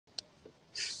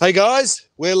Hey guys,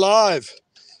 we're live,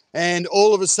 and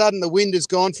all of a sudden the wind has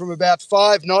gone from about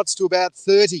 5 knots to about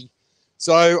 30.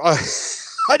 So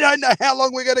I don't know how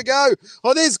long we're going to go.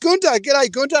 Oh, there's Gunter. G'day,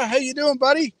 Gunter. How you doing,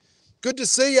 buddy? Good to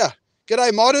see you.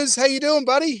 G'day, Modders. How you doing,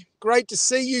 buddy? Great to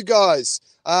see you guys.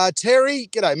 Terry.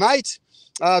 G'day, mate.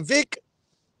 Vic.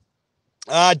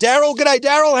 Darrell. G'day,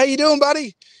 Darrell. How you doing,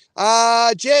 buddy?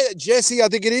 Jesse, I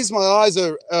think it is. My eyes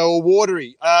are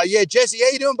watery. Yeah, Jesse, how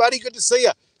you doing, buddy? Good to see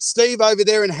you. Steve over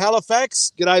there in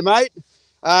Halifax. G'day, mate.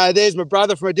 There's my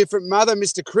brother from a different mother,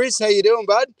 Mr. Chris. How you doing,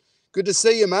 bud? Good to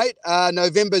see you, mate.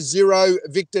 November 0,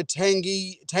 Victor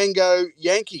Tango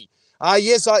Yankee.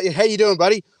 Yes, how you doing,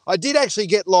 buddy? I did actually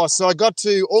get lost. So I got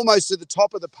to almost to the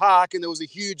top of the park and there was a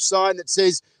huge sign that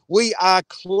says, "We are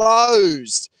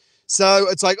closed." So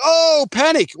it's like, oh,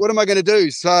 panic. What am I going to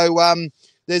do? So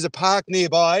there's a park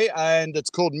nearby and it's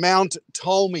called Mount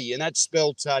Tolme, and that's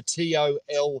spelled Tolmie.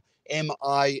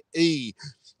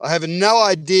 I have no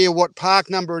idea what park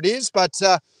number it is, but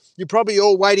you're probably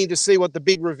all waiting to see what the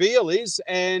big reveal is.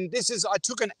 And I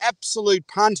took an absolute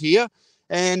punt here,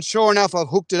 and sure enough, I've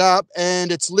hooked it up,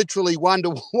 and it's literally 1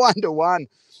 to 1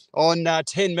 on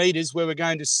 10 meters where we're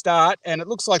going to start. And it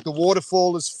looks like the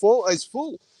waterfall is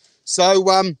full.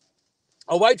 So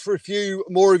I'll wait for a few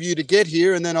more of you to get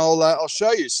here, and then I'll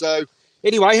show you. So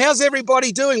anyway, how's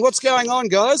everybody doing? What's going on,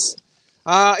 guys?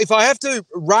 If I have to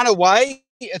run away,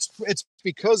 it's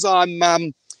because I've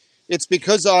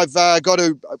got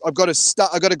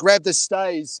to grab the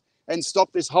stays and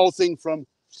stop this whole thing from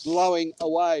blowing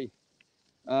away.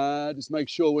 Just make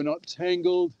sure we're not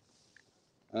tangled.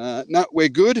 No, we're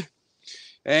good.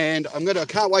 And I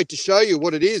can't wait to show you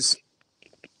what it is.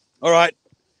 All right.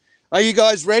 Are you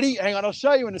guys ready? Hang on, I'll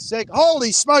show you in a sec.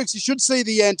 Holy smokes, you should see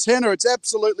the antenna. It's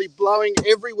absolutely blowing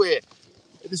everywhere.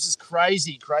 This is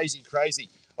crazy, crazy, crazy.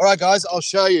 All right, guys, I'll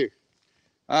show you.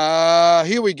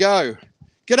 Here we go.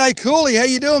 G'day, Cooley. How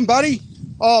you doing, buddy?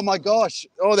 Oh, my gosh.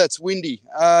 Oh, that's windy.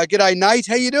 G'day, Nate.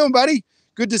 How you doing, buddy?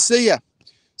 Good to see you.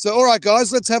 So, all right,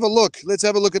 guys, let's have a look. Let's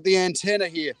have a look at the antenna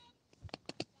here.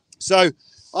 So,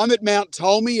 I'm at Mount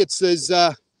Tolme. It's as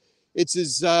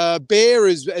bare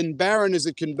and barren as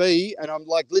it can be, and I'm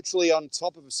like literally on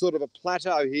top of a sort of a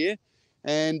plateau here.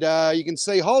 And you can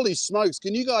see, holy smokes,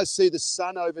 can you guys see the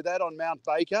sun over that on Mount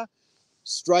Baker?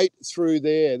 Straight through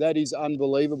there. That is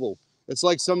unbelievable. It's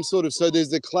like some sort of, so there's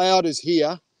the cloud is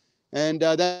here, and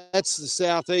that's the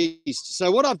southeast.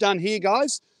 So what I've done here,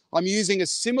 guys, I'm using a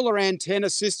similar antenna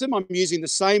system. I'm using the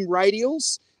same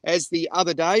radials as the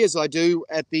other day as I do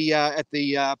at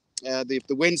the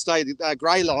Wednesday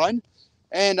grey line,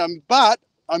 and but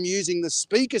I'm using the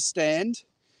speaker stand,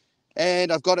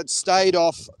 and I've got it stayed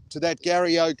off to that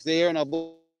Gary Oak there, and I've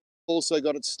also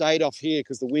got it stayed off here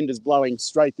because the wind is blowing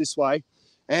straight this way.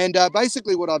 And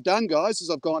basically what I've done, guys, is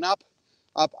I've gone up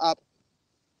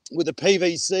with a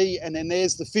PVC, and then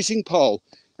there's the fishing pole,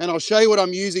 and I'll show you what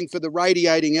I'm using for the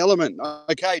radiating element.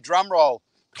 Okay, drum roll.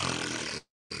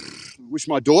 Wish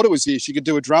my daughter was here. She could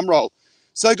do a drum roll.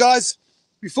 So, guys,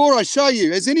 before I show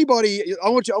you, has anybody, I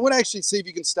want to actually see if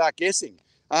you can start guessing.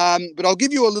 But I'll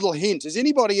give you a little hint. Has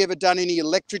anybody ever done any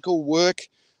electrical work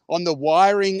on the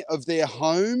wiring of their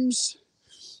homes?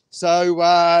 So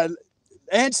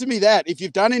answer me that. If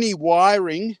you've done any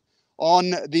wiring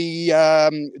on the,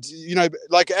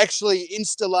 like actually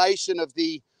installation of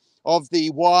the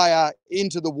wire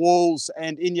into the walls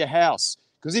and in your house.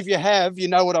 Because if you have, you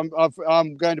know what I'm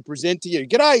going to present to you.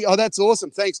 G'day. Oh, that's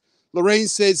awesome. Thanks. Lorene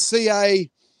says CA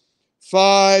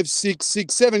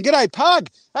 5667. G'day, Pug.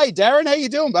 Hey, Darren, how you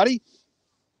doing, buddy?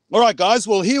 All right, guys.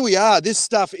 Well, here we are. This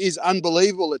stuff is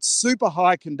unbelievable. It's super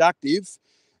high conductive,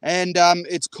 and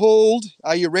it's called,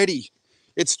 are you ready?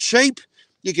 It's cheap.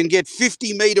 You can get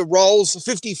 50 feet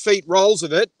rolls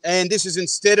of it, and this is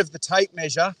instead of the tape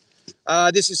measure.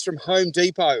 This is from Home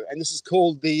Depot, and this is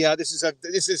called this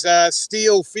is a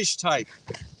steel fish tape.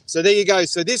 So there you go.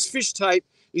 So this fish tape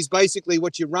is basically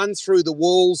what you run through the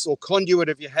walls or conduit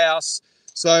of your house.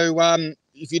 So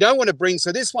if you don't want to bring,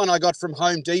 so this one I got from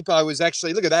Home Depot is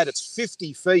actually, look at that, it's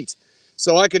 50 feet.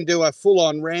 So I can do a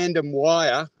full-on random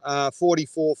wire,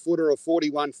 44-footer or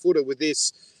 41-footer with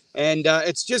this. And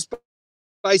it's just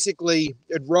basically,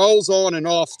 it rolls on and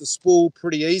off the spool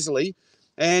pretty easily.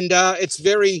 And it's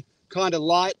very kind of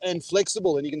light and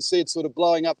flexible. And you can see it sort of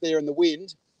blowing up there in the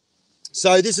wind.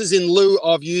 So this is in lieu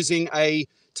of using a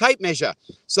tape measure.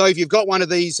 So if you've got one of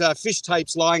these fish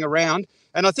tapes lying around,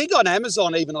 and I think on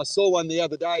Amazon even, I saw one the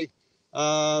other day,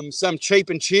 some cheap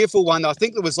and cheerful one. I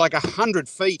think it was like 100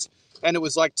 feet and it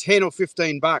was like 10 or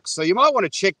 15 bucks. So you might want to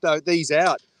check these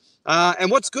out.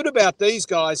 And what's good about these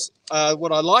guys,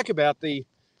 what I like about the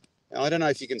Now, I don't know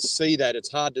if you can see that.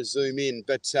 It's hard to zoom in,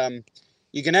 but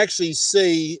you can actually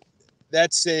see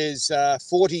that says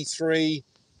 43,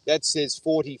 that says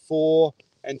 44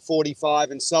 and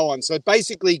 45 and so on. So it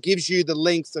basically gives you the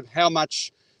length of how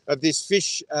much of this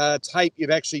fish tape you've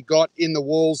actually got in the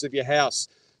walls of your house.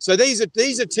 So these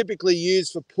are typically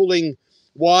used for pulling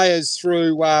wires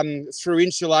through through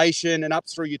insulation and up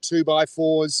through your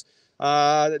 2x4s.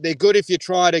 They're good if you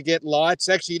try to get lights.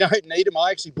 Actually, you don't need them.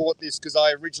 I actually bought this because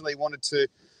I originally wanted to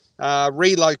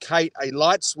relocate a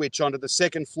light switch onto the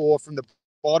second floor from the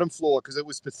bottom floor because it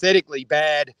was pathetically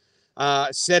bad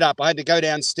setup. I had to go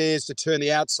downstairs to turn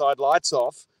the outside lights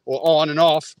off or on and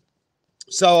off.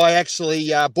 So I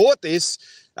actually bought this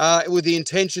with the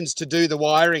intentions to do the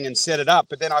wiring and set it up.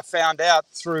 But then I found out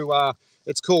through,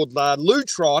 it's called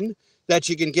Lutron, that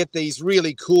you can get these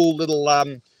really cool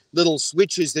little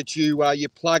switches that you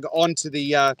plug onto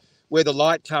the where the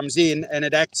light comes in, and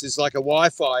it acts as like a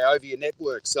Wi-Fi over your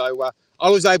network. So I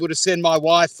was able to send my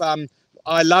wife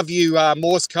I love you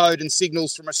Morse code and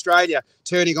signals from Australia,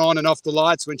 turning on and off the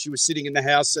lights when she was sitting in the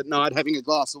house at night having a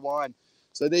glass of wine.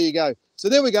 So there you go. So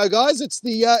there we go, guys. It's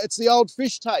the old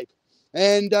fish tape,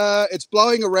 and it's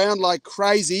blowing around like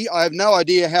crazy. I have no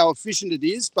idea how efficient it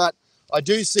is, but I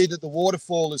do see that the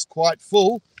waterfall is quite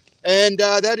full, and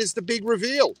that is the big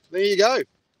reveal. There you go.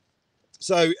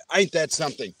 So ain't that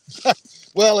something?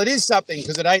 Well, it is something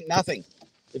because it ain't nothing,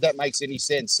 if that makes any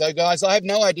sense. So, guys, I have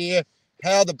no idea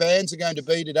how the bands are going to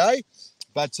be today,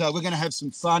 but we're going to have some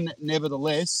fun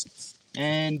nevertheless.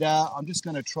 And I'm just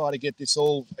going to try to get this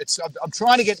all, I'm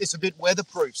trying to get this a bit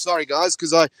weatherproof. Sorry, guys,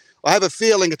 because I have a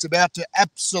feeling it's about to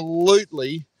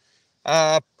absolutely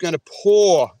going to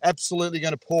pour, absolutely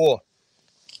going to pour.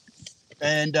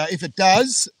 And if it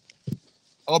does,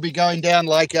 I'll be going down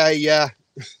like a,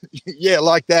 yeah,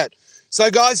 like that.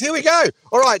 So, guys, here we go.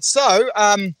 All right, so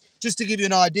just to give you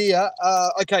an idea,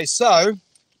 okay, so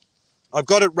I've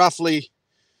got it roughly.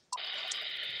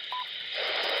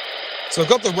 So I've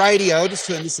got the radio, I'll just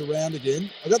turn this around again.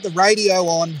 I've got the radio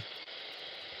on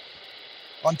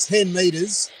 10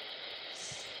 meters.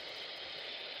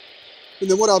 And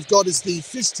then what I've got is the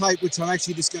fish tape, which I'm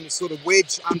actually just going to sort of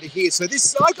wedge under here. So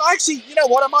this, I actually, you know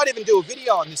what, I might even do a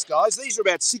video on this, guys. These are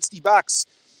about 60 bucks.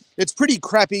 It's pretty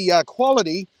crappy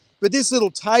quality, but this little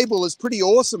table is pretty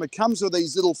awesome. It comes with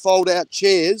these little fold-out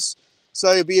chairs,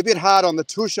 so it'll be a bit hard on the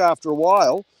tush after a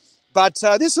while. But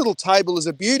this little table is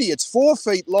a beauty. It's 4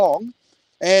 feet long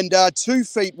and 2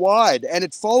 feet wide, and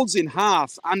it folds in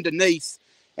half underneath.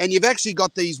 And you've actually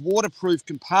got these waterproof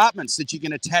compartments that you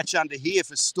can attach under here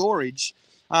for storage.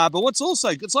 But what's also,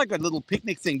 it's like a little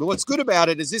picnic thing. But what's good about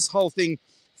it is this whole thing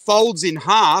folds in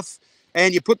half,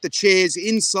 and you put the chairs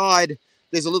inside.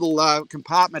 There's a little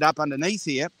compartment up underneath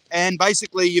here, and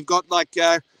basically you've got like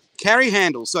carry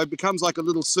handles, so it becomes like a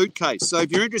little suitcase. So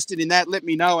if you're interested in that, let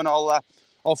me know, and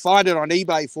I'll find it on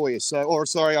eBay for you. So, or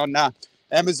sorry, on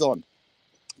Amazon.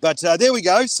 But there we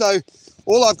go. So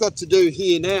all I've got to do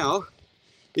here now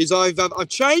is I've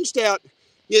changed out.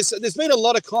 Yes, there's been a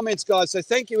lot of comments, guys. So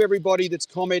thank you everybody that's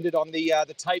commented on the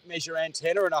tape measure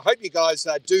antenna, and I hope you guys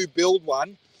do build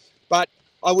one. But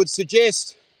I would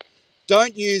suggest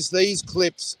don't use these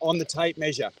clips on the tape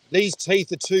measure. These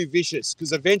teeth are too vicious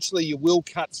because eventually you will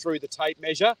cut through the tape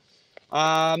measure.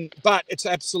 But it's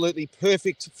absolutely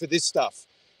perfect for this stuff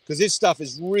because this stuff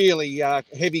is really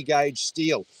heavy gauge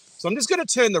steel. So I'm just going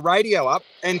to turn the radio up.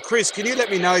 And Chris, can you let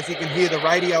me know if you can hear the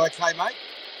radio okay, mate?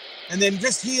 And then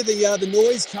just hear the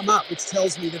noise come up, which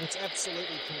tells me that it's absolutely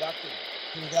conductive.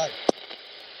 Here we go.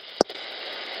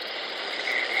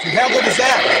 So how good is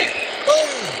that?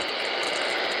 Boom!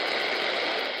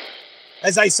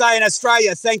 As they say in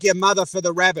Australia, thank your mother for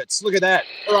the rabbits. Look at that.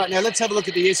 All right, now let's have a look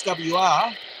at the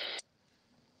SWR.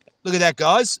 Look at that,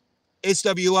 guys.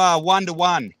 SWR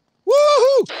 1-to-1.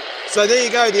 Woohoo! So there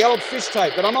you go, the old fish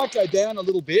tape. But I might go down a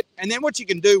little bit. And then what you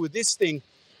can do with this thing,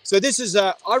 so this is,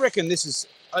 I reckon this is,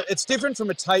 it's different from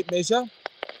a tape measure.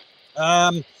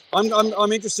 I'm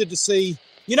interested to see,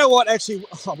 you know what, actually,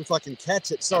 if I can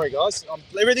catch it. Sorry, guys.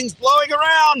 Everything's blowing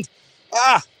around.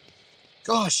 Ah,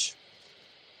 gosh.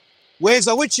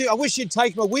 I wish you'd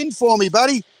take my wind for me,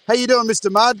 buddy. How you doing,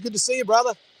 Mr. Mudd? Good to see you,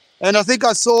 brother. And I think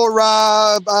I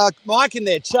saw Mike in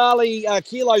there. Charlie,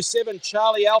 Kilo 7,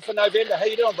 Charlie Alpha November. How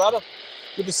you doing, brother?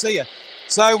 Good to see you.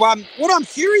 So what I'm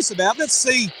curious about, let's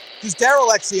see, because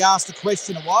Darrell actually asked a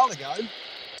question a while ago.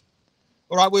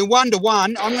 All right, we're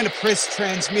 1-to-1. I'm going to press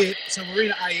transmit. So we're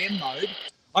in AM mode.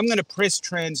 I'm going to press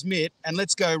transmit, and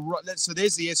let's go. So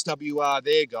there's the SWR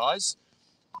there, guys.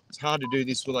 It's hard to do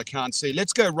this when I can't see.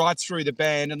 Let's go right through the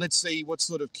band, and let's see what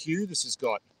sort of cue this has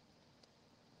got.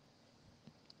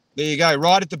 There you go,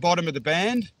 right at the bottom of the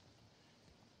band.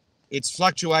 It's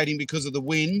fluctuating because of the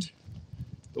wind,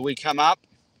 but we come up,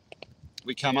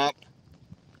 we come up,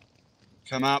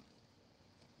 come up,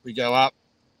 we go up.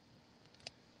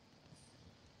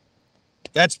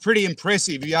 That's pretty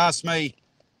impressive, you ask me.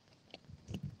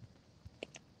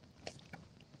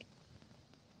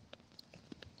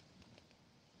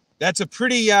 That's a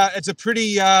pretty, it's a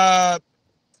pretty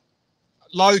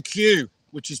low Q,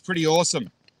 which is pretty awesome.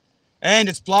 And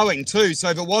it's blowing too, so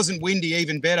if it wasn't windy,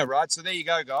 even better, right? So there you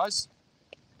go, guys.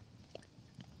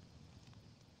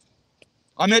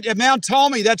 I'm at Mount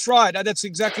Ptolemy, that's right. That's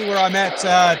exactly where I'm at,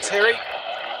 Terry.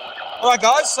 All right,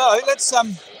 guys, so let's,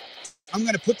 I'm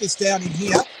going to put this down in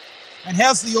here. And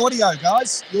how's the audio,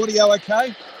 guys? The audio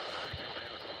okay?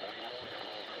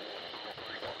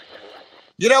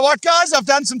 You know what, guys? I've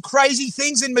done some crazy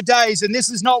things in my days, and this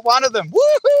is not one of them.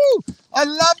 Woohoo! I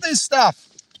love this stuff.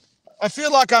 I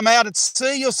feel like I'm out at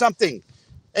sea or something.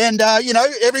 And, you know,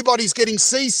 everybody's getting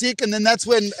seasick, and then that's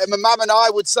when my mum and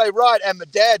I would say, right, and my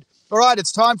dad, all right,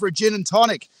 it's time for a gin and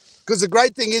tonic. Because the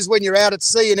great thing is when you're out at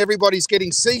sea and everybody's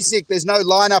getting seasick, there's no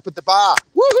line up at the bar.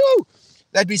 Woohoo!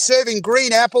 They'd be serving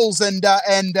green apples and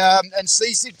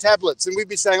seasick tablets, and we'd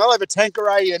be saying, I'll have a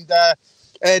Tanqueray and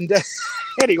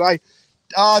anyway,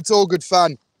 it's all good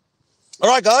fun. All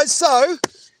right, guys, so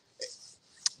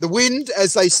the wind,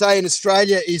 as they say in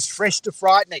Australia, is fresh to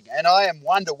frightening, and I am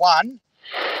 1 to 1,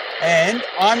 and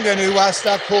I'm going to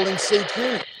start calling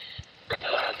CQ.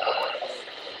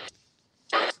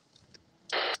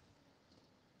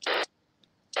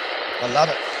 I love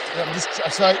it. I'm just,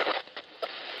 so,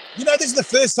 you know, this is the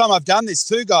first time I've done this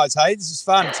too, guys. Hey, this is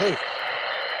fun too.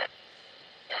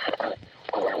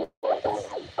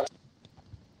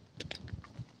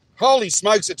 Holy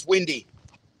smokes, it's windy.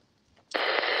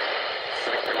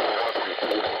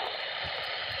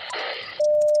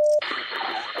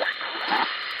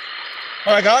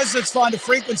 All right, guys, let's find a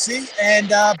frequency and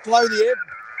blow the air.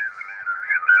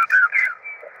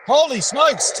 Holy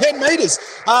smokes, 10 metres.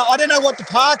 I don't know what the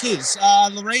park is.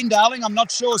 Lorene, darling, I'm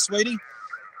not sure, sweetie.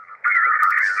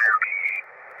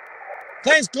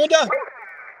 Thanks, Gunda.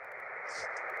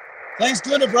 Thanks,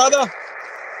 Gunda, brother.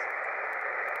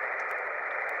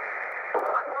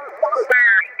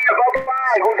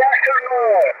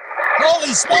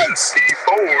 Holy smokes!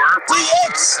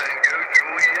 DX!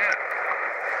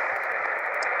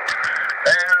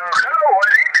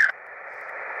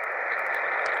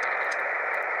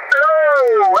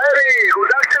 Hello, Eddie.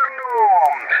 Good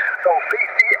afternoon. So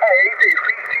 58 is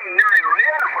 59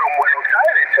 real from Buenos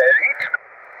Aires, Eddie.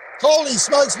 Holy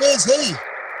smokes, where's he?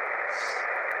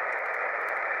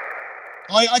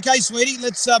 Oh, okay, sweetie,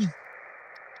 let's,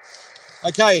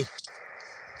 okay.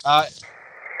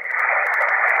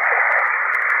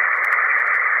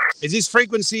 Is this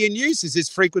frequency in use? Is this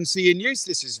frequency in use?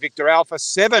 This is Victor Alpha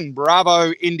 7,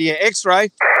 Bravo, India X-ray.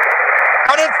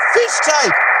 On a fish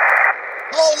tape!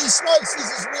 Holy smokes,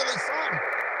 this is really fun.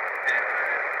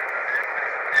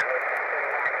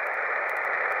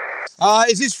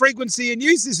 Is this frequency in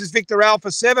use? This is Victor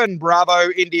Alpha 7, Bravo,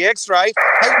 India X-ray.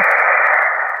 Hey.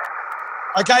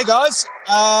 Okay, guys,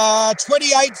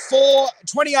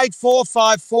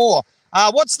 28454.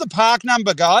 What's the park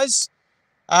number, guys?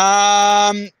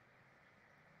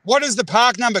 What is the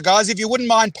park number, guys? If you wouldn't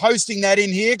mind posting that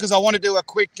in here, because I want to do a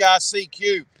quick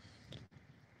CQ.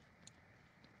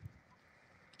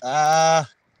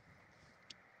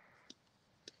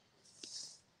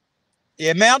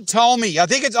 Yeah, Mount Ptolemy. I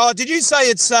think it's, oh, did you say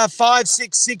it's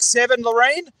 5667,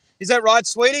 Lorene? Is that right,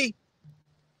 sweetie?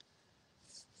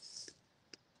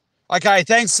 Okay,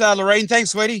 thanks, Lorene.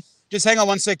 Thanks, sweetie. Just hang on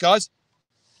one sec, guys.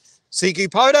 CQ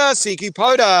Pota, CQ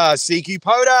Pota, CQ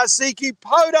Pota, CQ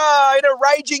Pota in a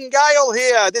raging gale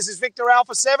here. This is Victor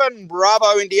Alpha 7,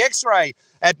 Bravo India X-ray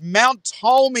at Mount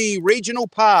Ptolemy Regional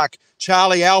Park,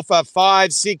 Charlie Alpha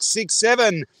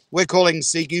 5667. We're calling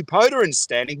CQ Pota and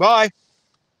standing by.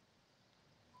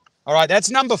 All right, that's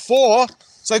number 4.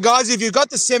 So, guys, if you've got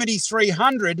the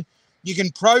 7300, you can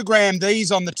program these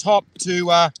on the top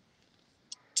to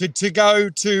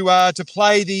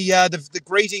play the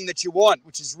greeting that you want,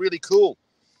 which is really cool.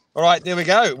 All right, there we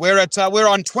go. We're at we're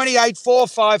on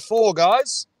 28454,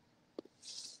 guys.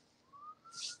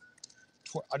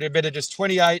 I do better just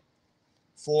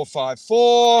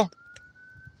 28454.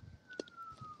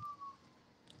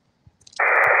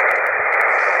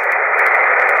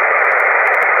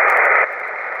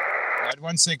 Right,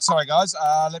 one sec. Sorry, guys.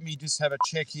 Let me just have a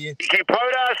check here. CQ Pota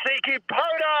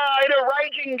in a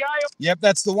raging gale. Yep,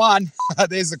 that's the one.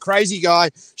 There's the crazy guy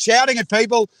shouting at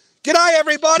people. G'day,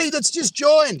 everybody that's just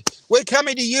joined. We're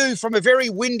coming to you from a very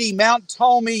windy Mount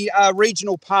Ptolemy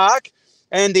Regional Park,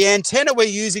 and the antenna we're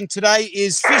using today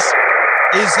is fish.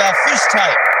 is fish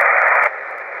tape.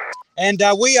 And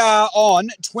we are on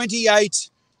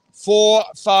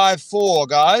 28454,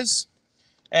 guys.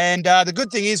 And the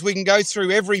good thing is we can go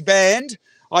through every band.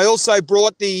 I also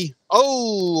brought the,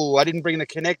 I didn't bring the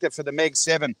connector for the Meg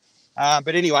 7.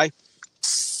 But anyway.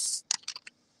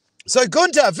 So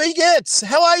Gunther, V-Gets,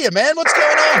 how are you, man? What's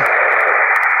going on?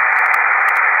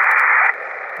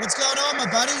 What's going on, my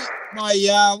buddy?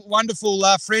 My wonderful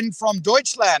friend from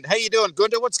Deutschland. How you doing,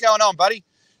 Gunther? What's going on, buddy?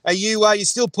 Are you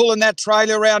still pulling that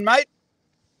trailer around, mate?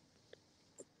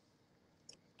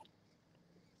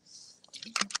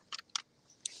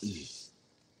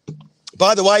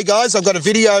 By the way, guys, I've got a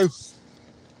video.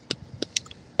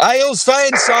 Ailes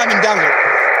fan, Simon Dungle.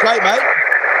 Great, mate.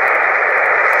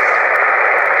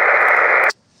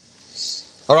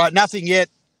 All right, nothing yet.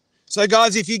 So,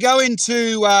 guys, if you go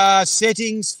into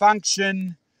settings,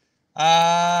 function,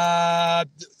 the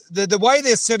way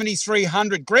they're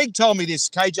 7300, Greg told me this,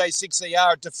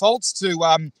 KJ6ER, it defaults to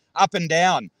up and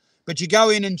down. But you go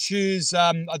in and choose,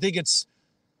 I think it's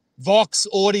Vox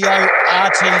Audio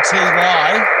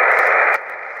RTTY.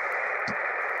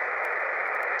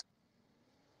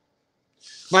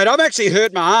 Mate, I've actually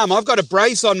hurt my arm. I've got a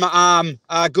brace on my arm,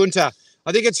 Gunther.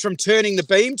 I think it's from turning the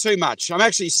beam too much. I'm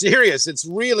actually serious. It's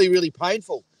really, really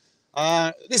painful.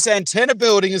 This antenna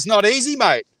building is not easy,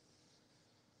 mate.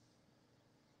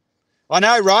 I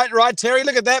know, right? Right, Terry?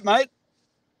 Look at that, mate.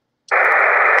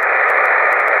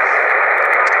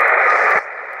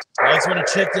 I just want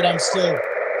to check that I'm still...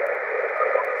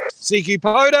 CQ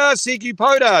Pota, CQ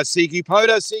Pota, CQ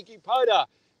Pota, CQ Pota.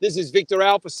 This is Victor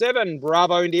Alpha 7,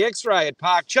 Bravo Indy X-Ray at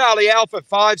Park Charlie Alpha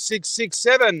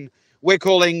 5667. We're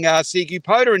calling CQ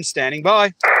Pota and standing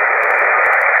by.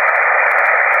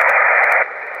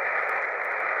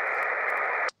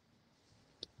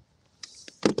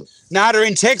 Nada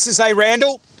in Texas, eh,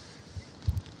 Randall?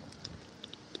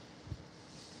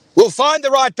 We'll find the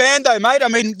right band, though, mate. I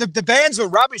mean, the bands were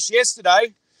rubbish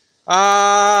yesterday.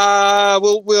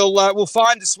 We'll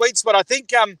find the sweet spot. I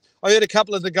think I heard a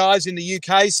couple of the guys in the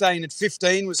UK saying that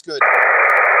 15 was good.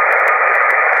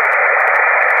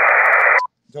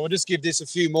 So we'll just give this a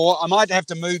few more. I might have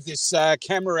to move this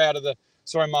camera out of the,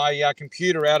 my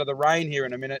computer out of the rain here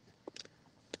in a minute.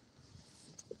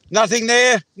 Nothing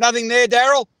there,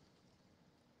 Darrell?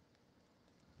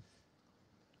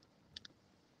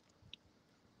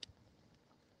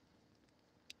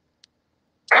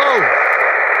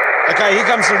 Oh, okay, here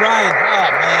comes the rain.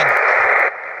 Oh, man.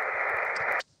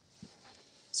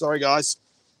 Sorry, guys.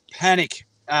 Panic.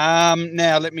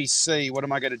 Now, let me see. What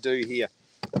am I going to do here?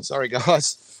 Sorry,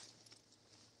 guys.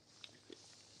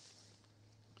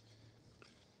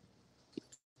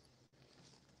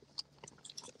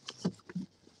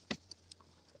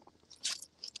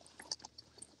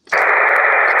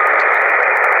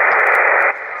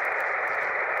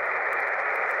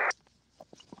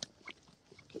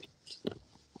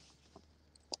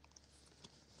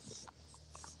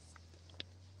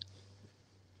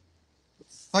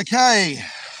 Okay.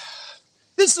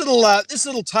 This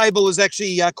little table is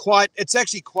actually quite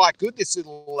good, this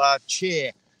little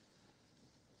chair.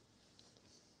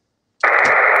 I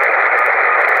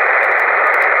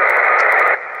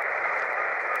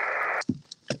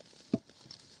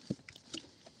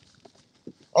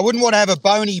wouldn't want to have a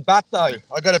bony butt though.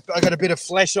 I got a bit of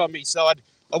flesh on me, so I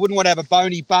wouldn't want to have a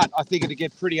bony butt. I think it'd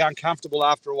get pretty uncomfortable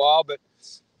after a while. But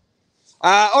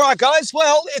all right, guys.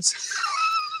 Well, it's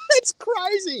it's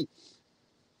crazy.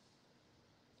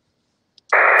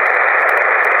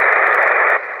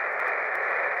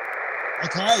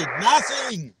 Okay,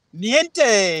 nothing.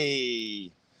 Niente.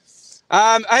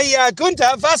 Hey,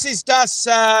 Gunther, was ist das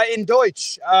in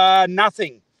Deutsch?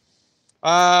 Nothing.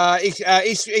 Ich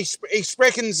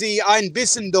sprechen Sie ein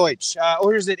bisschen Deutsch.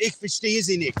 Or is it ich verstehe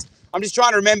Sie nicht? I'm just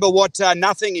trying to remember what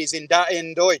nothing is in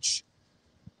Deutsch.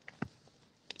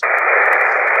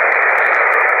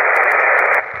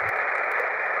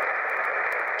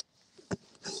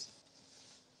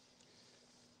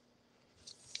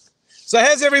 So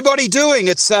how's everybody doing?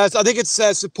 It's I think it's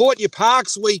Support Your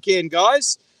Parks weekend,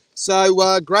 guys.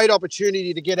 So great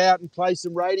opportunity to get out and play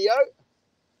some radio.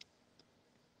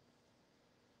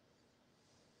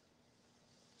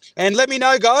 And let me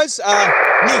know, guys.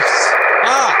 Nichts.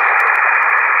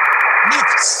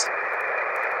 Nichts.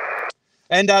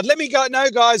 And let me know,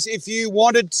 guys, if you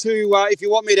wanted to, if you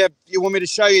want me to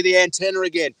show you the antenna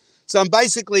again. So I'm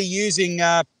basically using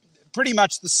pretty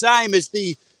much the same as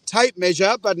the tape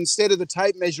measure, but instead of the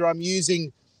tape measure, I'm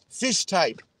using fish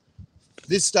tape.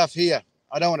 This stuff here.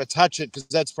 I don't want to touch it because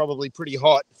that's probably pretty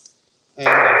hot. And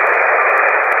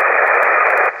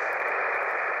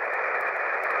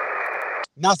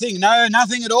Nothing, no,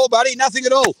 nothing at all, buddy, nothing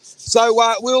at all. So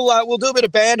we'll do a bit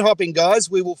of band hopping, guys.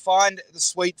 We will find the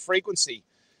sweet frequency.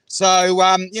 So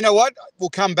you know what? We'll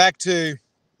come back to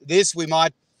this. We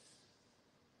might.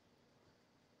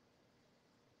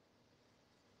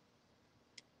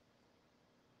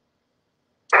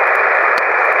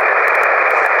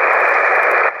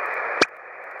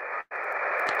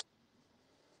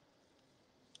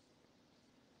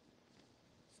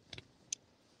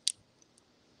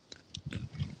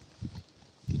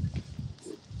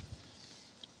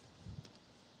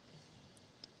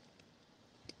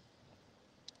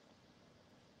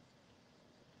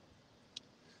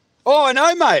 Oh, I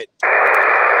know, mate.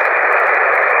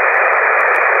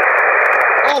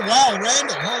 Oh, wow,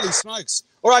 Randall. Holy smokes.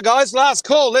 All right, guys, last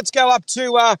call. Let's go up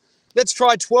to, let's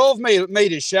try 12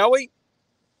 meters, shall we?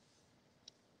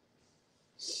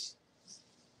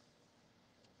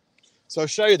 So I'll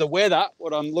show you the weather,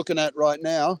 what I'm looking at right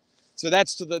now. So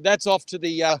that's off to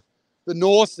the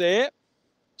north there,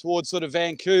 towards sort of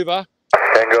Vancouver.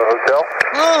 Tango Hotel.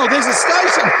 Oh, there's a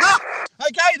station. Ah!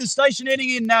 Okay, the station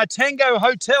ending in Tango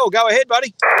Hotel. Go ahead,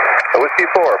 buddy. Whiskey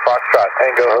 4, Foxtrot,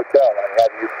 Tango Hotel. I have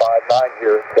you 59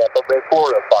 here in Tampa Bay,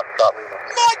 Florida, Foxtrot Lima.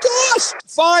 My gosh!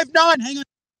 59, hang on.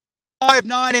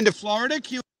 59 into Florida,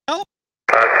 QL.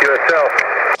 QSL.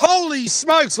 Holy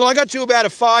smokes. Well, I got you about a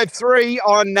 5.3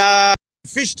 on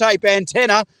fish tape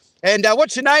antenna. And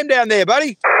what's your name down there,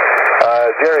 buddy?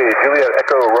 Jerry, Juliet,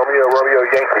 Echo, Romeo, Romeo,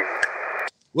 Yankee.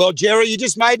 Well, Jerry, you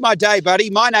just made my day, buddy.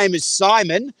 My name is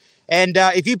Simon. And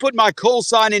if you put my call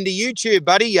sign into YouTube,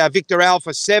 buddy, Victor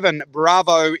Alpha 7,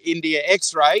 Bravo, India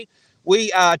X-Ray,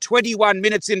 we are 21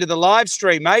 minutes into the live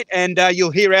stream, mate, and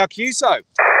you'll hear our QSO.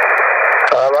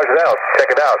 Roger that. Check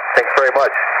it out. Thanks very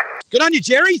much. Good on you,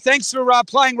 Jerry. Thanks for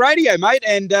playing radio, mate,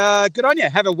 and good on you.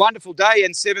 Have a wonderful day,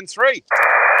 and 7-3. 73.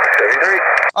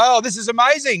 Oh, this is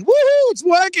amazing. Woohoo, it's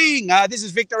working. This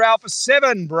is Victor Alpha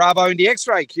 7, Bravo, India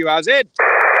X-Ray, QRZ.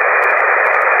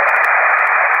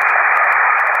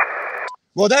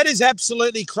 Well, that is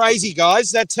absolutely crazy,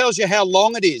 guys. That tells you how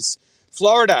long it is.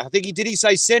 Florida. I think did he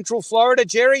say Central Florida,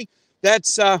 Jerry?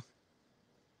 That's all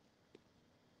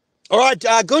right,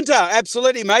 Gunther,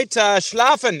 absolutely, mate.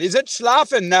 Schlafen, is it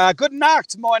Schlafen? Guten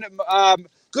Nacht,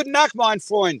 guten Nacht, mein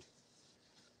Freund.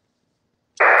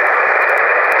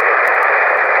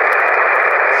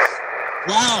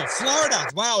 Wow, Florida.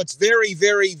 Wow, it's very,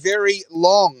 very, very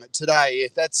long today.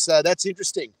 That's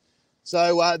interesting.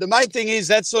 So the main thing is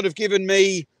that's sort of given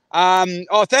me,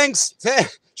 oh, thanks,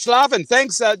 Schlafen,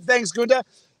 thanks, Gunther.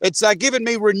 It's given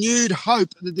me renewed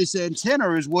hope that this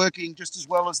antenna is working just as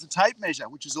well as the tape measure,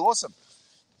 which is awesome.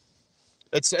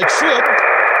 It should. All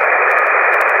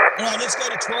right, let's go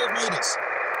to 12 meters.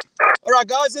 All right,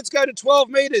 guys, let's go to 12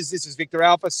 meters. This is Victor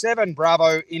Alpha 7,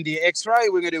 Bravo, India X-Ray.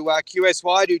 We're going to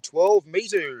QSY do 12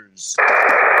 meters.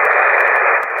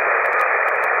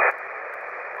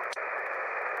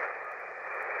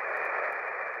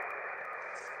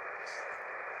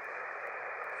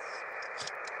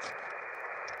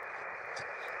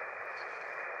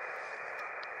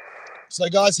 So,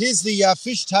 guys, here's the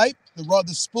fish tape,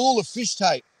 the spool of fish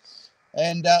tape.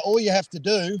 And all you have to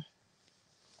do,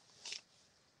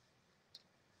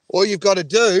 all you've got to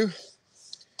do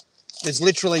is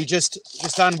literally just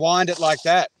unwind it like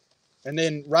that and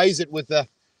then raise it with the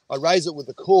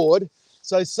cord.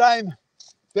 So same,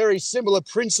 very similar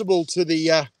principle to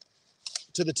the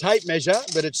tape measure,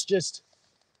 but it's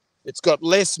got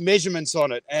less measurements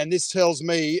on it. And this tells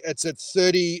me it's at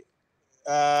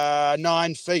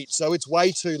 39 feet, so it's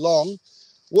way too long.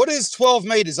 What is 12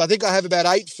 meters? I think I have about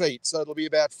 8 feet, so it'll be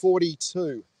about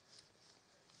 42.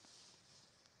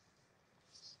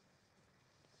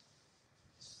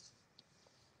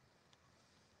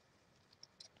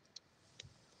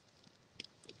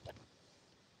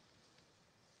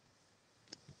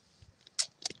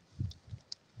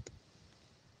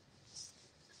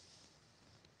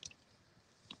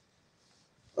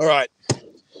 All right.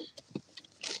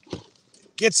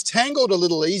 Gets tangled a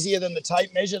little easier than the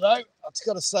tape measure, though. I've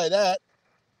got to say that.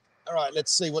 All right,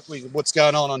 let's see what's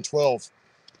going on 12.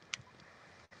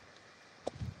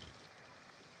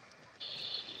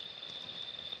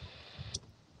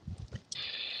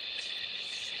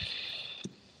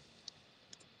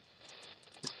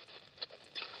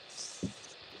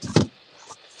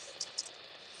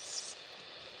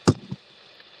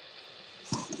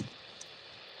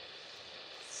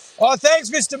 Oh, thanks,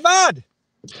 Mr. Mudd.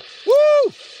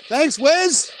 Woo! Thanks,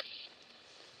 Wes.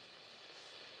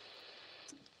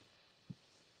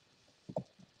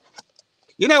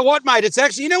 You know what, mate? It's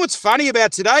actually, you know what's funny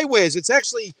about today, Wes? It's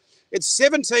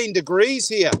 17 degrees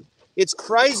here. It's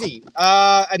crazy,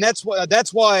 and that's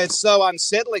why it's so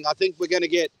unsettling. I think we're going to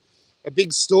get a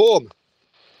big storm.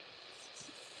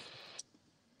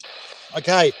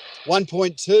 Okay,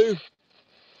 1.2.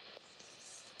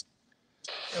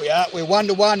 There we are. We're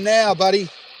 1-to-1 now, buddy.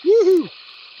 Woohoo!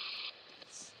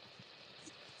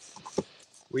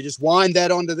 We just wind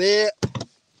that onto there.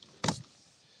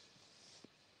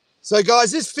 So,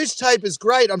 guys, this fish tape is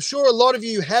great. I'm sure a lot of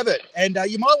you have it, and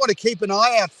you might want to keep an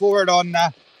eye out for it on.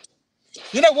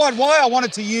 You know what? Why I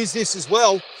wanted to use this as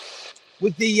well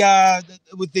with the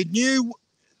new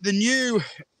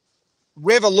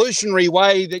revolutionary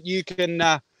way that you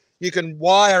can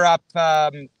wire up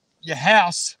your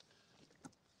house.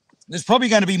 There's probably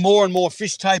going to be more and more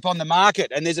fish tape on the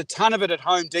market, and there's a ton of it at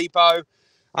Home Depot.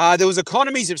 There was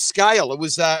economies of scale. It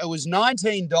was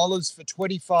 $19 for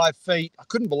 25 feet. I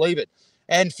couldn't believe it.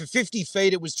 And for 50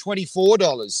 feet, it was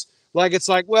 $24. Like, it's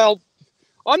like, well,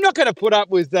 I'm not going to put up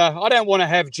with, I don't want to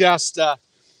have just,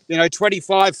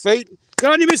 25 feet. Good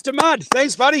on you, Mr. Mudd.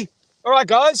 Thanks, buddy. All right,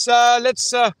 guys,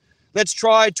 let's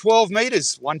try 12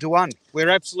 meters, 1-to-1. We're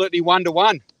absolutely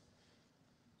 1-to-1.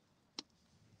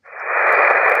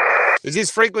 Is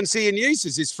this frequency in use?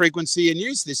 Is this frequency in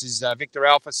use? This is Victor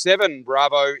Alpha 7,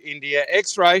 Bravo India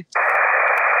X-ray.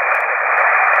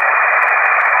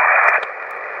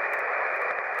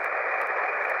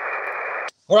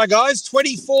 All right, guys,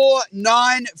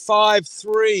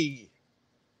 24,953.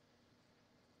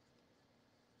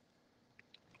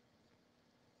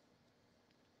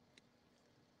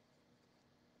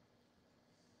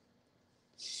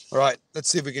 All right, let's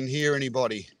see if we can hear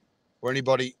anybody, or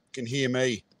anybody can hear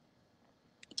me.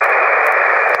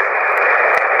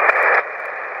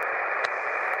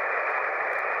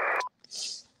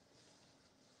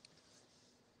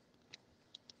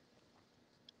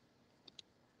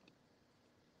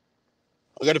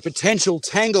 I've got a potential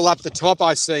tangle up the top,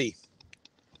 I see.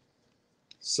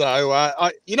 So,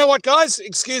 you know what, guys?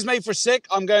 Excuse me for a sec.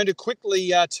 I'm going to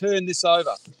quickly turn this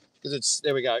over because it's,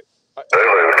 there we go. Oh,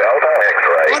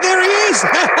 there he is.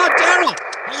 Darrell.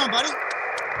 Hang on, buddy.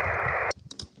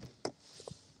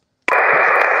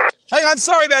 Hang on,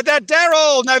 sorry about that.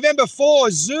 Darrell, November 4,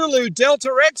 Zulu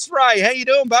Delta X-ray. How you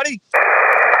doing, buddy?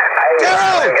 Darrell!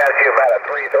 I got you about a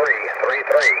 3-3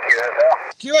 QSL.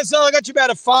 QSL, I got you about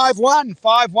a 5-1.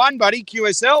 5-1, buddy,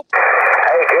 QSL.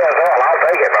 Hey, QSL, I'll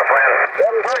take it, my friend.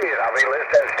 7 3s. I'll be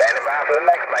listening, standing by for the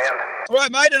next man. All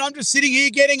right, mate, and I'm just sitting here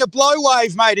getting a blow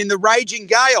wave, mate, in the raging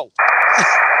gale.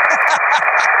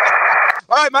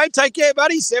 All right, mate, take care,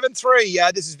 buddy.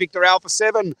 7-3. This is Victor Alpha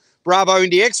 7, Bravo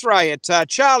India X-ray at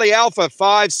Charlie Alpha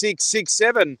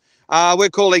 5667. We're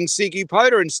calling CQ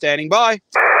Pota and standing by.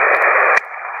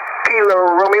 Kilo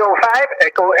Romeo 5,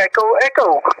 Echo, Echo,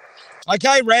 Echo.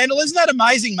 Okay, Randall, isn't that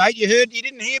amazing, mate? You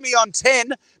didn't hear me on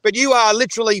 10, but you are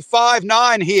literally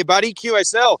 5'9" here, buddy.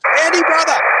 QSL. Andy,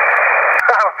 brother.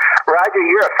 Roger,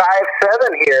 you're a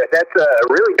 5'7" here. That's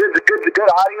really good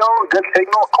audio, good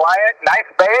signal, quiet, nice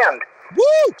band.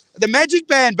 Woo! The Magic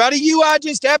Band, buddy. You are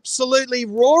just absolutely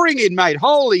roaring in, mate.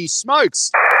 Holy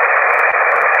smokes.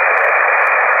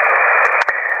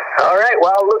 All right,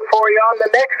 well, I'll look for you on the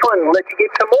next one. Let you get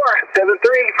some more.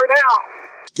 7-3 for now.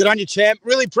 Good on you, champ.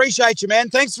 Really appreciate you, man.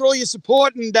 Thanks for all your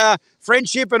support and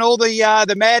friendship and all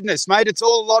the madness, mate. It's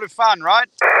all a lot of fun, right?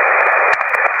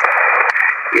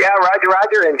 Yeah,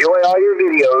 Roger. Enjoy all your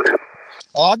videos.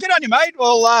 Oh, good on you, mate.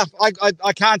 Well,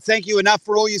 I can't thank you enough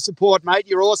for all your support, mate.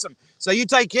 You're awesome. So you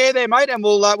take care there, mate, and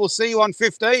we'll see you on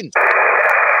 15.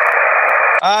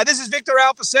 This is Victor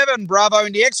Alpha 7, Bravo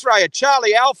India X-ray at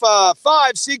Charlie Alpha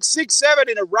 5667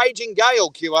 in a raging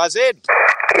gale, QRZ.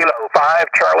 Kilo 5,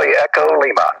 Charlie Echo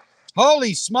Lima.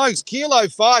 Holy smokes, Kilo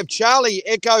 5, Charlie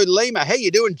Echo Lima. How you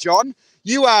doing, John?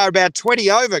 You are about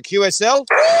 20 over, QSL.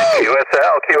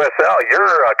 QSL,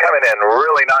 you're coming in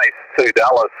really nice to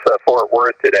Dallas, Fort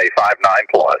Worth today, 5'9"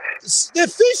 plus. The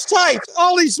fish tape,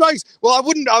 holy smokes. Well,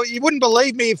 you wouldn't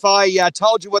believe me if I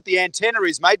told you what the antenna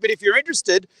is, mate, but if you're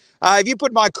interested, if you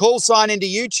put my call sign into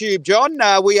YouTube, John,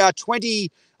 we are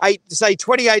 28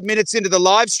 minutes into the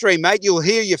live stream, mate. You'll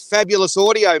hear your fabulous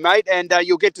audio, mate, and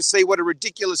you'll get to see what a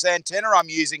ridiculous antenna I'm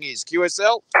using is.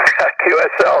 QSL?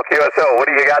 QSL, what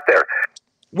do you got there?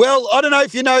 Well, I don't know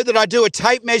if you know that I do a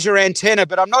tape measure antenna,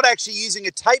 but I'm not actually using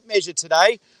a tape measure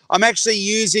today. I'm actually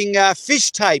using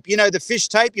fish tape. You know, the fish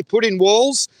tape you put in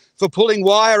walls for pulling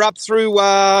wire up through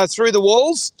the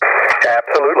walls?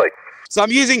 Absolutely. So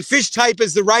I'm using fish tape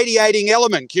as the radiating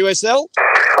element, QSL.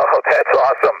 Oh, that's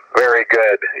awesome. Very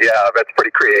good. Yeah, that's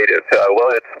pretty creative. Well,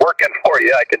 it's working for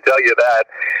you, I can tell you that.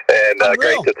 And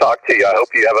great to talk to you. I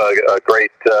hope you have a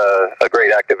great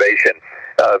activation.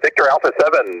 Victor Alpha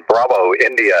 7, Bravo,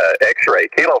 India, X-Ray,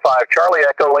 Kilo 5, Charlie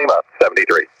Echo Lima,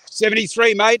 73.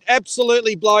 73, mate.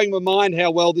 Absolutely blowing my mind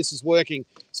how well this is working.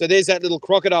 So there's that little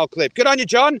crocodile clip. Good on you,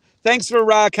 John. Thanks for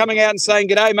coming out and saying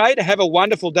g'day, mate. Have a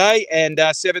wonderful day. And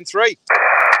 73.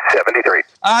 73.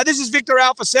 This is Victor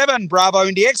Alpha 7, Bravo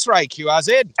India X-Ray,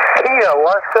 QRZ. Kia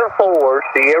Oscar 4,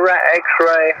 Sierra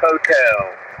X-Ray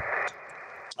Hotel.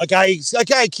 Okay,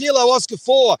 Kilo Oscar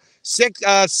 4,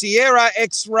 Sierra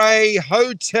X-Ray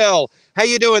Hotel. How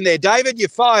you doing there, David? You're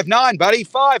 5'9", buddy.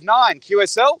 5'9",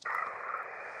 QSL.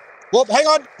 Whoop, hang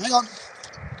on.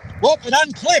 Whoop, it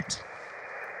unclipped.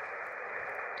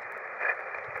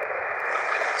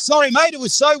 Sorry, mate, it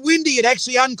was so windy it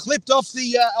actually unclipped off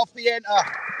the end.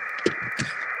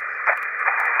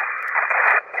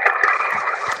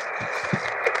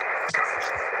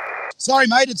 Sorry,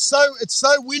 mate, it's so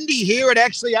windy here it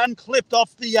actually unclipped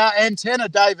off the antenna,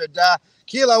 David.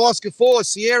 Kilo Oscar 4,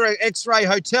 Sierra X-Ray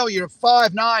Hotel, you're a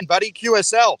 5'9", buddy,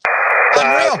 QSL. 5'9"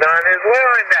 as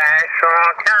well in the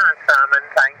Astral Con, Simon.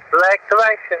 Thanks for the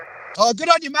activation. Oh, good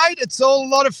on you, mate. It's all a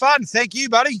lot of fun. Thank you,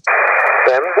 buddy.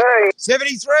 73.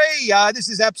 73. This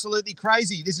is absolutely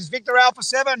crazy. This is Victor Alpha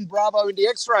 7, Bravo India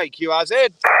X-Ray,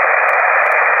 QRZ.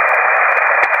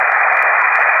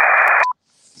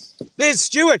 There's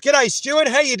Stuart. G'day, Stuart.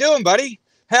 How you doing, buddy?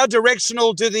 How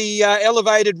directional do the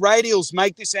elevated radials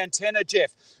make this antenna,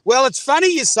 Jeff? Well, it's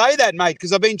funny you say that, mate,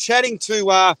 because I've been chatting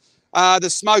to the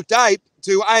smoked ape,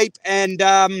 and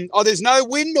there's no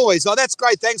wind noise. Oh, that's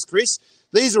great. Thanks, Chris.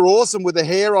 These are awesome with the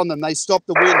hair on them. They stop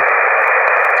the wind.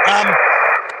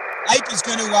 Ape is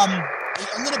going to, I'm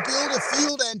going to build a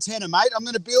field antenna, mate. I'm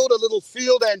going to build a little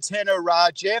field antenna,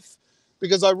 Jeff,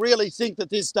 because I really think that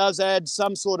this does add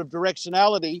some sort of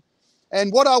directionality.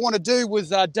 And what I want to do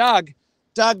with Doug,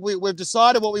 we've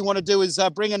decided what we want to do is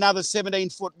bring another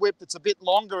 17-foot whip that's a bit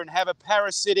longer and have a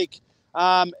parasitic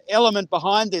element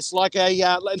behind this, like a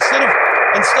instead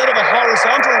of a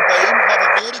horizontal beam, have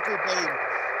a vertical beam.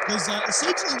 Because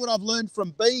essentially what I've learned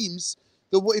from beams,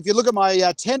 if you look at my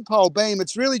 10-pole beam,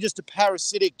 it's really just a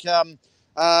parasitic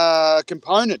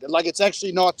component. Like it's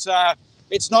actually not,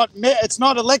 it's not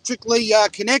electrically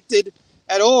connected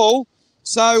at all.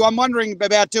 So I'm wondering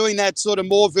about doing that sort of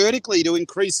more vertically to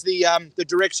increase the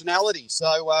directionality.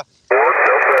 So,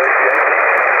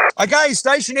 okay,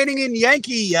 station ending in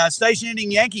Yankee. Go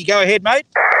ahead, mate.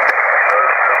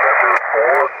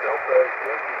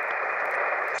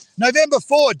 November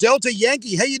 4, Delta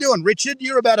Yankee. How you doing, Richard?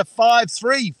 You're about a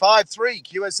 5'3",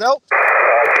 QSL.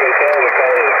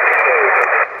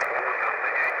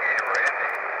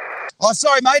 Oh,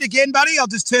 sorry, mate. Again, buddy. I'll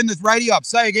just turn the radio up.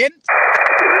 Say again.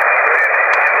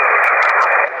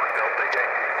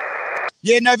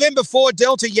 Yeah, November 4,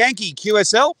 Delta Yankee,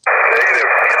 QSL.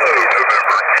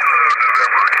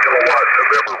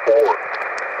 November 4.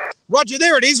 Roger,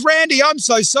 there it is. Randy, I'm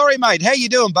so sorry, mate. How you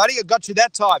doing, buddy? I got you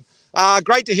that time.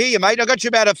 Great to hear you, mate. I got you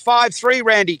about a 5'3",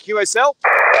 Randy, QSL.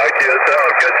 I guess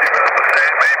I'll get you about the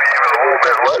same, maybe even a little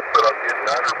bit less, but I'm getting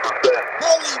 100%.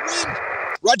 Holy wind.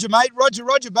 Roger, mate.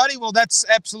 Roger, buddy. Well, that's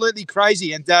absolutely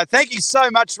crazy. And thank you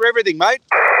so much for everything, mate.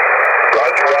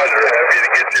 Roger. Happy to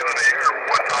get you on the air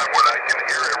one time when I can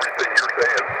hear everything you're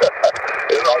saying.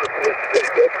 And honestly,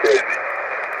 that's crazy.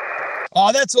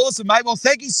 Oh, that's awesome, mate. Well,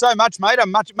 thank you so much, mate. I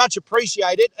much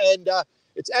appreciate it. And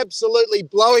it's absolutely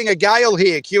blowing a gale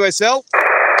here, QSL.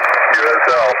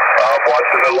 QSL. I'm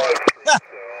watching the live.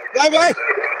 Go, mate.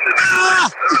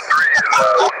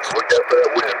 Look at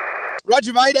that wind.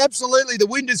 Roger, mate. Absolutely. The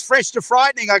wind is fresh to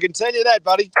frightening. I can tell you that,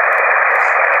 buddy.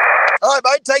 All right,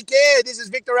 mate. Take care. This is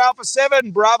Victor Alpha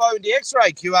 7, Bravo India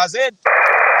X-Ray, QRZ.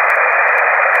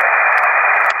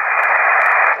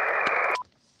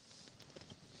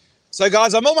 So,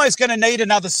 guys, I'm almost going to need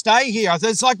another stay here.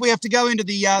 It's like we have to go into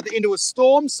into a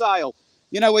storm sail,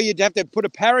 you know, where you'd have to put a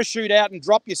parachute out and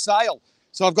drop your sail.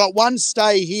 So I've got one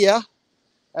stay here,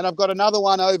 and I've got another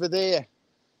one over there.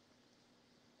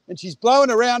 And she's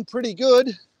blowing around pretty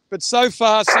good, but so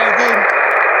far, so good.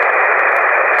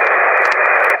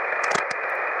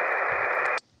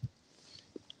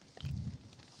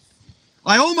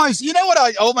 You know what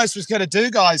I almost was going to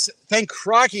do, guys? Thank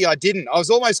crikey I didn't. I was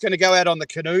almost going to go out on the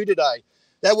canoe today.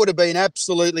 That would have been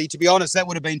absolutely, to be honest, that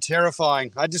would have been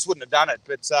terrifying. I just wouldn't have done it.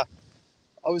 But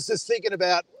I was just thinking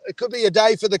about, it could be a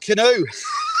day for the canoe. All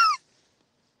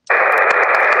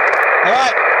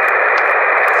right.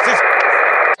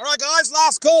 All right, guys,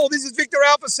 last call. This is Victor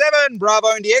Alpha 7,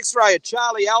 Bravo India X-Ray at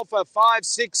Charlie Alpha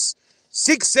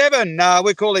 5667.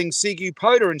 We're calling CQ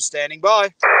Pota and standing by.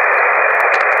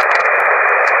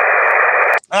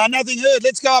 Nothing heard.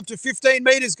 Let's go up to 15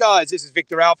 metres, guys. This is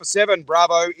Victor Alpha 7,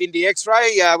 Bravo Indy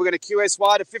X-ray. We're going to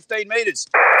QSY to 15 metres.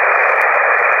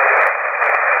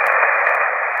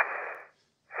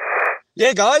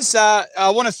 Yeah, guys, I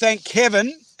want to thank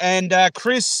Kevin and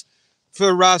Chris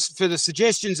for the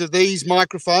suggestions of these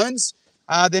microphones.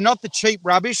 They're not the cheap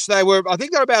rubbish. I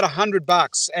think they're about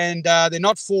 $100, and they're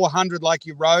not 400 like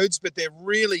your Rhodes, but they're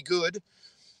really good.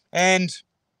 And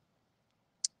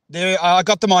I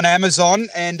got them on Amazon.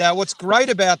 And what's great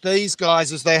about these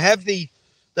guys is they have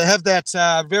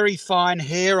that very fine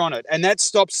hair on it, and that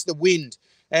stops the wind.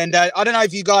 And I don't know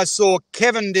if you guys saw,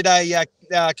 Kevin did a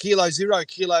Kilo Zero,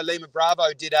 Kilo Lima Bravo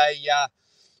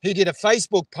he did a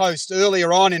Facebook post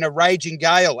earlier on in a raging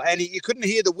gale, and you couldn't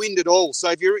hear the wind at all.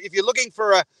 So if you're looking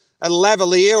for a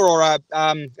lavalier or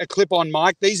a clip-on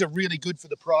mic, these are really good for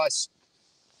the price.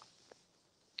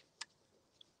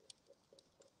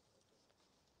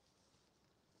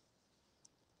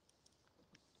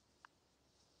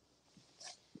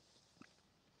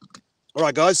 All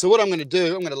right, guys. So what I'm going to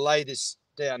do, I'm going to lay this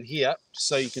down here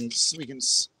so we can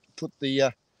put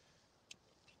the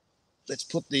let's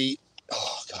put the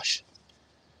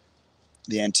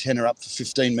the antenna up for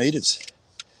 15 meters.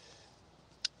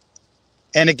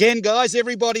 And again, guys,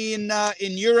 everybody in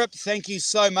Europe, thank you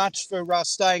so much for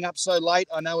staying up so late.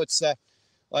 I know it's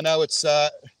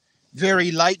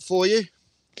very late for you.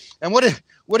 And what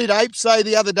did Ape say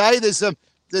the other day? There's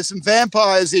some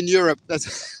vampires in Europe.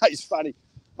 That's funny.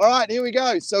 All right, here we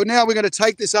go. So now we're going to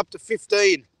take this up to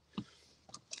 15.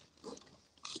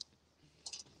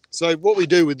 So what we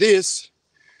do with this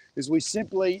is we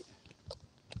simply,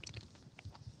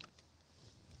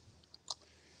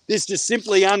 this just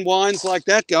simply unwinds like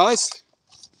that, guys.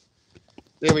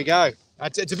 There we go.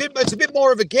 It's a bit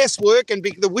more of a guesswork, and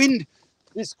the wind,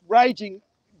 this raging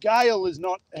gale is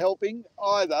not helping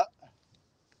either.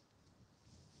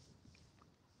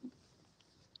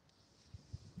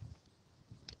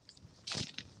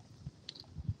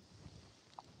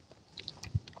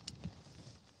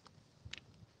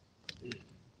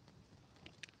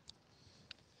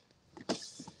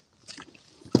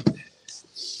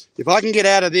 If I can get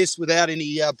out of this without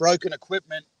any broken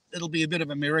equipment, it'll be a bit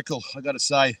of a miracle, I got to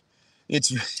say.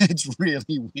 It's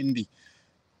really windy.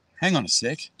 Hang on a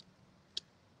sec.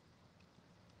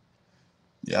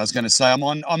 Yeah, I was going to say I'm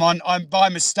by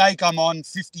mistake I'm on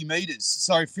 50 meters.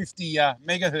 Sorry, 50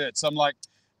 megahertz. I'm like,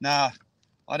 nah,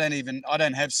 I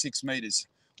don't have 6 meters.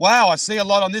 Wow, I see a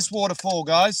lot on this waterfall,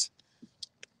 guys.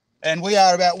 And we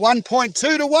are about 1.2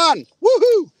 to 1.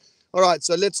 Woohoo! All right,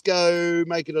 so let's go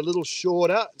make it a little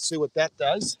shorter and see what that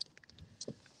does.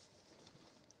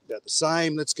 About the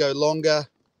same. Let's go longer.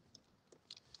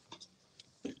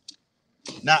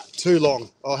 Nah, too long.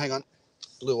 Oh, hang on.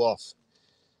 Blew off.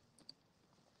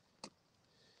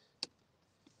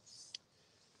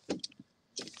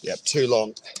 Yep, too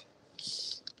long.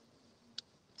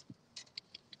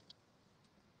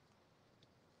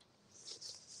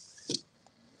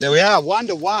 There we are, 1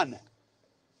 to 1.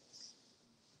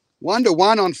 1 to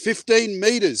 1 on 15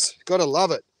 meters. Gotta love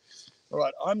it. All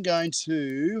right, I'm going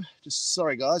to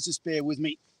sorry guys, just bear with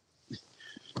me.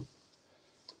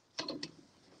 I'm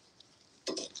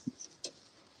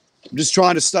just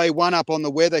trying to stay one up on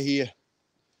the weather here.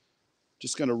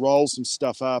 Just going to roll some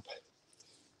stuff up.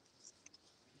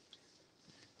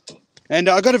 And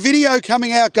I've got a video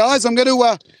coming out, guys. I'm going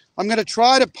to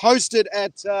try to post it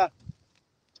at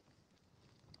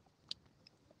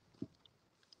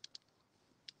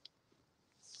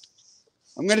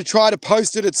I'm going to try to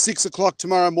post it at 6 o'clock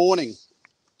tomorrow morning.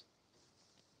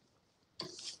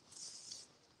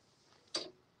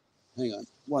 Hang on,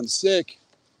 one sec.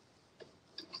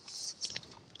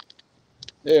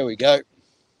 There we go.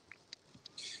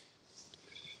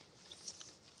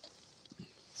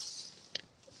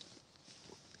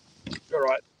 All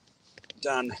right,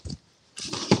 done.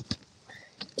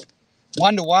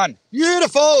 1 to 1.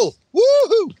 Beautiful.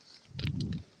 Woohoo!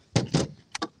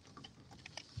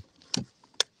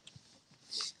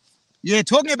 Yeah,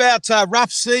 talking about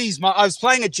rough seas. I was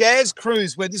playing a jazz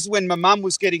cruise where this is when my mum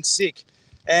was getting sick,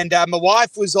 and my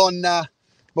wife was on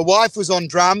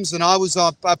drums, and I was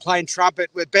playing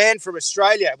trumpet. We're band from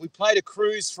Australia. We played a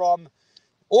cruise from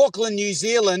Auckland, New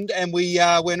Zealand, and we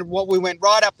went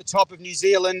right up the top of New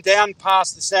Zealand, down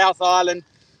past the South Island,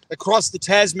 across the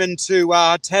Tasman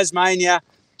to Tasmania,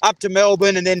 up to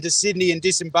Melbourne, and then to Sydney, and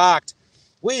disembarked.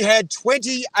 We had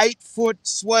 28-foot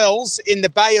swells in the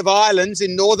Bay of Islands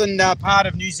in northern part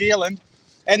of New Zealand,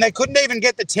 and they couldn't even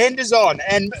get the tenders on,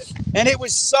 and it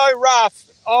was so rough.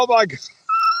 Oh my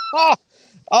god!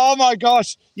 Oh my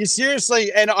gosh! You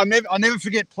seriously? And I'll never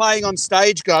forget playing on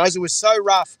stage, guys. It was so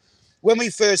rough. when we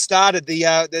first started,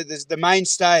 the main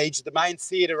stage, the main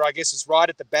theatre, I guess, is right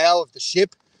at the bow of the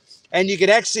ship. And you could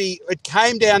actually, it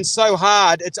came down so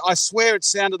hard, I swear it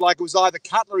sounded like it was either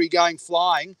cutlery going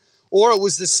flying or it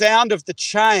was the sound of the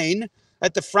chain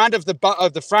at the front of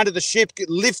the ship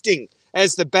lifting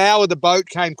as the bow of the boat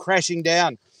came crashing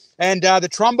down. And the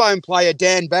trombone player,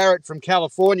 Dan Barrett from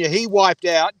California, he wiped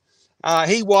out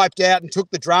and took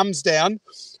the drums down.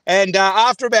 And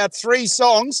after about 3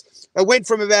 songs, it went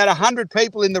from about 100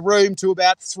 people in the room to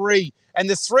about 3. And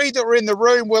the 3 that were in the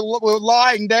room were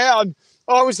lying down.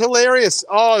 Oh, it was hilarious.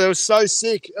 Oh, it was so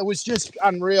sick. It was just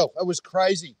unreal. It was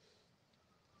crazy.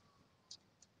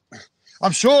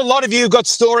 I'm sure a lot of you have got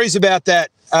stories about that.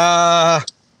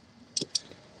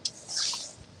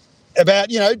 About,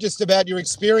 just about your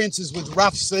experiences with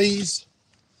rough seas.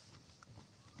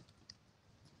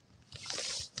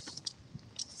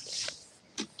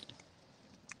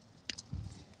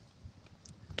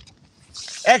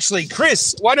 Actually,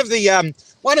 Chris, one of the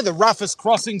roughest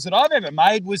crossings that I've ever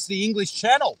made was the English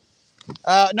Channel.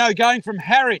 Going from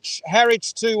Harwich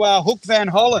to Hook van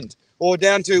Holland, or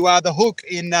down to the Hook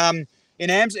in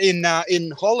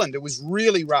Holland. It was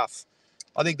really rough.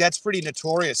 I think that's pretty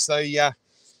notorious. So yeah.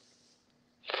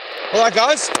 All right,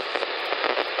 guys.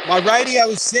 My radio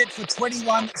is set for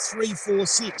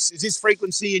 21346. Is this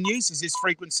frequency in use? This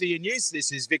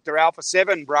is Victor Alpha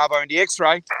 7, Bravo and the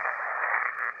X-ray.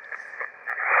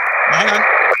 Hang on.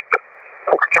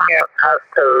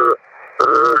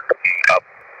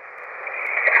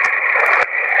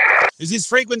 Is this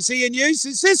frequency in use?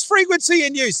 Is this frequency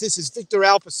in use? This is Victor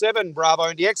Alpha 7, Bravo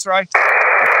and the X-ray.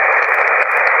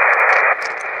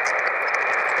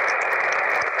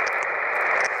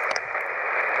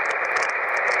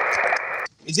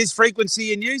 Is this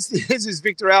frequency in use? This is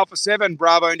Victor Alpha 7,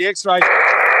 Bravo and the X-ray.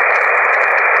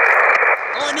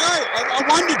 Oh no, I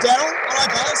wonder, Darrell. All right,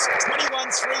 guys,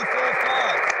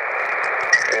 21345.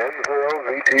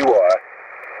 N0VTY.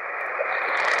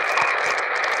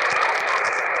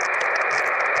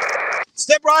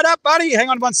 Step right up, buddy. Hang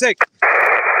on 1 sec.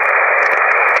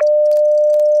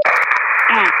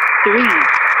 3,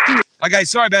 2. Okay,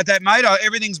 sorry about that, mate.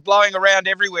 Everything's blowing around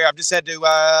everywhere. I've just had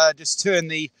to just turn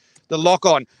the lock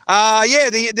on.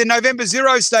 The November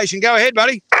 0 station. Go ahead,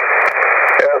 buddy. Yeah,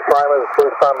 Simon, it's the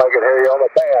first time I can hear you on the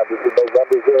band. This is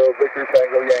November 0, Victor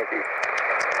Tango Yankee.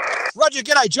 Roger,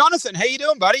 g'day, Jonathan. How you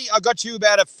doing, buddy? I got you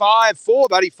about a 5-4,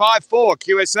 buddy. 5-4,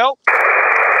 QSL.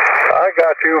 I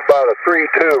got you about a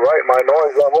 3-2, right? My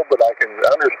noise level, but I can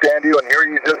understand you and hear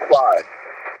you just fine.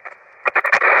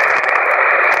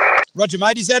 Roger,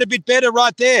 mate. Is that a bit better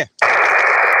right there?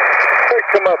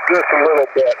 Come up just a little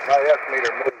bit. My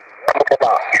S-meter moves.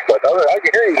 But I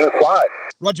can hear you just fine.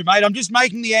 Roger, mate. I'm just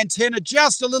making the antenna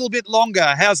just a little bit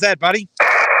longer. How's that, buddy?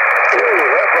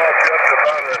 That brought you up to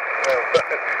about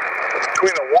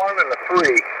between a 1 and a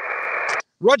 3.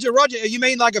 Roger. You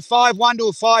mean like a 5-1 to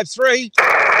a 5-3?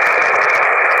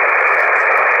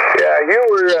 Yeah, you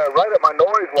were right at my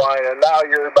noise line, and now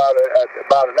you're about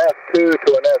an S2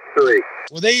 to an S3.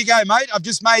 Well, there you go, mate. I've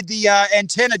just made the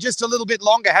antenna just a little bit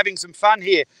longer, having some fun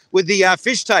here with the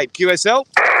fish tape, QSL.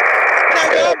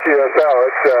 Yeah, QSL.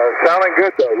 It's sounding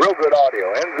good, though. Real good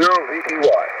audio.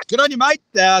 N0VTY. Good on you, mate.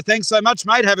 Thanks so much,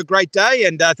 mate. Have a great day,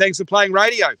 and thanks for playing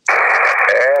radio.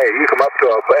 Hey, you come up to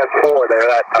a S4 there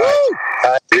that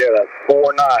time. Yeah, that's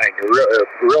 4.9.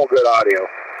 Real good audio.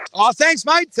 Oh, thanks,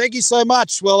 mate. Thank you so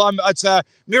much. Well,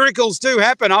 miracles do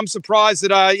happen. I'm surprised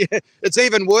that it's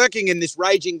even working in this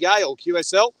raging gale,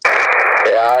 QSL.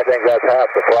 Yeah, I think that's half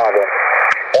the problem.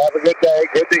 Have a good day.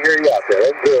 Good to hear you out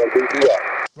there. N0VTY.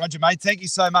 Roger, mate. Thank you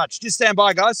so much. Just stand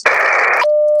by, guys.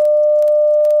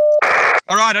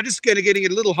 All right, I'm just getting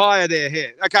it a little higher there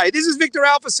here. Okay, this is Victor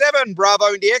Alpha 7,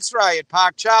 Bravo in the X-ray at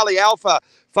Park Charlie Alpha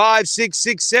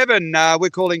 5667. We're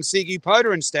calling Seagu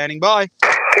Pota and standing by.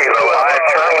 Kilo 5,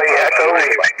 Charlie, Echo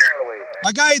Lima.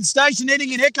 Okay, it's station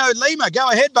ending in Echo Lima.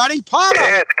 Go ahead, buddy. Pota.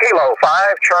 Yeah, it's Kilo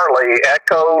 5, Charlie,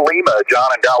 Echo Lima.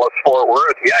 John in Dallas, Fort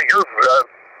Worth. Yeah, you're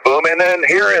booming in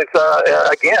here. It's,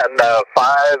 again,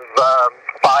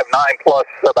 5.9 plus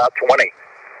about 20.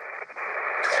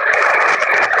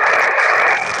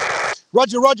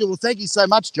 Roger. Well, thank you so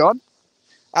much, John.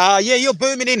 Yeah, you're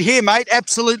booming in here, mate.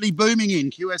 Absolutely booming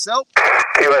in, QSL.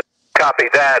 QSL, copy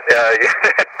that.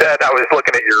 I was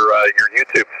looking at your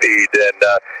YouTube feed, and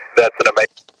that's an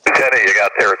amazing antenna you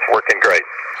got there. It's working great.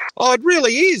 Oh, it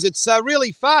really is. It's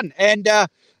really fun. And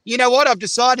you know what? I've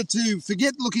decided to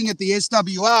forget looking at the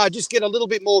SWR, just get a little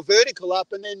bit more vertical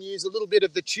up and then use a little bit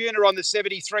of the tuner on the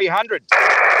 7300.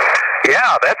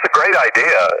 Yeah, that's a great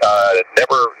idea.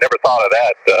 Never thought of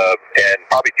that, and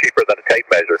probably cheaper than a tape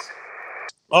measure.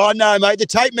 Oh, no, mate. The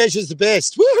tape measure's the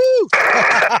best. Woohoo!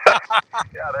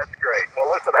 Yeah, that's great.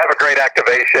 Well, listen, have a great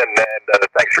activation, and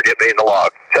thanks for getting me in the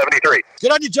log. 73.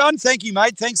 Good on you, John. Thank you,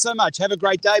 mate. Thanks so much. Have a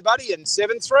great day, buddy. And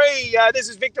 7-3. This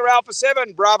is Victor Alpha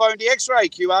 7, Bravo Indy X-Ray,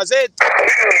 QRZ. Kilo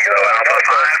Alpha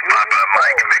 5, Papa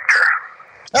Mike Victor.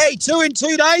 Hey, 2 in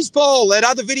 2 days, Paul. That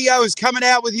other video is coming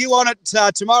out with you on it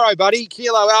tomorrow, buddy.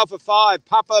 Kilo Alpha 5,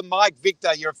 Papa Mike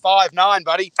Victor. You're a 5'9",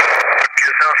 buddy.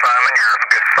 Yourself, Simon. You're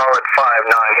a solid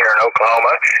 5'9" here in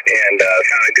Oklahoma, and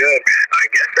kind of good. I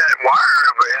guess that wire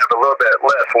would have a little bit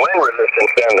less wind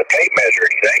resistance than the tape measure,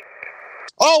 do you think?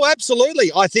 Oh,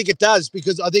 absolutely. I think it does,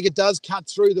 because I think it does cut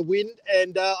through the wind,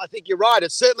 and I think you're right.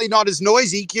 It's certainly not as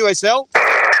noisy, QSL.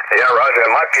 Yeah, Roger. It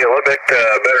might be a little bit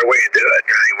better way to do it.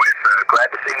 Anyways, glad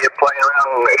to see you playing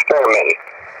around and experimenting.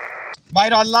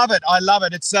 Mate, I love it. I love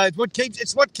it. It's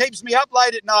what keeps me up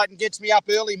late at night and gets me up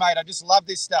early, mate. I just love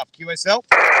this stuff. QSL.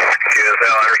 QSL,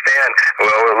 I understand.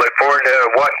 Well, we'll look forward to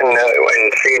watching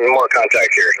and seeing more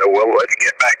contacts here. So we'll let you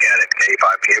get back at it.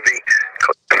 K5PV.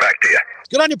 Come back to you.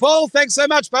 Good on you, Paul. Thanks so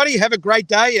much, buddy. Have a great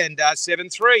day. And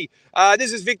 7-3.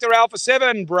 This is Victor Alpha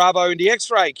 7, Bravo Indy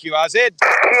X-Ray, QRZ.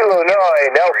 Kilo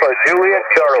 9, Alpha Juliet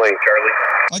Charlie.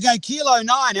 Okay, Kilo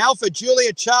 9, Alpha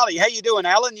Juliet Charlie. How you doing,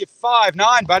 Alan? You're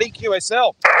 5'9", buddy.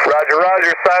 QSL.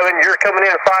 Roger, Simon. You're coming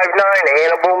in 5'9",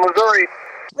 Hannibal, Missouri.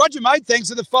 Roger, mate. Thanks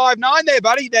for the 5'9" there,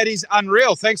 buddy. That is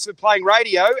unreal. Thanks for playing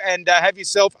radio, and have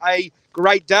yourself a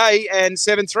great day. And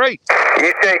 7-3.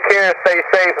 You take care. Stay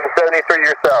safe, and 73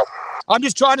 yourself. I'm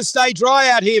just trying to stay dry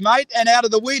out here, mate, and out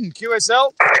of the wind.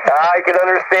 QSL. I can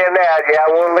understand that. Yeah,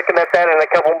 we're looking at that in a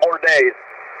couple more days.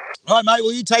 All right, mate.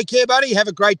 Well, you take care, buddy. Have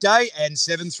a great day. And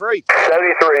 7-3.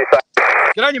 73.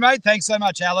 Good on you, mate. Thanks so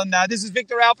much, Alan. This is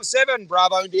Victor Alpha 7,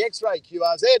 Bravo Indy X-Ray,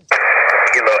 QRZ.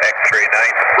 Kilo X-Ray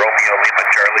 9, Romeo Lima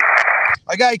Charlie.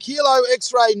 Okay, Kilo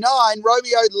X-Ray 9,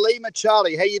 Romeo Lima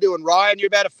Charlie. How you doing, Ryan? You're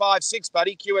about a 5'6",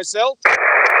 buddy. QSL.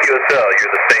 QSL,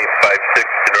 you're the same 5'6"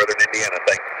 in Northern Indiana.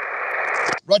 Thanks.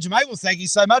 Roger, mate. Well, thank you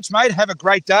so much, mate. Have a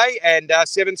great day. And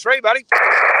 7-3, buddy.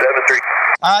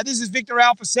 7-3. This is Victor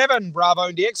Alpha 7, Bravo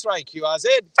Indy X-Ray, QRZ.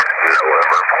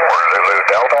 November 4, Zulu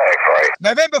Delta X-Ray.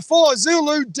 November 4,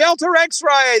 Zulu Delta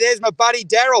X-Ray. There's my buddy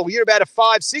Darrell. You're about a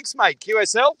 5'6", mate.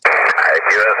 QSL. Hey,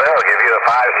 QSL, give you a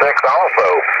 5'6"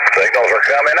 also. Signals are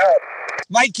coming up.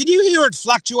 Mate, can you hear it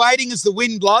fluctuating as the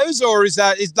wind blows, or is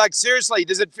like seriously?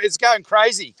 It's going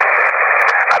crazy?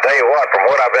 I tell you what, from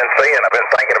what I've been seeing, I've been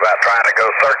thinking about trying to go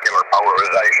circular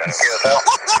polarization. QSL.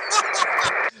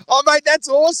 Oh, mate, that's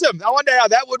awesome. I wonder how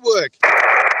that would work.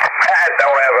 I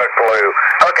don't have a clue.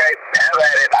 Okay, have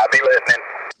at it. I'll be listening.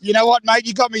 You know what, mate?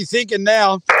 You got me thinking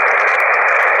now.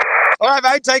 All right,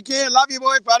 mate. Take care. Love you,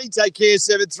 boy, buddy. Take care.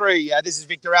 7-3. This is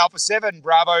Victor Alpha 7,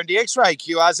 Bravo Indy X-Ray,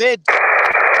 QRZ.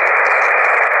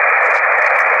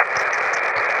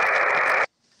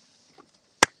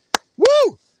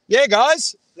 Woo! Yeah,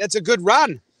 guys, that's a good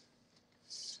run.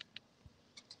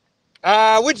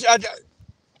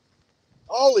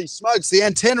 Holy smokes, the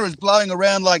antenna is blowing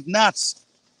around like nuts.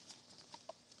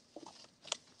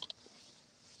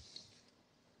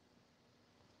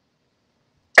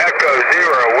 Echo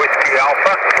 0, Whiskey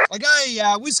Alpha. Okay,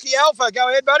 Whiskey Alpha, go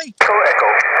ahead, buddy. Echo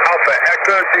Alpha,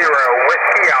 Echo 0,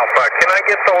 Whiskey Alpha. Can I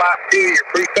get the last two of your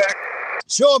prefix?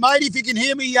 Sure, mate, if you can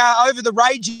hear me over the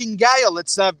raging gale.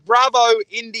 It's Bravo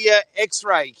India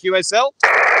X-Ray, QSL.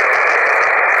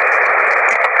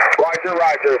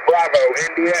 Roger, Bravo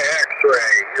India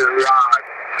X-Ray. You're on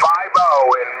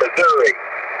 5-0 in Missouri.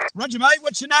 Roger, mate.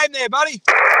 What's your name there, buddy?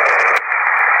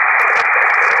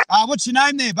 What's your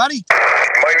name there, buddy?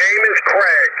 My name is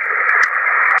Craig.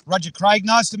 Roger, Craig.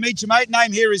 Nice to meet you, mate.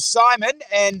 Name here is Simon,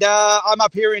 and I'm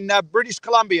up here in British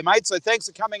Columbia, mate. So thanks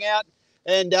for coming out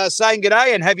and saying good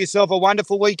day, and have yourself a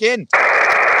wonderful weekend. You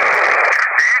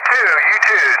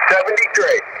too.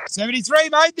 73. 73,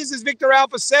 mate. This is Victor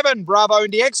Alpha 7, Bravo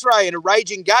Indy X-Ray in a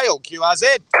raging gale,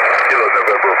 QRZ. Kilo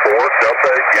November 4,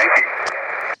 Delta Yankee.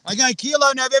 Okay,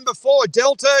 Kilo November 4,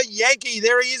 Delta Yankee.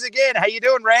 There he is again. How you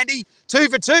doing, Randy? 2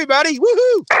 for 2, buddy.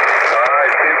 Woohoo! All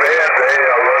right, too bad. Hey,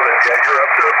 I love it. Yeah, you're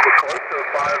up to close to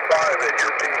 5-5 at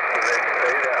your peak today.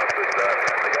 Stayed out, but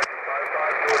I got you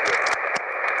 5-5 for you.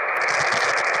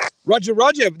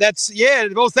 Roger. That's, yeah.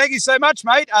 Well, thank you so much,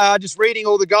 mate. Just reading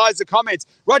all the guys, the comments.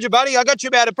 Roger, buddy, I got you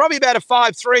probably about a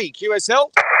 5-3 QSL.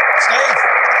 Steve.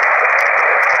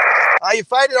 You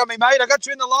faded on me, mate. I got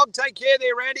you in the log. Take care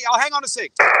there, Randy. Oh, hang on a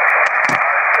sec.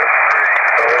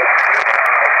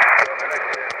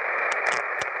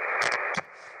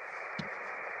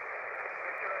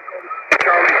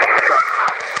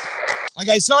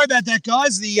 Okay, sorry about that,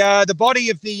 guys. The body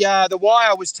of the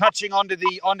wire was touching onto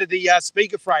the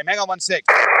speaker frame. Hang on one sec.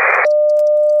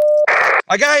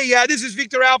 Okay, this is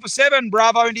Victor Alpha 7,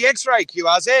 Bravo Indy X-Ray,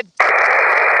 QRZ.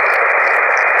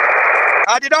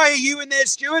 Did I hear you in there,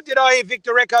 Stuart? Did I hear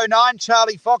Victor Echo 9,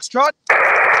 Charlie Foxtrot?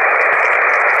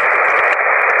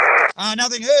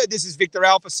 Nothing heard. This is Victor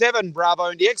Alpha 7,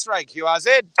 Bravo Indy X-Ray,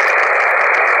 QRZ.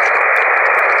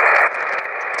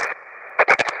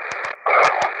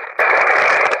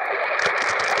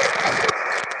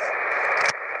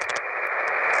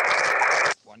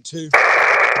 One, two.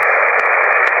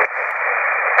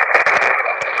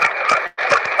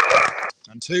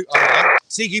 And two. Oh,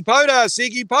 Sigi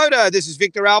Pota. This is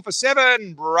Victor Alpha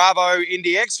 7, Bravo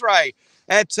Indy X-Ray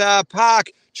at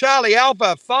Park Charlie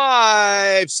Alpha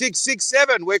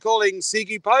 5667. We're calling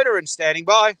Sigi Pota and standing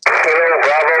by.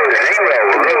 Bravo 0,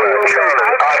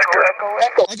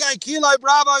 Okay, Kilo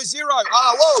Bravo 0.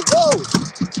 Whoa.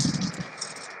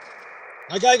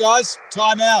 Okay, guys,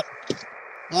 time out.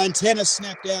 My antenna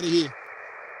snapped out of here.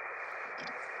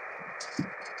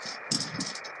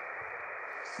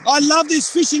 I love this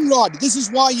fishing rod. This is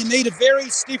why you need a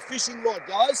very stiff fishing rod,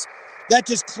 guys. That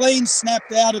just clean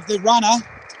snapped out of the runner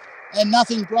and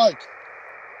nothing broke.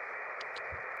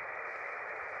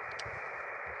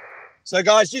 So,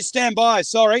 guys, just stand by.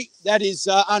 Sorry, that is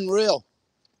unreal.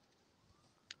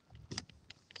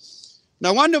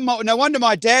 No wonder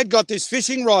my dad got this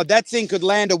fishing rod. That thing could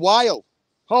land a whale.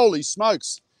 Holy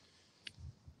smokes.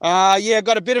 Yeah,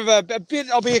 got a bit.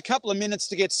 I'll be a couple of minutes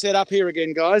to get set up here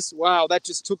again, guys. Wow, that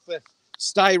just took the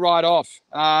stay right off.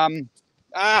 I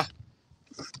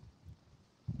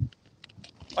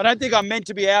don't think I'm meant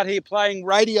to be out here playing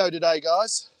radio today,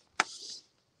 guys.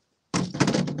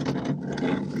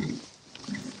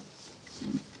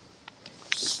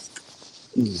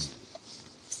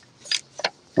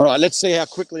 All right, let's see how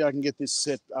quickly I can get this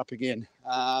set up again.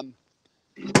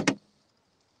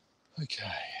 Okay.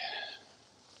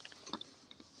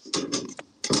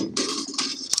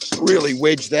 Really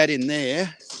wedge that in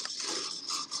there.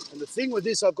 And the thing with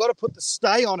this, I've got to put the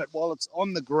stay on it while it's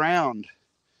on the ground.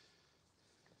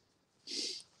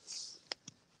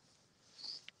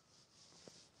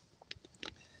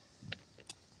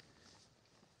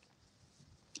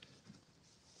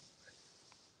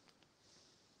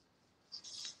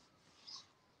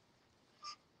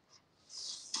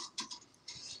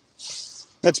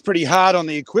 That's pretty hard on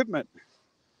the equipment.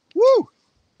 Woo!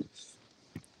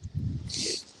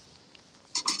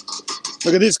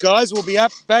 Look at this, guys. We'll be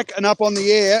back and up on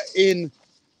the air in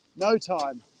no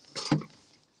time.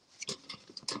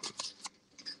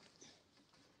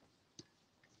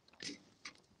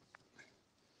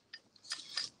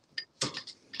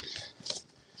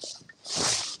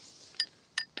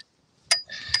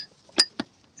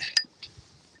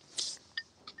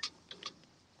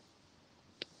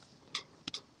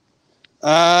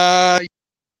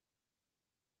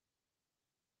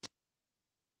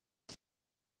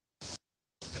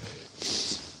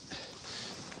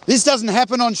 This doesn't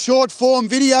happen on short form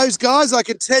videos, guys, I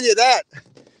can tell you that.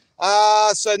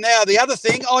 So now the other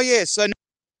thing, so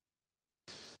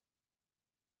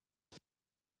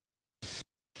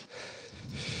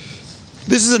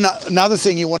this is another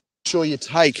thing you want to make sure you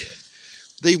take.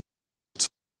 The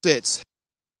sets.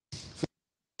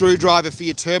 Screwdriver for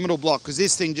your terminal block, because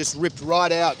this thing just ripped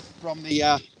right out from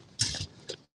the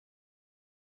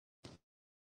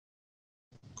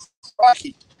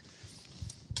crikey.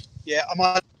 Yeah, I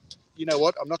might, you know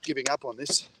what, I'm not giving up on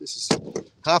this. This is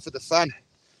half of the fun.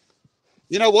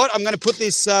 You know what, I'm going to put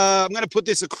this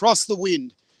across the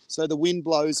wind so the wind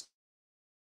blows.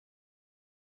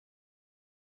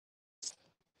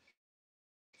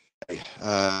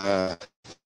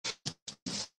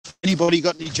 Anybody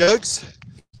got any jokes?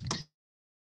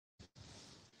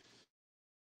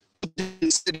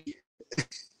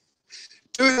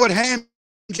 Doing what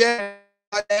HamJazz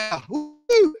right now.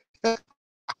 Woo! Oh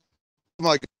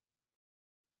my God.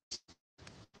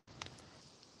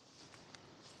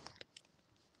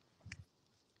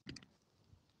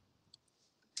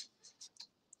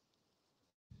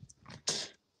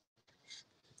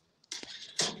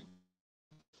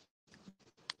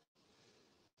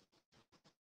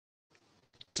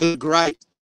 Great.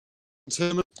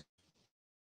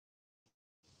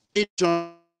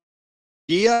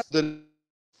 Yeah, the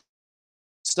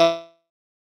stuff.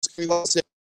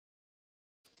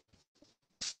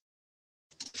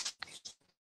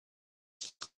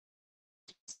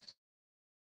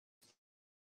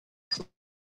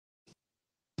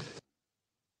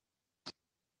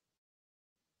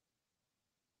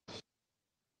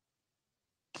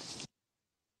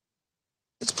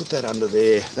 Let's put that under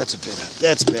there. That's better.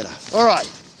 That's better. All right.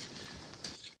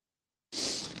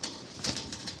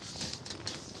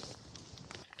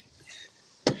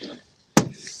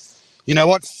 You know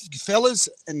what, fellas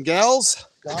and gals,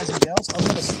 guys and gals, I'm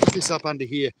going to stick this up under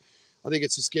here. I think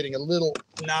it's just getting a little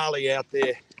gnarly out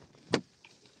there.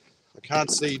 I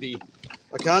can't see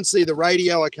the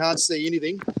radio. I can't see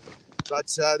anything.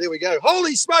 But there we go.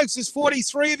 Holy smokes, there's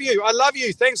 43 of you. I love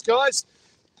you. Thanks, guys.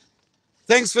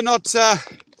 Thanks for not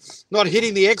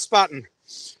hitting the X button.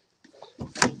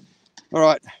 All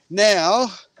right, now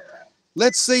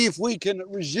let's see if we can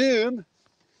resume.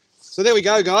 So there we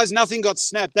go, guys. Nothing got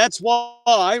snapped. That's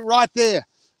why, right there,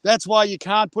 that's why you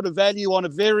can't put a value on a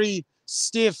very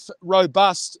stiff,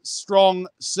 robust, strong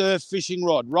surf fishing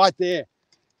rod. Right there.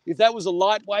 If that was a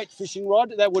lightweight fishing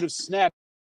rod, that would have snapped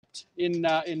in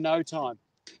no time.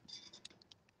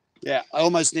 Yeah, I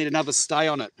almost need another stay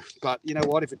on it. But you know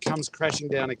what? If it comes crashing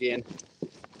down again.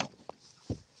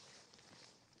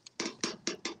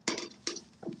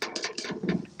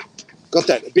 Got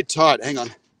that a bit tight. Hang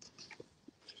on.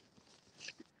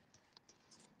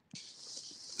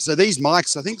 So these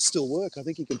mics, I think, still work. I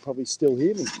think you can probably still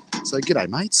hear me. So g'day,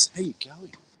 mates. How you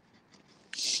going?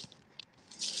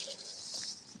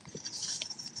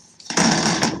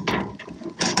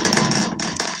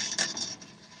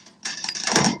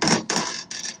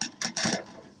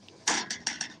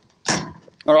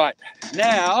 All right,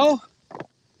 now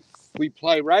we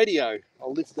play radio.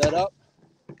 I'll lift that up.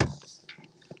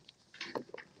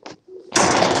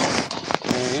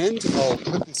 And I'll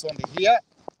put this onto here.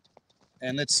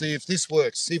 And let's see if this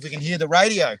works. See if we can hear the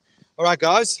radio. All right,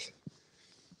 guys.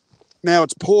 Now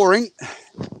it's pouring.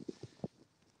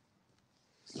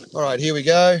 All right, here we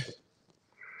go.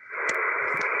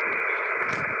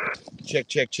 Check,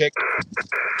 check, check.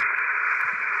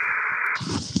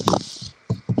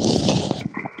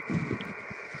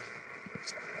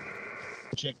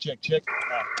 Check, check, check.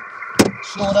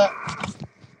 Shorter.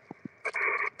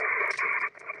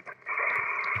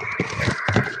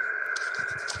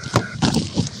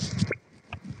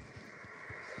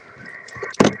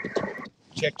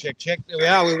 Check, check, check. There we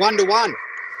are. We're 1-1.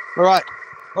 All right.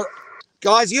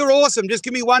 Guys, you're awesome. Just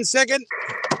give me 1 second.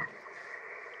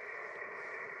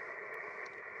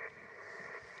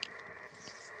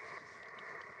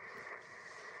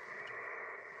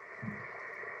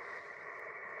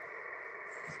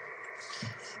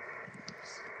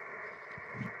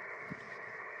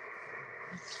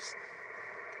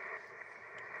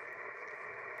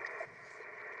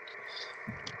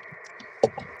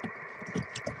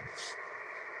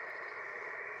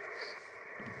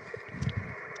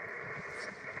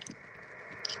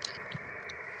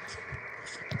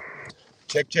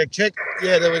 Check, check, check.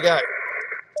 Yeah, there we go.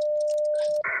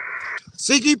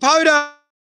 Pota,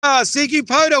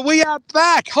 we are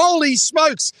back. Holy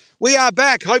smokes, we are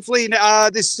back. Hopefully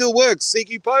this still works.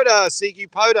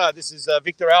 Pota. This is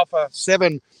Victor Alpha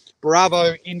 7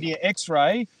 Bravo India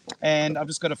X-ray, and I've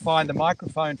just got to find the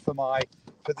microphone for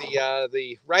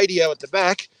the radio at the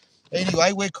back.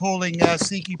 Anyway, we're calling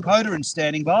Pota and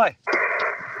standing by.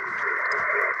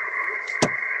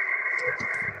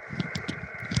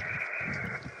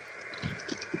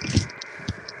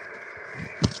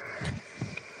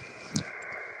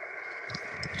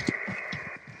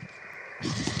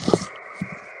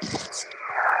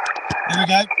 Here we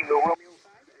go.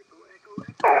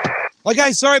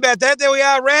 Okay, sorry about that. There we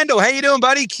are, Randall. How you doing,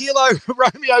 buddy? Kilo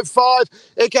Romeo 5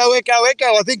 Echo. I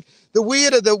think the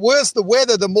worse the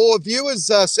weather, the more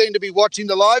viewers seem to be watching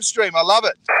the live stream. I love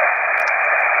it.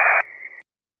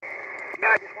 Yeah,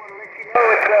 I just want to let you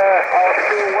know it's all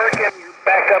still working.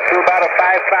 Back up to about a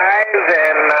 5.5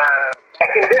 and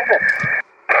back in business.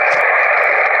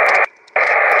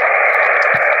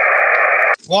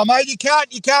 Well, mate, you can't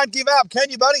give up, can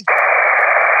you, buddy?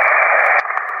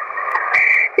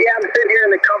 Yeah, I'm sitting here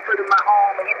in the comfort of my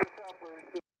home and eating supper.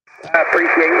 I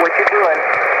appreciate what you're doing.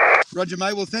 Roger,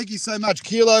 mate. Well, thank you so much.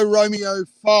 Kilo Romeo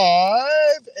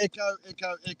 5 Echo.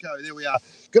 There we are.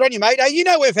 Good on you, mate. Hey, you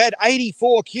know we've had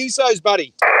 84 QSOs,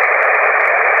 buddy. Yeah,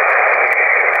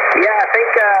 I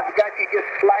think we got you just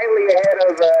slightly ahead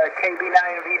of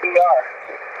KB9 VBR.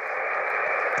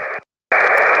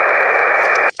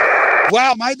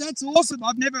 Wow, mate, that's awesome.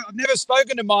 I've never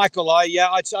spoken to Michael. I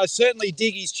certainly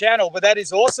dig his channel, but that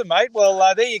is awesome, mate.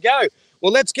 Well, there you go.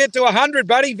 Well, let's get to 100,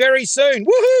 buddy, very soon.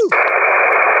 Woohoo!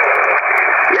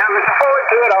 Yeah, I'm looking forward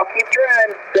to it. I'll keep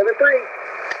trying. 7-3.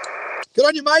 Good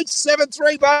on you, mate.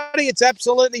 7-3, buddy. It's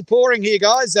absolutely pouring here,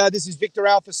 guys. This is Victor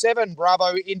Alpha 7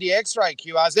 Bravo India X-ray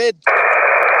QRZ.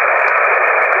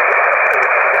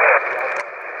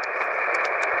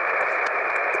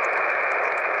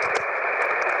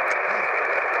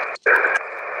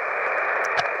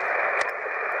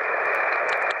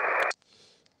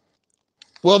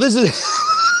 Well, this is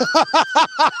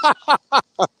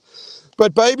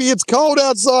But, baby, it's cold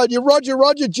outside. You're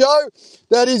Roger, Joe.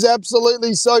 That is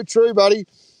absolutely so true, buddy.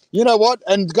 You know what?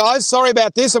 And, guys, sorry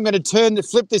about this. I'm going to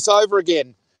flip this over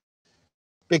again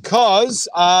because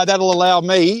that'll allow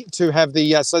me to have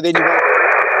the so then you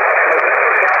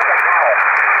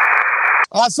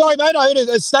sorry, mate. I heard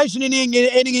a station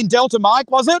ending in Delta, Mike,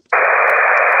 was it?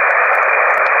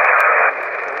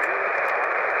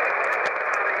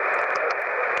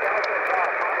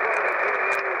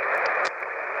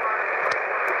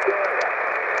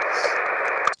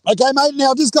 Okay, mate,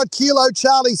 now I've just got Kilo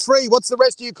Charlie 3. What's the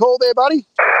rest of your call there, buddy?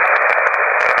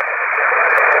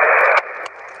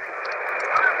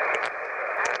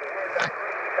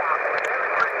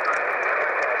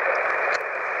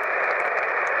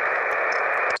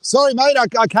 Sorry, mate,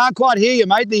 I can't quite hear you,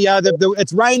 mate.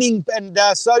 It's raining and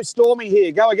so stormy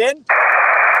here. Go again.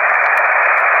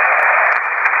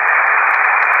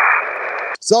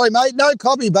 Sorry, mate, no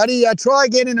copy, buddy. Try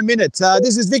again in a minute.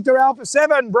 This is Victor Alpha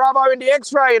 7, Bravo Indy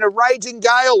X-ray in a raging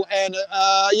gale and,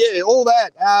 yeah, all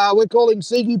that. We're calling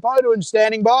Siki Pota and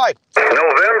standing by.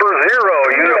 November 0,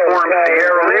 Uniform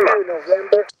Sierra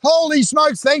Lima. Holy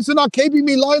smokes, thanks for not keeping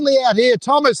me lonely out here.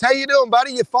 Thomas, how you doing,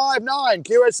 buddy? You're 5'9", QSL? I've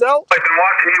been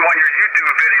watching you on your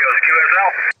YouTube videos, QSL.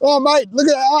 Oh, mate, look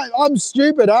at that. I'm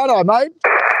stupid, aren't I, mate?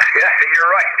 Yeah, you're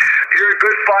right. You're a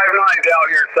good 5'9" down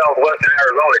here in southwestern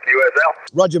Arizona, QSL.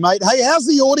 Roger, mate. Hey, how's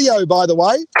the audio, by the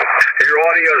way? Your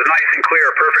audio is nice and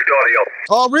clear, perfect audio.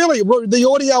 Oh, really? The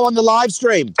audio on the live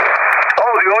stream?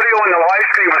 Oh, the audio on the live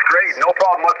stream was great. No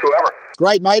problem whatsoever.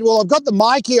 Great, mate. Well, I've got the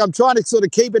mic here. I'm trying to sort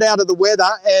of keep it out of the weather,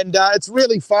 and it's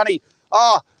really funny.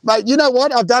 Oh, mate, you know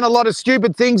what? I've done a lot of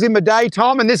stupid things in my day,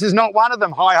 Tom, and this is not one of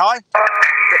them. Hi. Yeah,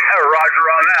 Roger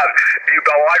on that.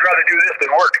 I'd rather do this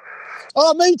than work.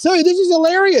 Oh, me too. This is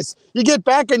hilarious. You get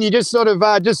back and you just sort of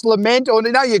just lament, or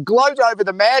you gloat over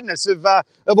the madness of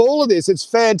all of this. It's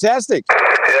fantastic. Yeah,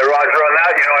 Roger on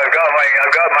that. I've got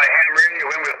my ham radio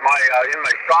in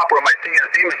my shop where my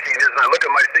CNC machine is, and I look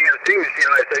at my CNC machine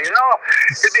and I say,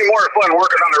 it'd be more fun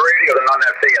working on the radio than on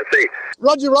that CNC.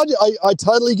 Roger. I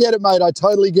totally get it, mate. I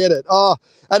totally get it. Oh,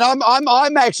 and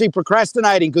I'm actually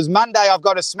procrastinating because Monday I've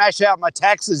got to smash out my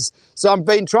taxes. So I've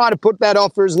been trying to put that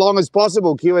off for as long as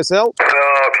possible, QSL.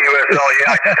 Oh, QSL,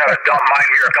 yeah. I just had a dump mine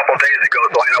here a couple of days ago,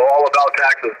 so I know all about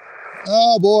taxes.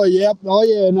 Oh, boy, yep. Oh,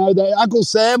 yeah, no, Uncle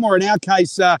Sam, or in our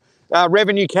case,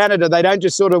 Revenue Canada, they don't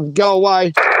just sort of go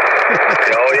away. Oh,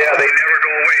 yeah, they never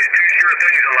go away. It's two sure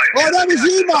things in life. Oh, that was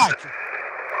you, Mike.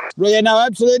 Yeah, no,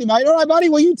 absolutely, mate. All right, buddy,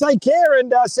 well, you take care,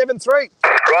 and 7-3.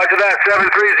 Roger that,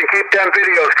 7-3s, and keep them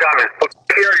videos coming.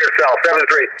 Take care of yourself,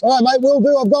 7-3. All right, mate, will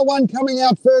do. I've got one coming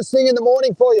out first thing in the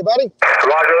morning for you, buddy.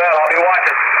 Roger that, I'll be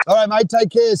watching. All right, mate,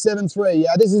 take care, 7-3.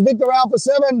 This is Victor Alpha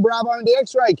 7, Bravo Indy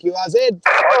X-ray, QRZ.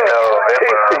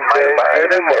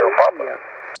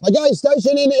 Okay,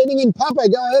 station ending in Papa.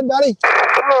 Go ahead, buddy.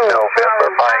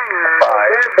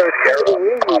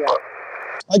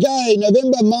 Okay,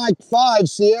 November Mike 5,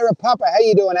 Sierra Papa. How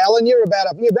you doing, Alan? You're about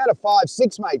a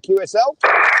 5'6", mate, QSL.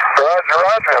 Roger,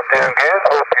 I'm doing good.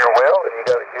 Hope you're well, and you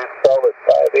got a good solid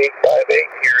 5'8"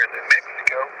 here in New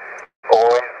Mexico.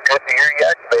 Always good to hear you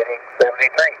activating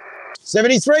 73.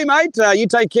 73, mate. You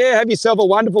take care. Have yourself a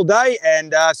wonderful day,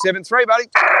 and 7-3, buddy.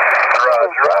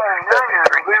 Roger.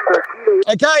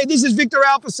 Okay, this is Victor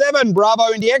Alpha 7,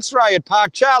 Bravo Indy X-ray at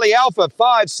Park Charlie Alpha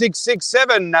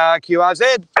 5667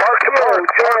 QRZ. Park, Kilo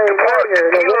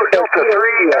Delta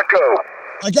 3 Echo.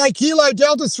 Okay, Kilo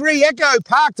Delta 3 Echo,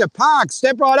 Park to Park.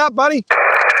 Step right up, buddy. QSL,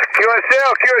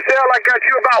 I got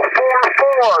you about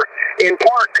 4-4 in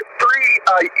Park 3,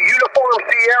 Uniform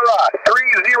Sierra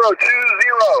 3020,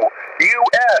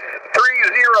 US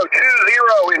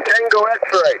 3020 in Tango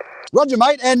X-ray. Roger,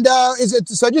 mate. And is it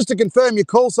so? Just to confirm, your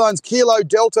call sign's Kilo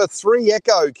Delta 3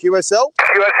 Echo, QSL.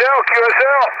 QSL.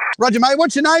 Roger, mate.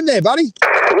 What's your name there, buddy?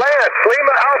 Lance,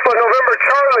 Lima Alpha, November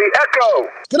Charlie Echo.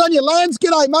 Good on you, Lance.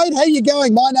 G'day, mate. How you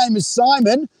going? My name is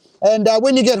Simon. And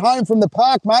when you get home from the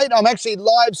park, mate, I'm actually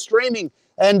live streaming.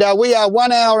 And we are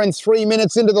 1 hour and 3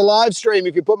 minutes into the live stream.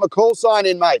 If you put my call sign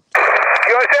in, mate.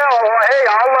 QSL. Hey,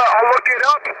 I'll look it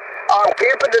up. I'm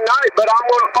camping tonight, but I'm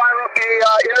going to fire up the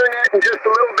internet in just a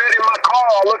little bit in my car.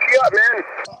 I'll look you up, man.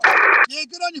 Yeah,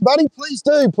 good on you, buddy. Please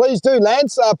do,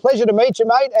 Lance. Pleasure to meet you,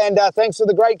 mate, and thanks for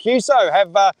the great QSO.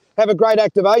 Have a great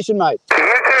activation, mate. You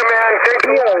too, man. Thank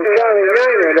you.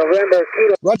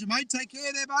 Roger, mate. Take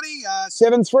care there, buddy.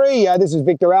 7-3. This is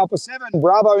Victor Alpha 7,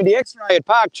 Bravo Indy X-ray at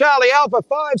Park Charlie Alpha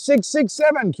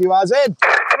 5667 QRZ.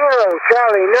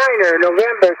 Charlie 9er,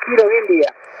 November Kilo India.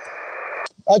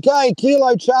 Okay,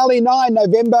 Kilo Charlie 9,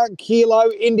 November Kilo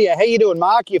India. How you doing,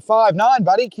 Mark? You're 5'9",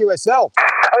 buddy. QSL.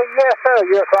 Yes, sir.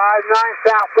 You're 59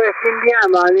 Southwest Indiana.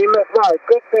 My name is Mark.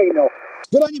 Good signal.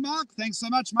 Good on you, Mark. Thanks so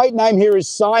much, mate. Name here is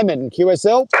Simon,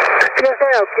 QSL.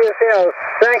 QSL.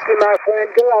 Thank you, my friend.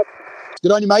 Good luck.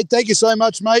 Good on you, mate. Thank you so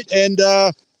much, mate. And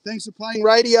thanks for playing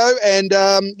radio and,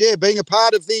 being a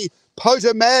part of the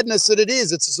Pota madness that it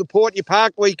is. It's a Support Your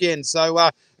Park weekend. So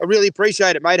I really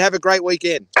appreciate it, mate. Have a great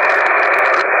weekend. 7-3,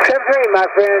 my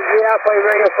friend. Yeah, I'll play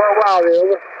radio for a while there.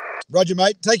 Over. Roger,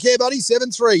 mate. Take care, buddy.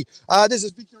 7-3. This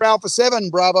is Victor Alpha 7,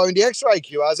 Bravo Indy X-Ray,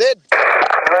 QRZ.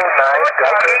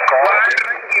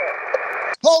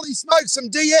 Holy smoke, some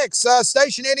DX.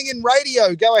 Station ending in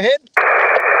radio. Go ahead.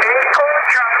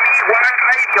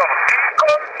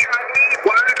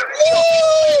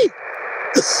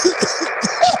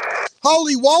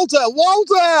 Holy Walter,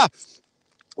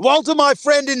 my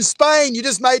friend in Spain, you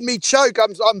just made me choke.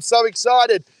 I'm so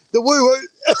excited. The woohoo,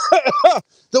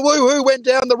 the woohoo went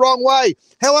down the wrong way.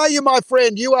 How are you, my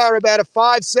friend? You are about a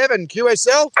 5'7",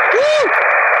 QSL. Woo!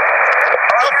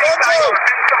 Alfonso.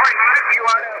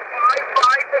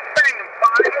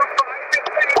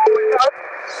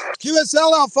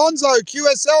 QSL Alfonso,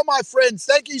 QSL, my friend,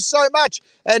 thank you so much.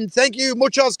 And thank you,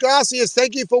 muchas gracias.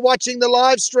 Thank you for watching the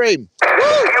live stream.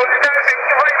 Woo!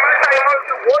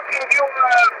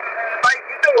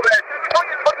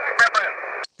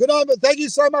 Good on, but thank you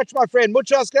so much, my friend.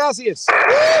 Muchas gracias.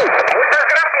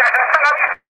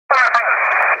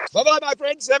 Bye-bye, my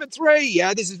friend.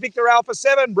 7-3. This is Victor Alpha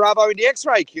 7, Bravo Indy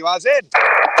X-Ray, QRZ.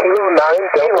 Kilo 9,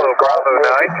 Delta Bravo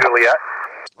 9, Juliet.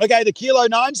 Okay, the Kilo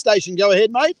 9 station. Go ahead,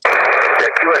 mate. Yeah,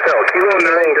 QSL. Kilo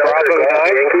 9, Bravo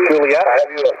 9, Juliet. I have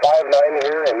you at 5-9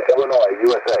 here in Illinois,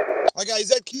 USA. Okay, is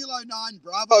that Kilo 9,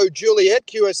 Bravo Juliet,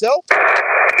 QSL?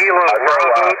 Kilo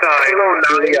Bravo 9, Kilo 9,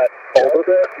 Juliet.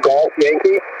 Golf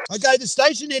Yankee. Okay, the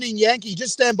station ending Yankee.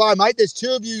 Just stand by, mate. There's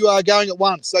two of you going at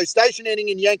once. So station ending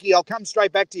in Yankee. I'll come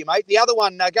straight back to you, mate. The other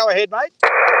one, go ahead, mate.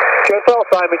 QSL,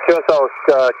 Simon, QSL,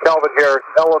 Kelvin here,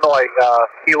 Illinois,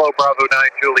 Kilo Bravo 9,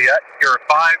 Juliet. You're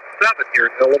 5'7" here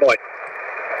in Illinois.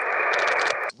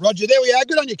 Roger, there we are.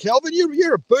 Good on you, Kelvin.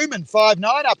 You're a booming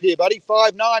 5'9" up here, buddy.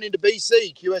 5'9" into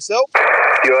BC, QSL.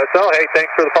 QSL, hey,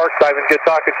 thanks for the park, Simon. Good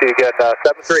talking to you again.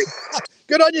 7-3.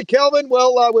 Good on you, Kelvin.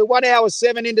 Well, we're 1 hour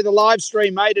 7 into the live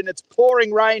stream, mate, and it's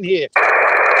pouring rain here.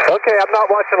 Okay, I'm not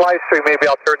watching live stream. Maybe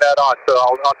I'll turn that on, so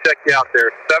I'll check you out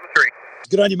there. 7-3.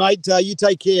 Good on you, mate. You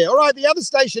take care. All right, the other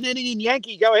station ending in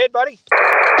Yankee. Go ahead, buddy.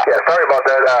 Yeah, sorry about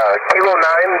that. Kilo 9,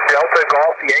 Delta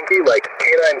Golf Yankee, like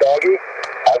K9 Doggy.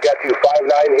 I've got you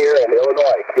 5'9" here in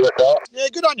Illinois, QSL. Yeah,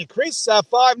 good on you, Chris.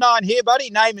 5'9" here, buddy.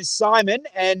 Name is Simon,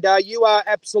 and you are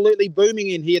absolutely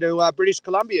booming in here to British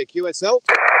Columbia, QSL.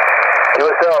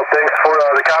 QSL, thanks for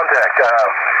the contact.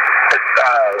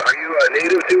 Are you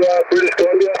native to British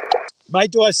Columbia?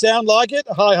 Mate, do I sound like it?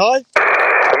 Hi. You do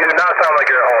not sound like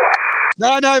you're at home.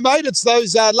 No, mate, it's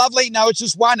those lovely, no, it's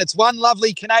just one. It's one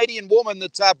lovely Canadian woman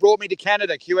that brought me to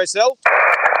Canada, QSL.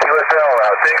 QSL,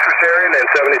 thanks for sharing, and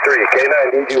 73,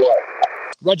 K9 DGY.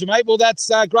 Roger, mate. Well,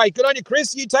 that's great. Good on you,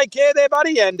 Chris. You take care there,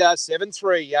 buddy. And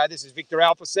 7-3. This is Victor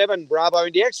Alpha 7, Bravo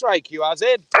Indy X-Ray,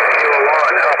 QRZ.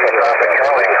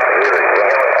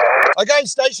 Okay,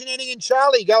 station ending in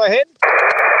Charlie. Go ahead.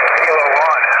 Kilo 1,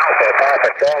 Alpha, Papa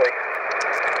Charlie.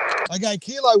 Okay,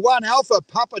 Kilo 1, Alpha,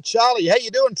 Papa Charlie. How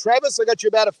you doing, Travis? I got you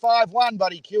about a 5'1",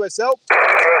 buddy, QSL.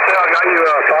 QSL, got you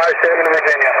 5'7" in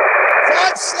Virginia.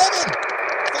 5'7".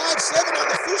 5'7" on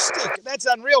the fish stick. That's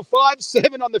unreal.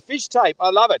 5'7" on the fish tape. I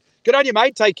love it. Good on you,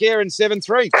 mate. Take care. And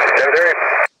 7-3. 7-3.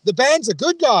 The bands are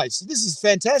good, guys. This is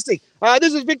fantastic.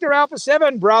 This is Victor Alpha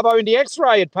 7, Bravo Indy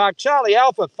X-Ray at Park Charlie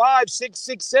Alpha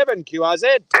 5667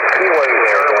 QRZ.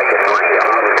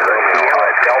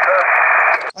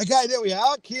 Okay, there we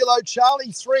are. Kilo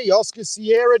Charlie 3, Oscar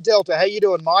Sierra Delta. How you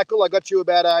doing, Michael? I got you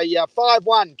about a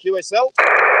 5'1", QSL. QSL,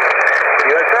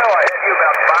 I had you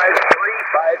about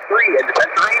 5'3" into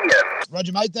Pennsylvania.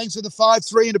 Roger, mate. Thanks for the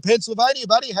 5'3" into Pennsylvania,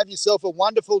 buddy. Have yourself a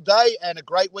wonderful day and a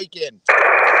great weekend. Yep,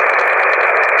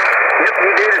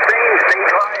 you did the same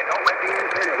client. Don't let the hit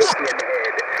you in the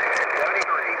head.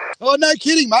 23. Oh, no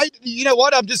kidding, mate. You know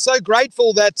what? I'm just so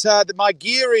grateful that my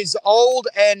gear is old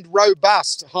and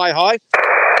robust. Hi.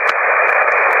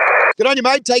 Good on you,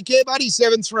 mate. Take care, buddy.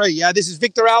 7-3. This is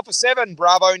Victor Alpha 7,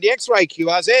 Bravo Indy X-Ray,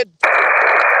 QRZ.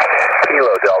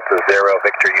 Kilo Delta 0,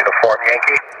 Victor Uniform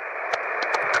Yankee.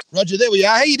 Roger, there we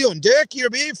are. How you doing, Dirk? You're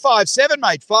a 5'7",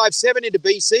 mate. 5'7" into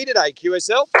BC today,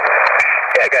 QSL.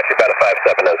 Yeah, I got you about a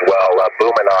 5'7" as well.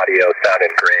 Booming audio,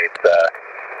 sounding great.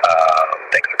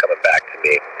 Thanks for coming back to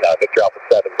me. Victor Alpha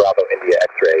 7, Bravo India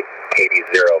X-Ray,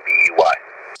 80VUY.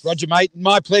 Roger, mate.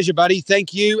 My pleasure, buddy.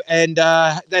 Thank you. And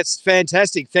that's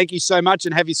fantastic. Thank you so much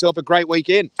and have yourself a great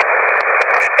weekend.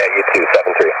 Yeah, you too.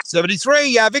 7-3.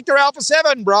 73, Victor Alpha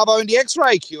 7, Bravo Indy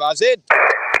X-Ray, QRZ.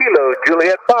 Kilo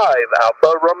Juliet 5,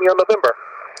 Alpha Romeo November.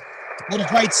 What a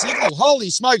great signal. Holy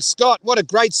smokes, Scott. What a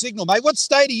great signal, mate. What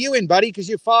state are you in, buddy? Because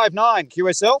you're 5'9",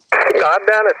 QSL. I'm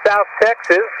down in South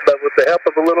Texas, but with the help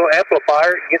of a little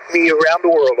amplifier, it gets me around the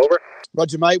world. Over.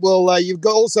 Roger, mate. Well,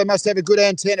 also must have a good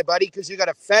antenna, buddy, because you've got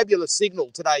a fabulous signal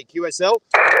today, QSL.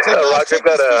 So Roger, I've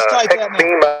got a hex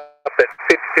beam up at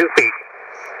 52 feet.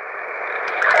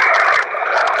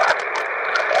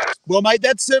 Well, mate,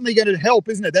 that's certainly going to help,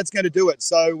 isn't it? That's going to do it.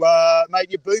 So, mate,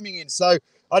 you're booming in. So,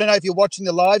 I don't know if you're watching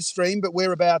the live stream, but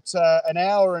we're about an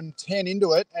hour and 10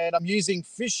 into it, and I'm using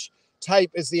fish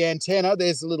tape as the antenna.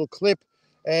 There's a little clip,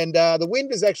 and the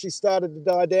wind has actually started to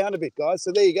die down a bit, guys.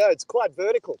 So there you go. It's quite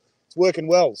vertical. It's working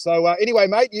well. So anyway,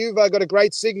 mate, you've got a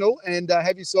great signal, and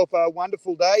have yourself a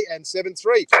wonderful day. And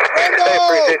 7-3. I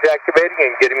appreciate you activating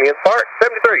and getting me in start.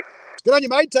 73. Good on you,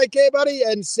 mate. Take care, buddy.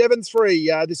 And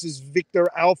 7-3. This is Victor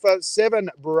Alpha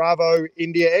 7 Bravo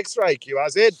India X-Ray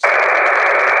QRZ.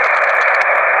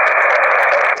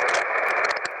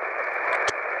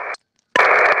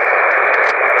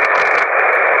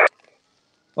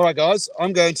 All right, guys,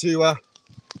 I'm going to,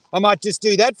 I might just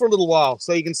do that for a little while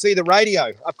so you can see the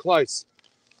radio up close.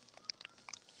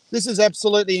 This is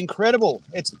absolutely incredible.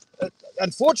 It's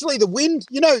unfortunately the wind,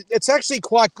 it's actually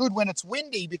quite good when it's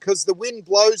windy because the wind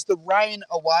blows the rain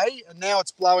away and now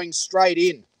it's blowing straight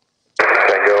in.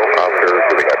 Tango, Oscar,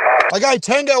 Juliet. Okay,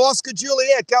 Tango, Oscar,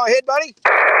 Juliet. Go ahead, buddy.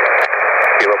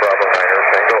 Kilo Bravo 9,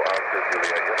 Tango, Oscar,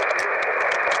 Juliet.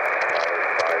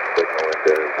 Signal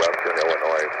into Western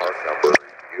Illinois, park number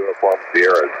Uniform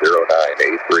Sierra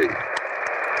 0983.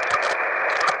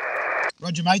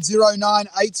 Roger, mate,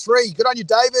 0983. Good on you,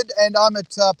 David. And I'm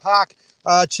at Park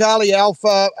Charlie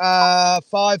Alpha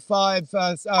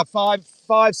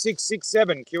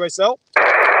 5667 QSL.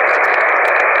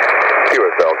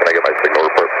 QSL, can I get my signal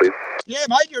report, please? Yeah,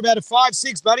 mate, you're about a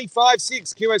 5.6, buddy.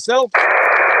 5.6 QSL.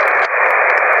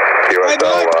 QSL,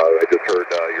 I just heard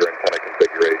your antenna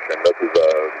configuration. This is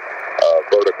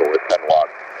vertical with 10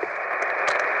 watts.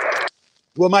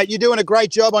 Well, mate, you're doing a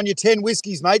great job on your 10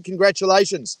 whiskies, mate.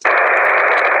 Congratulations. Having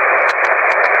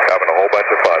a whole bunch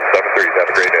of fun. 7-3, have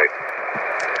a great day.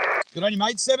 Good on you,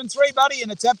 mate. 7-3, buddy,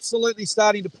 and it's absolutely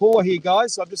starting to pour here,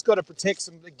 guys. So I've just got to protect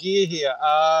some of the gear here.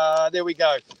 There we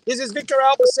go. This is Victor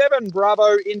Alpha 7,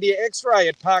 Bravo India X-Ray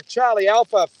at Park Charlie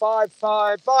Alpha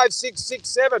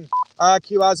 5667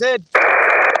 QRZ.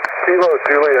 Kilo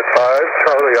Juliet 5,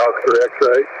 Charlie Oscar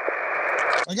X-Ray.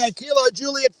 Okay, Kilo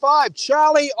Juliet 5,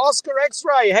 Charlie Oscar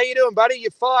X-Ray. How you doing, buddy?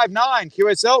 You're 5'9",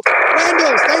 QSL.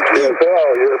 Randall, thank you.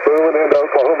 QSL, you're booming into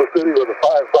Oklahoma City with a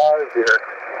 5.5 here.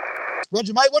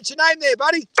 Roger, mate. What's your name there,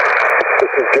 buddy? This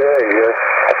is Jay here.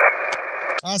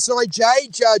 Sorry, Jay.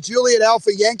 Juliet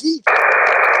Alpha Yankee.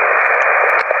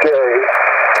 Jay.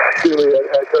 Juliet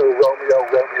Echo Romeo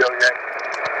Yankee.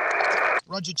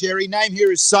 Roger, Jerry. Name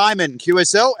here is Simon,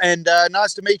 QSL, and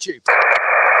nice to meet you.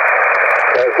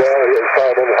 As well, yes,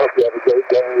 Simon. I hope you have a great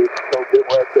day. Don't get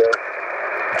wet there.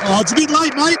 Oh, it's a bit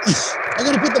late, mate. I'm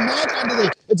going to put the mic under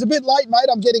there. It's a bit late, mate.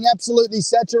 I'm getting absolutely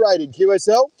saturated,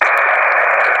 QSL.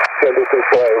 Send it this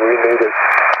way. We need it.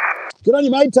 Good on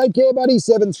you, mate. Take care, buddy.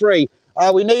 7-3.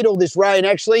 We need all this rain,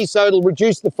 actually, so it'll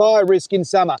reduce the fire risk in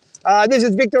summer. This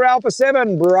is Victor Alpha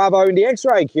 7, Bravo Indy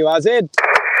X-Ray, QRZ.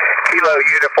 Kilo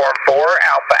Uniform 4,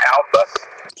 Alpha Alpha.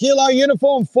 Kilo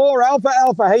Uniform 4, Alpha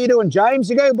Alpha. How you doing, James?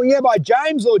 You go by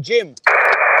James or Jim?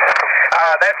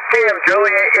 That's Tim,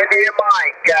 Juliet, India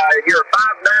Mike. You're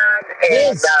 5'9", and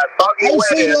Yes. Foggy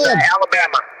Weather,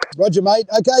 Alabama. Roger, mate.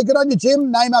 Okay, good on you,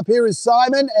 Jim. Name up here is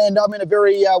Simon, and I'm in a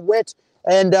very wet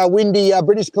and windy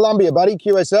British Columbia, buddy,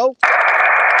 QSL.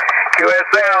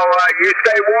 QSL, you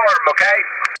stay warm, okay?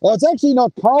 Well, it's actually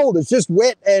not cold. It's just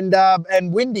wet and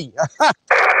windy.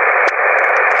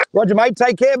 Roger, mate.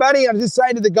 Take care, buddy. I'm just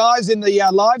saying to the guys in the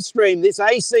live stream, this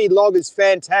AC log is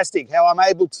fantastic, how I'm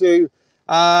able to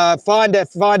find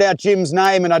out Jim's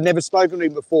name, and I'd never spoken to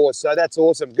him before, so that's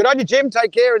awesome. Good on you, Jim.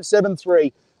 Take care at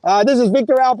 7-3. This is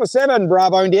Victor Alpha 7,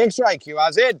 Bravo Indy X-Ray,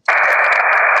 QRZ.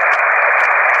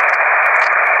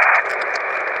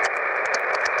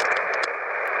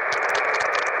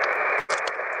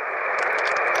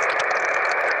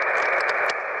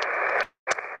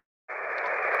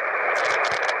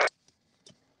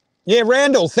 Yeah,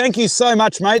 Randall, thank you so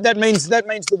much, mate. That means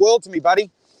the world to me,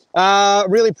 buddy.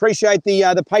 Really appreciate the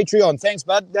Patreon. Thanks,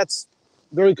 bud. That's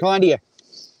very kind of you.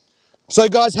 So,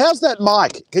 guys, how's that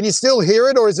mic? Can you still hear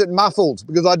it, or is it muffled?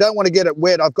 Because I don't want to get it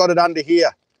wet. I've got it under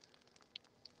here.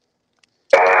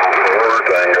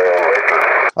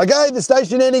 Okay, the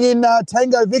station ending in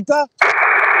Tango Victor.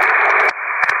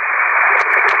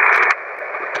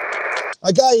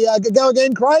 Okay, go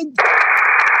again, Craig.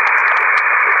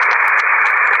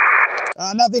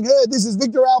 Nothing heard. This is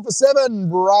Victor Alpha 7,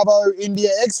 Bravo India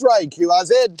X-Ray,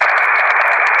 QRZ.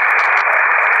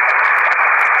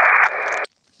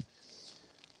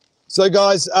 So,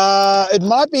 guys, it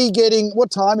might be getting,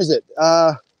 what time is it?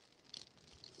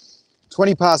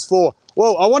 20 past 4.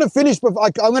 Well, I want to finish,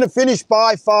 I'm going to finish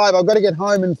by 5. I've got to get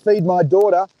home and feed my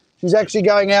daughter. She's actually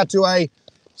going out to a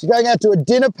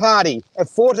dinner party, a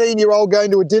 14-year-old going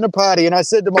to a dinner party. And I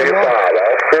said to my wife,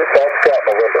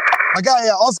 okay,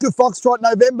 Oscar Foxtrot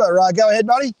November. Go ahead,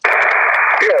 buddy.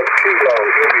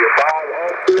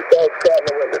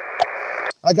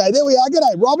 Okay, there we are.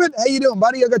 G'day, Robert. How you doing,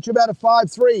 buddy? I got you about a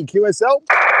 5.3 QSL.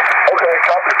 Okay,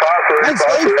 copy 5.3. Thanks,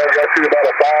 Steve. I got you about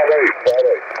a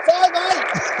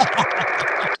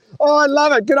 5.8. 5.8. Oh, I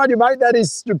love it. Good on you, mate. That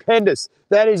is stupendous.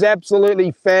 That is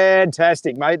absolutely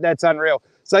fantastic, mate. That's unreal.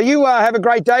 So you have a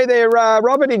great day there,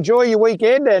 Robert. Enjoy your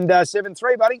weekend, and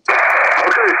 7.3, buddy. Okay,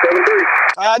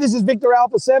 7.3. This is Victor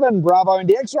Alpha 7, Bravo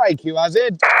India X-Ray,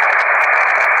 QRZ.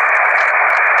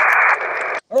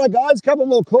 All right, guys, a couple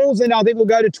more calls, and I think we'll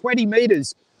go to 20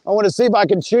 metres. I want to see if I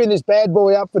can tune this bad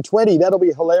boy up for 20. That'll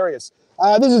be hilarious.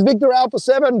 This is Victor Alpha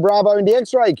 7, Bravo India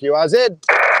X-Ray, QRZ.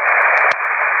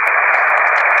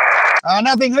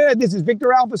 Nothing heard. This is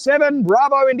Victor Alpha 7,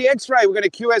 Bravo India X-Ray. We're going to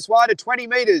QSY to 20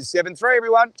 metres. 7.3,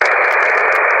 everyone.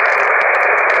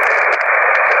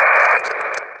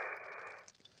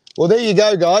 Well, there you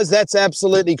go, guys. That's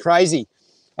absolutely crazy.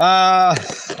 I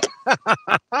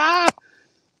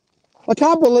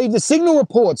can't believe the signal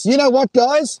reports. You know what,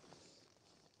 guys?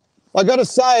 I got to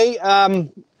say,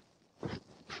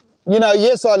 you know,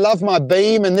 yes, I love my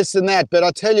beam and this and that, but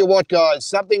I tell you what, guys,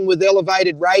 something with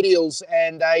elevated radials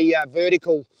and a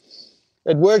vertical,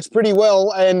 it works pretty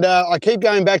well. And I keep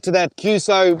going back to that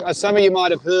QSO, some of you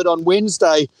might have heard on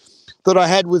Wednesday, that I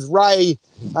had with Ray,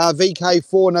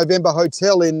 VK4 November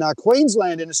Hotel in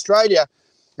Queensland in Australia.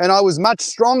 And I was much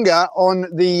stronger on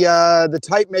the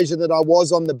tape measure than I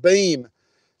was on the beam.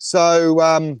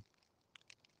 So,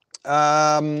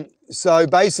 so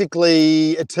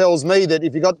basically it tells me that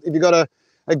if you got a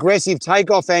aggressive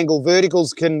takeoff angle,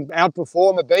 verticals can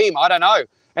outperform a beam. I don't know.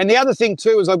 And the other thing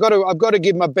too is I've got to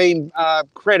give my beam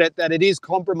credit that it is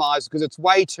compromised because it's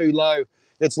way too low.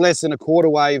 It's less than a quarter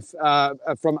wave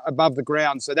from above the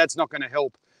ground, so that's not going to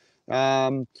help.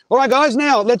 All right, guys,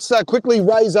 now let's quickly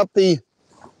raise up the.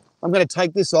 I'm going to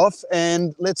take this off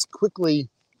and let's quickly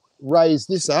raise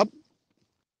this up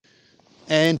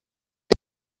and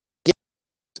get.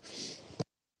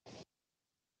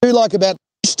 What I like about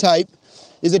this tape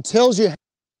is it tells you how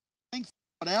much length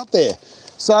out there.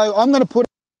 So I'm going to put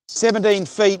 17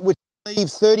 feet, which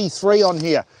leaves 33 on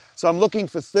here. So I'm looking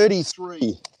for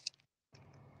 33.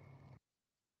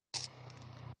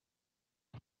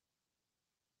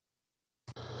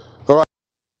 All right,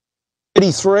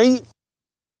 33.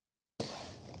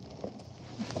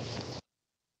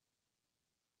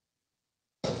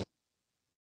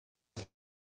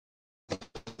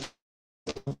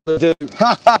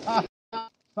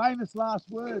 Famous last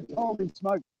word, holy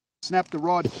smoke, snap the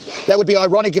rod. That would be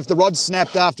ironic if the rod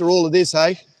snapped after all of this,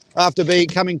 hey? After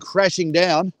coming crashing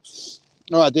down.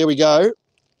 All right, there we go.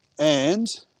 And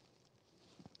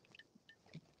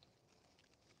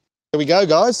there we go,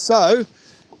 guys. So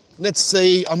let's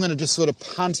see, I'm going to just sort of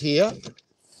punt here.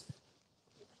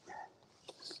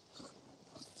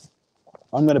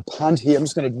 I'm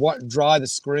just going to dry the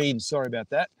screen. Sorry about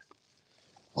that.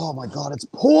 Oh my God, it's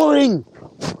pouring.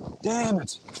 Damn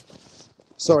it.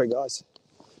 Sorry, guys.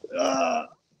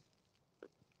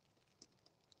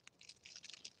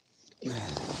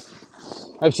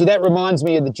 Actually, that reminds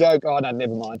me of the joke. Oh, no,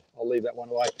 never mind. I'll leave that one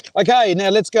away. Okay, now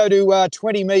let's go to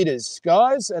 20 metres,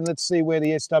 guys, and let's see where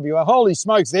the SW are. Holy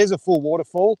smokes, there's a full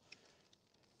waterfall.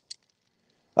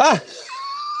 Ah!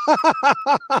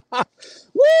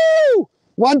 Woo!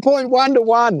 1.1 to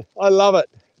 1. I love it.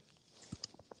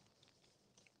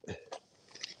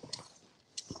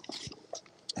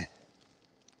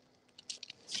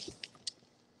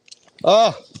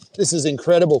 Oh, this is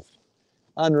incredible.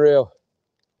 Unreal.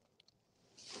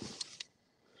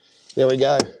 There we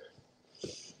go.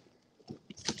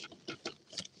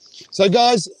 So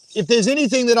guys, if there's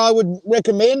anything that I would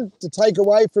recommend to take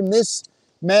away from this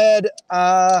mad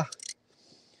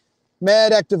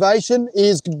activation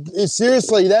is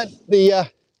seriously that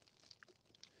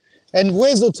and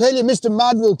Wes will tell you, Mr.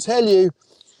 Mudd will tell you,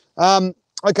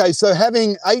 okay, so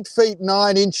having 8 feet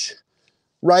 9 inch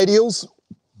radials,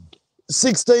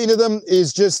 16 of them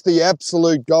is just the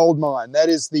absolute gold mine. That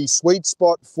is the sweet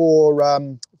spot for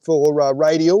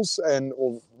radials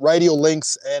or radial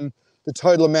lengths and the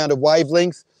total amount of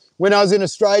wavelength. when I was in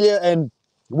Australia and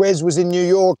Wes was in New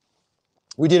York,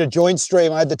 we did a joint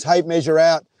stream. I had the tape measure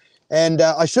out, and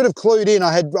I should have clued in.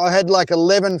 I had like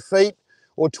 11 feet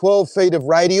or 12 feet of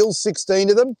radials,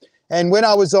 16 of them. And when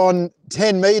I was on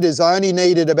 10 meters, I only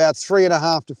needed about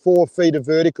 3.5 to 4 feet of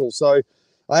vertical. So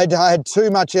I had too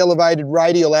much elevated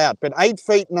radial out, but 8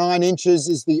 feet 9 inches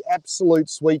is the absolute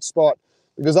sweet spot,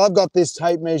 because I've got this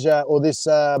tape measure, or this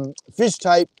fish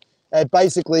tape, at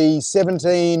basically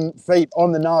 17 feet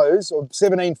on the nose, or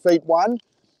 17 feet 1,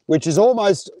 which is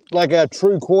almost like a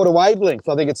true quarter wavelength.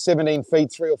 I think it's 17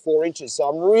 feet 3 or 4 inches. So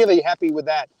I'm really happy with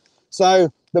that. So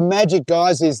the magic,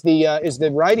 guys, is the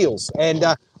radials. And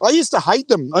I used to hate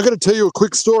them. I got to tell you a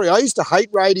quick story. I used to hate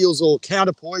radials, or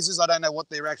counterpoises. I don't know what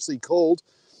they're actually called.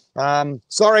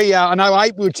 Sorry, I know,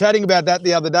 Ape, we were chatting about that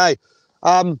the other day.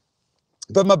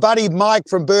 But my buddy Mike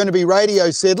from Burnaby Radio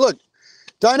said, look,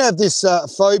 don't have this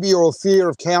phobia or fear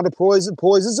of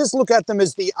counterpoises. Just look at them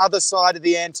as the other side of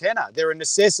the antenna. They're a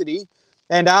necessity,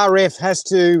 and RF has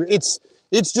to, it's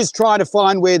just trying to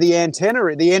find where the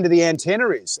antenna, the end of the antenna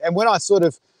is. And when I sort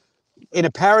of, in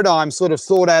a paradigm, sort of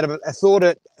thought at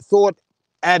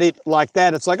it like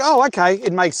that, it's like, oh, okay,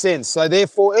 it makes sense. So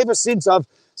therefore, ever since, I've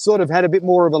sort of had a bit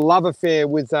more of a love affair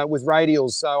with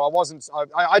radials. So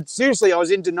I seriously, I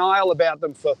was in denial about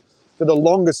them for the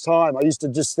longest time. I used to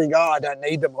just think, oh, I don't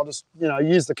need them. I'll just,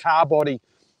 use the car body.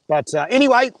 But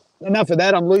anyway, enough of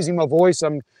that. I'm losing my voice.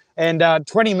 And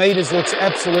 20 meters looks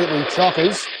absolutely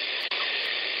chockers.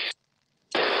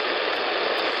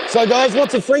 So guys,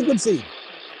 what's the frequency?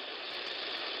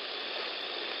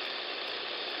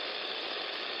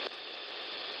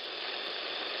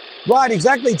 Right,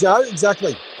 exactly, Joe,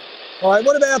 exactly. All right,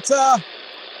 what about,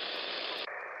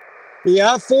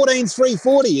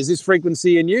 14340, is this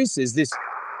frequency in use? Is this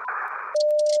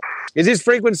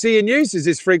frequency in use? Is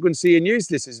this frequency in use?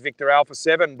 This is Victor Alpha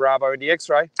 7, Bravo India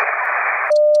X-ray.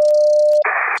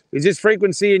 Is this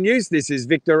frequency in use? This is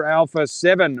Victor Alpha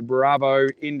 7, Bravo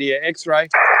India X-ray.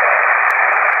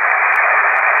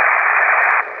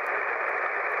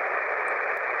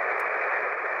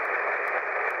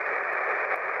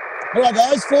 All right,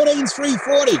 guys,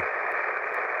 14340.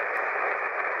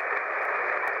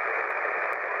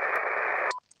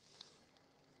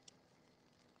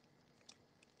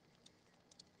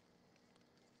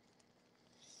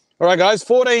 All right, guys,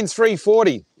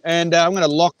 14340. And I'm going to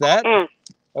lock that.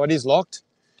 Oh, it is locked.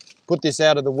 Put this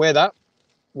out of the weather,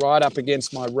 right up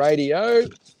against my radio,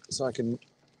 so I can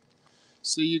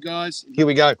see you guys. Here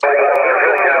we go.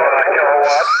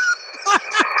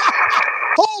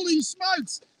 Holy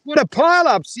smokes! What a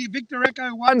pile-up. See, Victor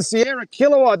Echo 1 Sierra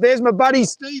Kilowatt. There's my buddy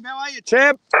Steve. How are you,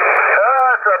 champ? It's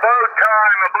about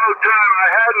time. I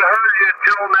hadn't heard you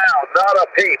till now. Not a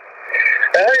peep.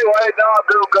 Anyway, no, I'm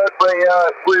doing good.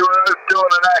 We were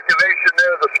doing an activation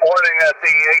there this morning at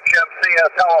the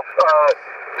HMCS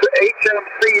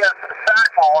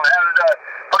Sackville, and had a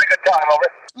pretty good time, over.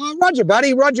 Oh, Roger,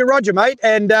 buddy. Roger, mate.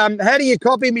 And how do you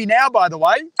copy me now, by the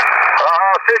way? 54.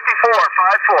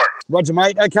 Roger,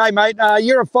 mate. Okay, mate.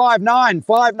 You're a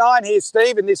 5'9". Here,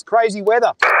 Steve, in this crazy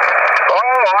weather.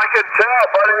 Oh, I could tell,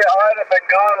 buddy. I'd have been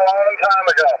gone a long time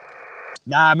ago.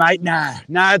 Nah, mate,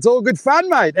 nah. It's all good fun,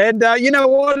 mate. And you know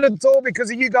what? It's all because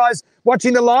of you guys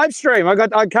watching the live stream.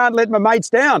 I can't let my mates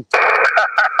down.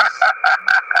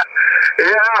 Yeah.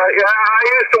 I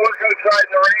used to work outside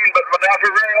in the rain, but not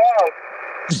for very long.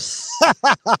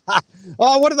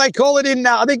 Oh, what do they call it in?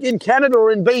 I think in Canada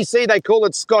or in BC they call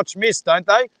it Scotch mist, don't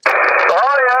they? Oh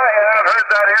yeah, I've heard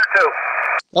that here too.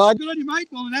 Good on you, mate.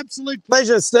 Well, an absolute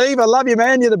pleasure, Steve. I love you,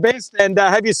 man. You're the best. And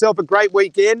have yourself a great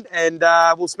weekend. And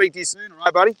we'll speak to you soon. All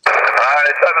right, buddy? All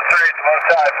right,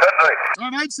 7-3. All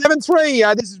right, mate,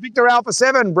 7-3. This is Victor Alpha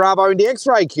 7, Bravo India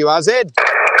X-ray, QRZ.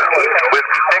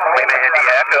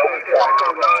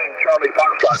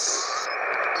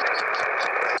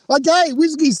 Okay,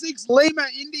 Whiskey 6 Lima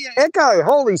India Echo.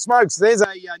 Holy smokes, there's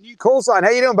a new call sign. How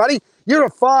you doing, buddy? You're a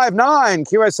 5'9",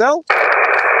 QSL.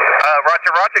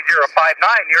 Roger, you're a 5'9".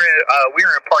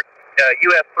 We're in Park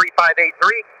US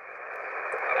 3583.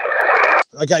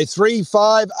 Okay,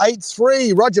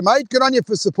 3583. Roger, mate. Good on you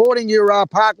for supporting your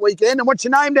park weekend. And what's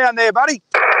your name down there, buddy?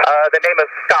 The name is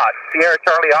Scott. Sierra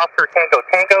Charlie Oscar Tango.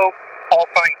 Call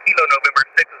sign Kilo November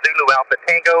 6 Zulu Alpha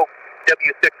Tango.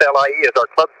 W6LIE is our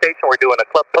club station. We're doing a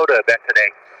Club Pota event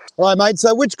today. All right, mate.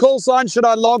 So which call sign should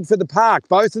I log for the park?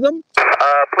 Both of them?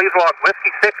 Please log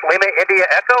Whiskey 6 Lima India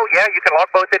Echo. Yeah, you can log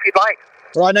both if you'd like.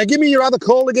 All right, now give me your other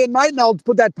call again, mate, and I'll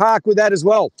put that park with that as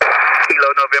well.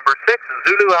 Kilo November 6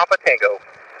 Zulu Alpha Tango.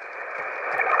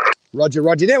 Roger.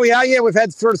 There we are. Yeah, we've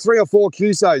had 3 or 4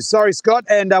 QSOs. Sorry, Scott.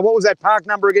 And what was that park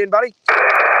number again, buddy?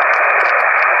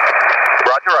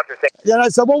 Roger. Roger. Thank you. You know,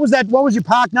 so what was that? What was your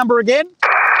park number again?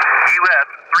 US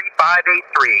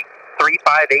 3583.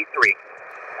 3583.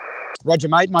 Roger,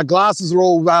 mate. My glasses are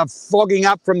all fogging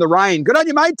up from the rain. Good on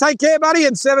you, mate. Take care, buddy.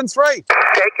 And 7-3. Take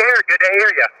care. Good to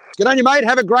hear you. Good on you, mate.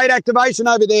 Have a great activation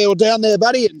over there or down there,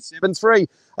 buddy. And 7-3.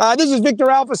 This is Victor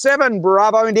Alpha 7,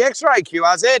 Bravo Indy X-Ray,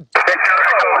 QRZ. Victor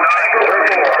Echo 9,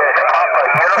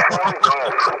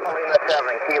 Lima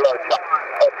 7, Kilo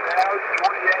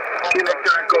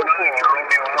Victor Echo 9,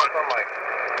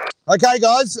 Okay,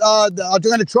 guys. I'm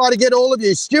going to try to get all of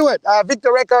you. Stuart,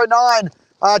 Victor Echo 9,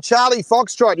 Charlie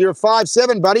Foxtrot. You're a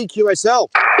 5-7, buddy, QSL.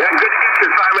 Yeah, good to get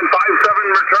you, Simon. 5-7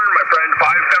 return, my friend.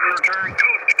 5-7 return.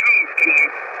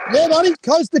 Yeah, buddy.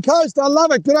 Coast to coast. I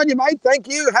love it. Good on you, mate. Thank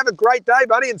you. Have a great day,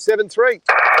 buddy. And 7-3.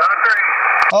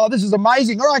 Oh, this is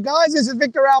amazing. All right, guys. This is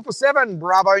Victor Alpha 7,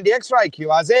 Bravo Indy X-Ray,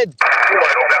 QRZ.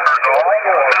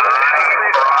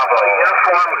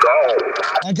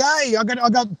 Okay, I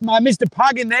got my Mr.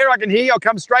 Pug in there. I can hear you. I'll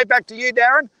come straight back to you,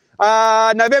 Darren.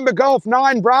 November Golf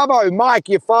 9 Bravo. Mike,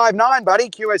 you're 5-9, buddy.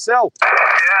 QSL. Yeah,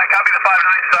 copy the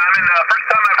 5-9, Simon. First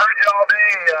time I've heard you all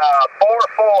day.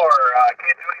 4-4.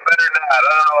 Can't do any better than that. I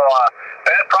don't know.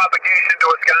 Bad propagation to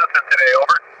Wisconsin today.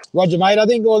 Over. Roger, mate. I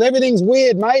think, well, everything's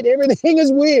weird, mate. Everything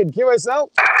is weird. QSL. Yeah,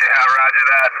 roger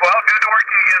that. Well, good to work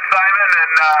with you again, Simon,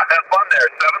 and have fun there.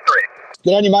 7-3.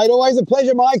 Good on you, mate. Always a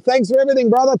pleasure, Mike. Thanks for everything,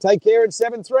 brother. Take care at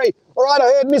 7-3. All right, I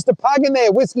heard Mr. Pug in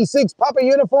there. Whiskey 6, Papa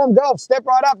Uniform Golf. Step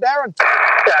right up, Darren.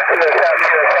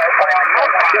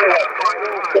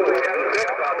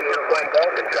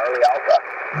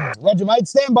 Roger, mate.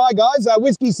 Stand by, guys.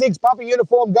 Whiskey 6, Papa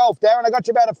Uniform Golf. Darren, I got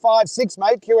you about a 5-6,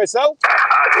 mate. QSL.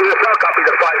 QSL, copy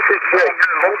the 5-6 here.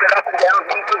 Hold it up and down,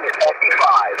 keeping it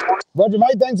 55. Roger,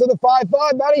 mate. Thanks for the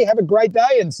 5-5, buddy. Have a great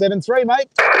day. And 7-3, mate.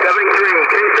 7-3.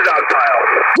 Change the dog pile.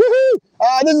 Woohoo!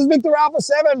 This is Victor Alpha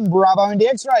 7, Bravo Indy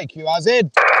X-Ray, QRZ.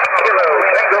 Kilo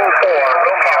Tango 4,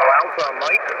 Romeo Alpha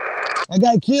Mike.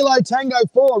 Okay, Kilo Tango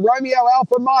 4, Romeo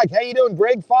Alpha Mike. How you doing,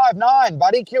 Greg? 5-9,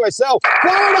 buddy. QSL. Florida!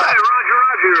 Hi, Roger.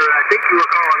 I think you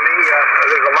were calling me.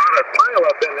 There's a lot of pile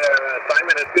up in there,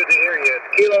 Simon. It's good to hear you. It's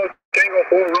Kilo Tango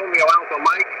 4, Romeo Alpha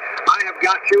Mike. I have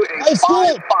got you a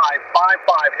 5-5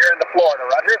 here into Florida,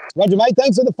 Roger. Roger, mate.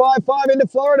 Thanks for the 5-5 into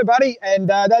Florida, buddy. And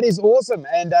that is awesome.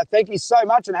 And thank you so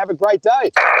much and have a great day. Roger.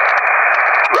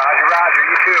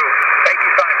 You too. Thank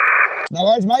you, Simon. No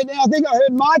worries, mate. Now, I think I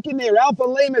heard Mike in there. Alpha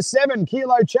Lima 7,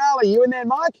 Kilo Charlie. You in there,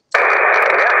 Mike? Yes, sir.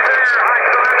 Hi,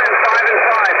 Simon.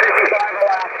 5-5,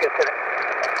 Alaska today.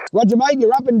 Roger, mate.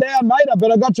 You're up and down, mate.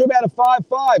 But I got you about a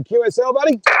 5-5. QSL,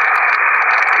 buddy?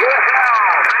 Yes, now.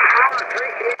 Thanks, Ron.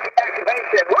 Appreciate the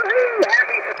activation. Woohoo!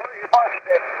 Happy to put your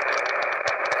positive.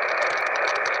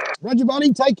 Roger, buddy.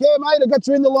 Take care, mate. I got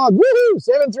you in the log. Woohoo!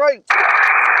 7-3.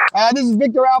 This is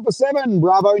Victor Alpha 7,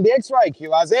 Bravo Indy X-Ray,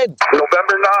 QRZ.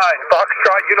 November 9,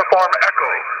 Foxtrot Uniform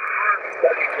Echo.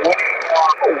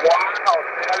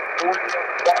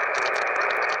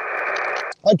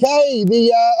 Okay,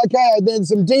 there's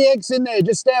some DX in there.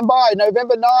 Just stand by.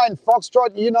 November 9,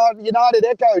 Foxtrot United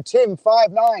Echo, Tim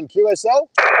 5-9, QSL.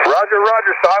 Roger,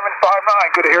 Simon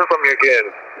 5-9. Good to hear from you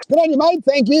again. Good on you, mate.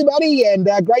 Thank you, buddy. And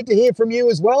great to hear from you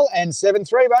as well. And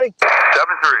 7-3, buddy.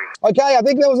 7-3. Okay, I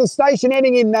think there was a station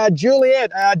ending in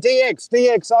Juliet.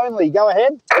 DX only. Go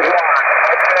ahead.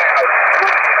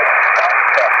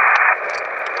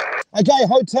 Okay,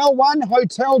 Hotel 1,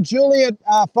 Hotel Juliet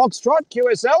Foxtrot,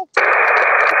 QSL.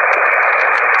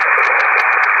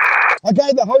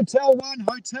 Okay, the Hotel 1,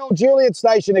 Hotel Juliet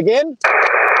station again.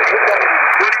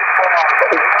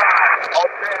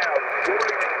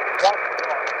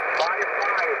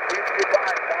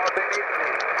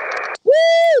 Woo!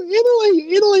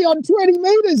 Italy on 20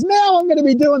 meters. Now I'm going to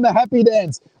be doing the happy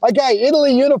dance. Okay,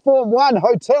 Italy Uniform 1,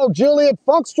 Hotel Juliet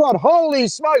Foxtrot. Holy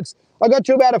smokes. I got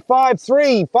you about a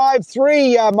 5-3,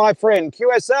 my friend.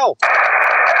 QSL.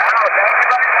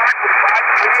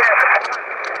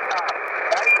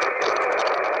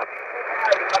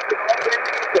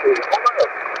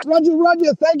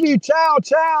 Roger. Thank you. Ciao.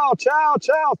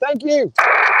 Thank you.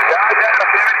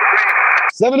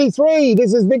 73.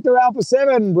 This is Victor Alpha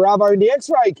 7, Bravo Indy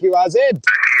X-Ray, QRZ.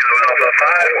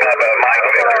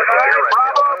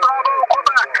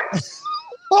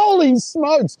 Holy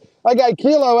smokes. Okay,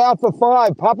 Kilo Alpha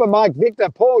 5, Papa Mike Victor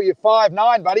Paul, you're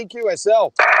 5-9, buddy. QSL. QSL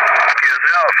 5-9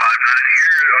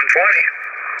 here on 20.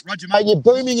 Roger, mate. You're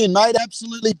booming in, mate.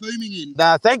 Absolutely booming in.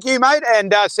 Thank you, mate.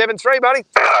 And 7-3, buddy.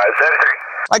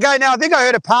 7-3. Okay, now I think I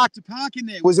heard a park to park in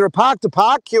there. Was there a park to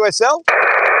park, QSL?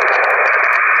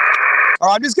 All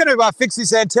right, I'm just going to fix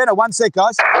this antenna. One sec,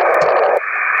 guys.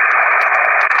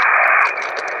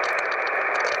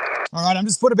 All right, I'm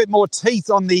just put a bit more teeth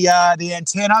on the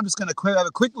antenna. I'm just going to have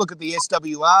a quick look at the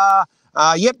SWR.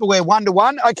 Yep, we're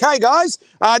 1-1. Okay, guys,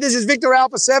 this is Victor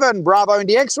Alpha 7, Bravo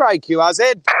Indy X-Ray,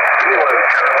 QRZ.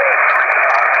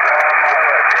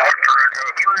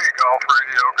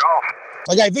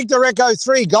 Okay, Victor Echo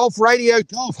 3, Golf Radio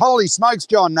Golf. Holy smokes,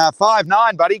 John.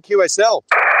 5-9, buddy, QSL.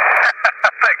 Thank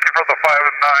you for the 5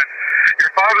 and 9. You're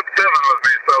 5 and 7 with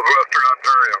me, Southwestern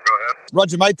Ontario. Go ahead.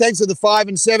 Roger, mate. Thanks for the 5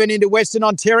 and 7 into Western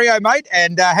Ontario, mate.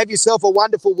 And have yourself a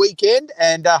wonderful weekend.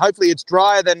 And hopefully it's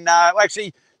drier than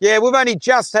actually. Yeah, we've only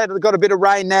just got a bit of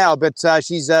rain now, but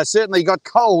she's certainly got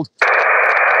cold. We had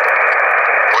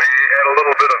a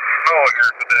little bit of snow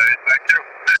here today. Thank you.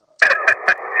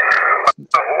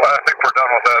 I think we're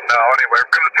done with that now. Anyway, we're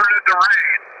going to turn it to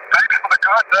rain. Thanks for the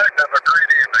contact. Have a great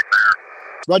evening there.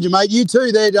 Roger, mate. You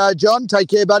too there, John. Take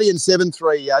care, buddy. And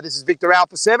 7-3. This is Victor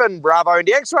Alpha 7, Bravo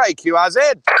Indy X-Ray, QRZ.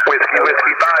 Whiskey 5,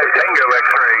 Tango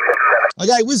X-Ray.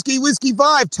 Okay, Whiskey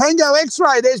 5, Tango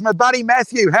X-Ray. There's my buddy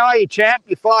Matthew. How are you, champ?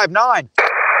 You're 5-9.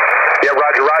 Yeah,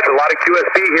 Roger. A lot of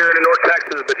QSB here in North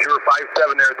Texas, but you were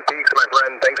 5-7 there at the peaks, my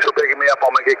friend. Thanks for picking me up.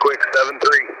 I'll make it quick. 7-3.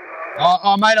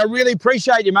 Oh, mate, I really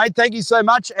appreciate you, mate. Thank you so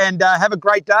much, and have a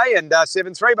great day. And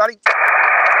 7-3, buddy.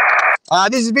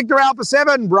 This is Victor Alpha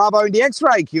 7, Bravo Indy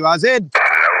X-Ray, QRZ.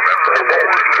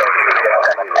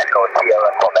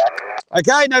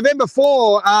 Okay, November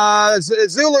 4,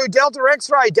 Zulu Delta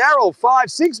X-Ray, Darrell,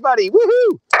 5-6, buddy.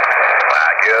 Woohoo!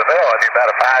 QSL, you're about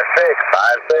a 5-6.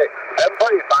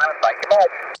 7-3, fine. Thank you much.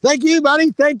 Thank you,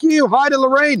 buddy. Thank you. Hi to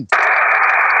Lorene.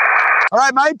 All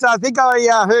right, mate. I think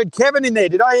I heard Kevin in there.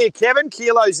 Did I hear Kevin?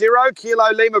 Kilo 0,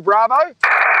 Kilo Lima Bravo.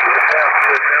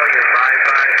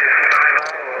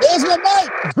 There's my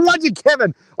mate. Roger,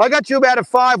 Kevin. I got you about a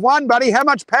 5-1, buddy. How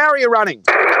much power are you running?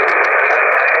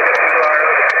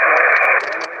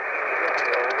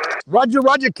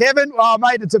 Roger, Kevin. Oh,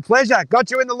 mate, it's a pleasure. Got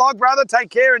you in the log, brother. Take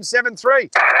care in 7-3.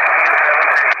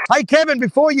 Hey, Kevin,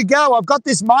 before you go, I've got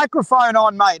this microphone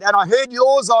on, mate, and I heard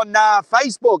yours on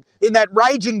Facebook in that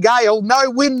raging gale. No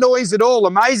wind noise at all.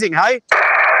 Amazing, hey?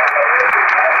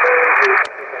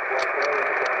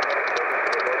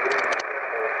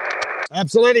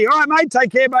 Absolutely. All right, mate,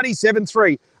 take care, buddy.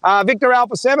 7-3. Victor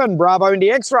Alpha 7, Bravo Indy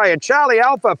X-Ray, and Charlie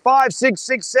Alpha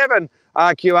 5667,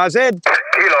 QRZ.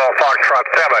 Kilo Foxtrot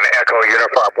 7, Echo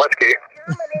Uniform Whiskey.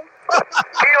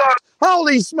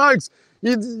 Holy smokes.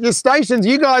 Your stations,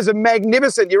 you guys are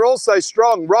magnificent. You're all so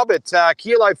strong. Robert,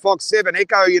 Kilo Fox 7,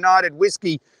 Echo United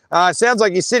Whiskey. Sounds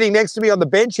like you're sitting next to me on the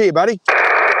bench here, buddy. Roger.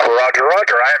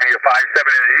 I am your 5-7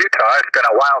 in Utah. It's been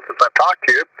a while since I've talked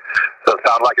to you. So it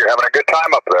sounds like you're having a good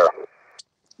time up there.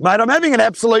 Mate, I'm having an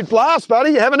absolute blast,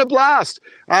 buddy. You're having a blast.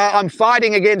 I'm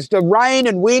fighting against rain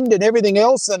and wind and everything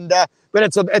else, and but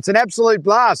it's an absolute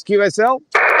blast, QSL.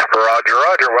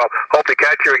 Roger. Well, hope to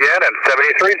catch you again, and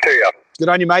 73 to you. Good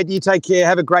on you, mate. You take care.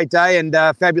 Have a great day and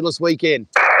fabulous weekend.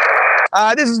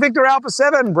 This is Victor Alpha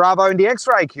 7, Bravo Indy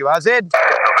X-Ray, QRZ.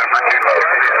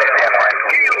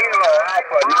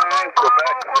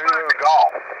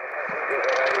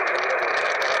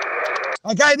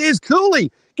 Okay, there's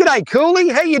Cooley. G'day, Cooley.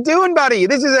 How you doing, buddy?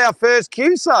 This is our first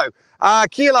QSO.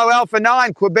 Kilo Alpha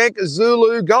 9, Quebec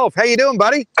Zulu Golf. How you doing,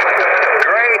 buddy?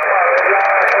 Great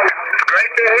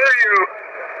to hear you.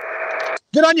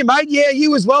 Good on you, mate. Yeah,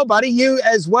 you as well, buddy. You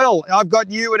as well. I've got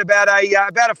you at about a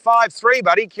 5-3,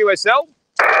 buddy. QSL.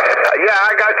 Yeah,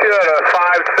 I got you at a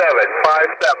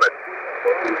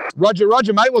 5-7.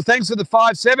 Roger, mate. Well, thanks for the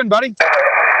 5-7, buddy.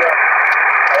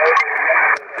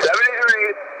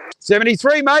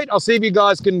 73, mate. I'll see if you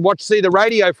guys can see the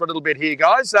radio for a little bit here,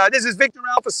 guys. This is Victor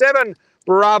Alpha 7,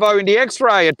 Bravo Indy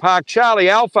X-Ray at Park Charlie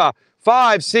Alpha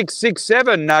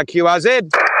 5667, QRZ.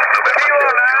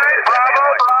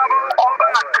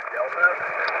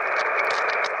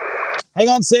 Hang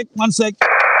on one sec.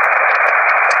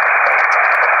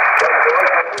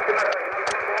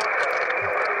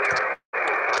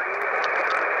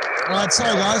 All right,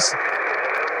 sorry, guys.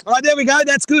 All right, there we go.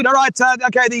 That's good. All right.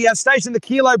 Okay, the station, the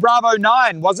Kilo Bravo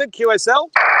 9, was it, QSL?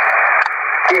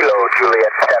 Kilo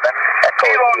Juliet 7.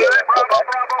 Kilo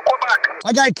Bravo Quebec.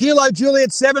 Okay, Kilo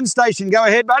Juliet 7 station. Go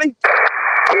ahead, buddy.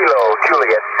 Kilo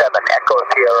Juliet 7, Echo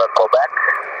Sierra Quebec.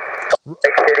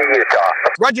 Lake City, Utah.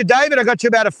 Roger, David. I got you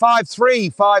about a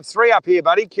 5-3 up here,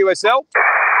 buddy. QSL.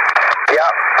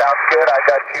 Yeah, sounds good. I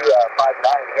got you 5-9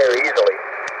 here easily.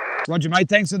 Roger, mate.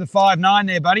 Thanks for the 5-9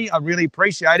 there, buddy. I really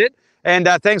appreciate it. And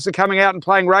thanks for coming out and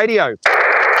playing radio.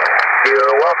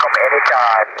 You're welcome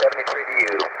anytime. 73 to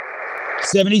you.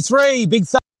 73. Big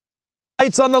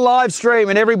It's on the live stream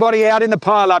and everybody out in the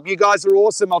pile-up. You guys are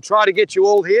awesome. I'll try to get you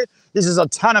all here. This is a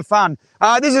ton of fun.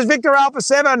 This is Victor Alpha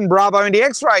 7, Bravo Indy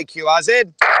X-Ray,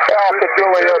 QRZ. Alpha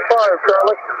Juliet 5,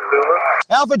 Charlie.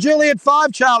 Alpha Juliet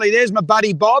 5, Charlie. There's my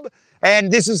buddy Bob.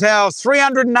 And this is our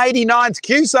 389th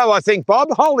QSO, I think, Bob.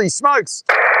 Holy smokes.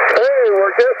 Hey,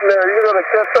 we're getting there. You're going to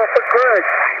catch up with Greg.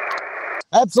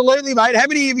 Absolutely, mate. How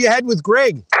many have you had with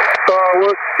Greg?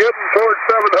 We're getting towards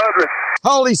 700.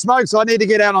 Holy smokes, I need to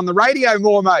get out on the radio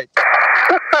more, mate.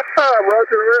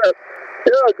 Roger that.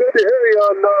 Yeah, good to hear you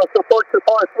on Support Your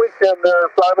Park weekend there,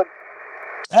 Simon.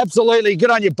 Absolutely. Good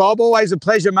on you, Bob. Always a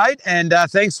pleasure, mate. And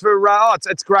thanks for,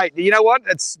 it's great. You know what?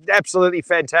 It's absolutely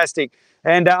fantastic.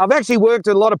 And I've actually worked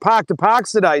at a lot of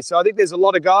park-to-parks today, so I think there's a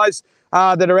lot of guys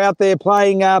that are out there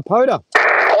playing Pota.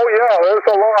 Oh, yeah, there's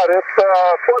a lot. It's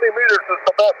 20 meters is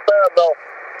the best band, though.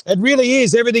 It really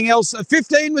is. Everything else,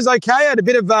 15 was okay. I had a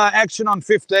bit of action on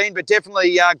 15, but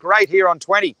definitely great here on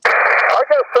 20. I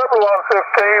got several on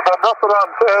 15, but nothing on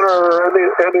 10 or any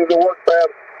of the work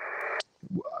bands.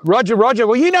 Roger, Roger.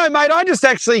 Well, you know, mate, I just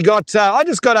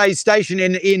got a station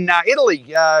in Italy,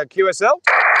 QSL.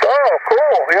 Oh,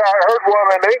 cool. Yeah, I heard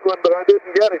one in England, but I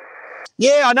didn't get it.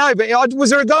 Yeah, I know, but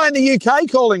was there a guy in the UK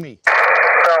calling me?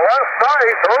 Last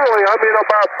night, early,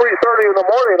 about 3:30 in the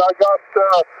morning, I got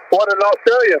one in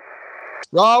Australia.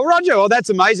 Oh, Roger. Well, that's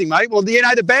amazing, mate. Well, you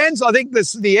know, the bands, I think the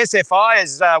SFI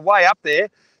is way up there.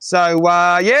 So,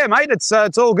 yeah, mate, it's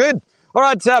all good. All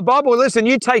right, Bob, well, listen,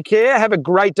 you take care. Have a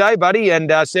great day, buddy, and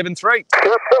 7-3. You're 7-3,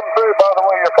 by the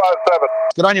way, you're 5-7.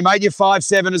 Good on you, mate. You're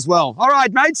 5-7 as well. All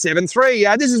right, mate,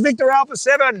 7-3. This is Victor Alpha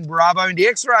 7, Bravo Indy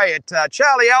X-Ray at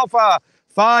Charlie Alpha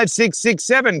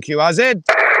 5667, QRZ.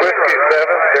 Whiskey 7,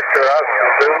 Victor Oscar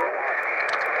Zulu.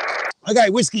 Okay,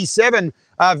 Whiskey 7,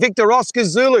 Victor Oscar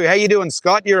Zulu. How you doing,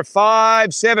 Scott? You're a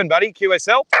 5-7, buddy,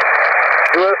 QSL.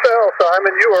 QSL,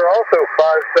 Simon, you are also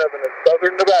 5-7 in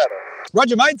Southern Nevada.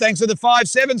 Roger, mate. Thanks for the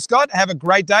 5-7, Scott. Have a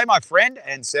great day, my friend,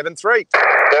 and 7-3. 7-3, take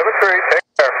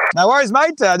care. No worries,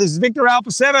 mate. This is Victor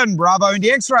Alpha 7, Bravo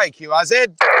Indy X-Ray, QRZ.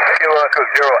 Kilo Echo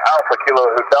 0, Alpha Kilo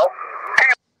Hotel.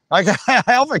 Okay,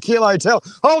 Alpha Kilo Hotel.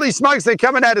 Holy smokes, they're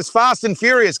coming at us fast and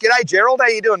furious. G'day, Gerald. How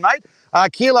you doing, mate?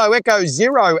 Kilo Echo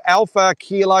 0, Alpha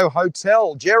Kilo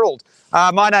Hotel. Gerald.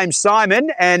 My name's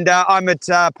Simon, and I'm at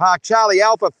Park Charlie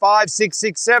Alpha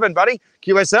 5667, buddy.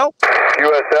 QSL.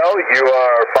 QSL, you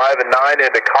are 5-9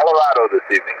 into Colorado this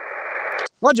evening.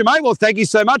 Roger, mate. Well, thank you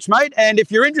so much, mate. And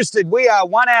if you're interested, we are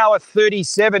 1 hour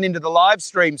 37 into the live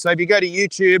stream. So if you go to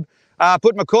YouTube,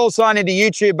 put my call sign into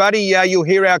YouTube, buddy, you'll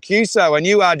hear our QSO, and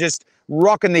you are just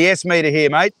rocking the S meter here,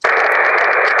 mate.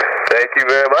 Thank you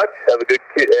very much. Have a good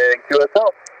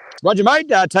QSL. Roger,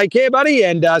 mate. Take care, buddy.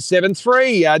 And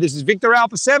 7-3. This is Victor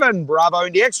Alpha 7, Bravo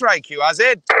Indy X-Ray,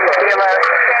 QRZ.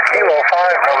 Kilo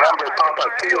 5, November Papa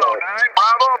Kilo.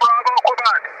 Bravo,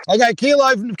 Quebec. Okay,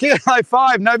 Kilo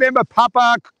 5, November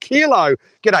Papa Kilo.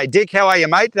 G'day, Dick. How are you,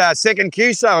 mate? Second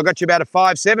QSO. I got you about a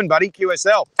 5-7, buddy.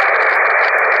 QSL.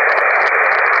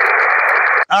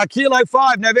 Kilo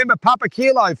 5, November Papa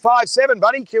Kilo, 5-7,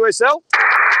 buddy. QSL.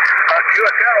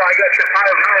 QSL, I got you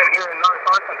 5-9 here in North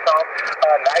Arkansas.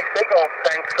 Nice signal.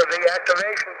 Thanks for the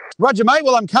activation. Roger, mate.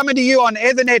 Well, I'm coming to you on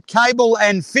Ethernet cable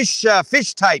and fish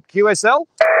tape. QSL.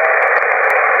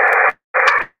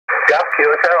 Yep,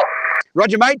 QSL.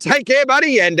 Roger, mate. Take care,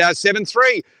 buddy. And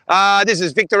 7-3. This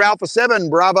is Victor Alpha 7,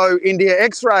 Bravo India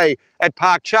X-Ray at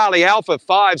Park Charlie Alpha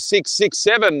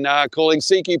 5667, calling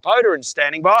CQ Pota and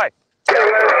standing by.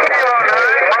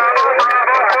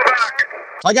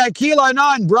 Okay, Kilo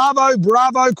 9,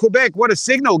 Bravo, Quebec. What a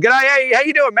signal. G'day, hey, how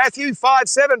you doing, Matthew?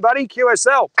 5-7, buddy,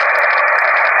 QSL. Thanks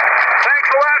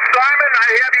a lot, Simon.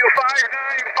 I have you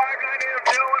 5-9 in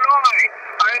Illinois.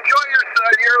 I enjoy your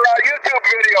YouTube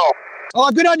video. Oh,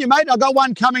 good on you, mate. I've got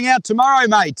one coming out tomorrow,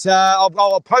 mate.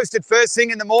 I'll post it first thing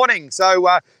in the morning.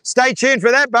 So stay tuned for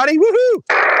that, buddy. Woohoo!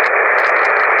 Thanks a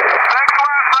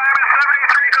lot, Simon.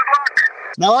 73, good luck.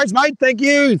 No worries, mate. Thank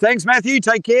you. Thanks, Matthew.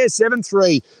 Take care.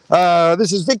 7-3.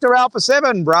 This is Victor Alpha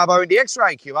 7, Bravo Indy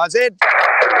X-Ray, QRZ.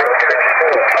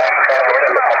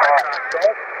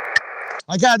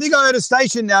 Okay, I think I heard a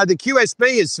station. The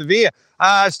QSB is severe.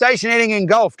 Station heading in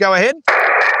Gulf. Go ahead. Yes,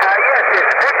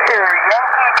 it's Victor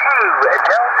Yankee 2,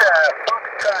 Delta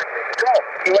Foxtrot Gulf,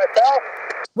 QSL.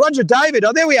 Roger, David.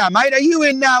 Oh, there we are, mate. Are you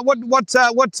in what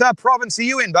province are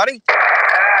you in, buddy?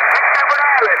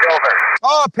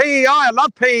 Oh, PEI. I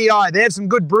love PEI. They have some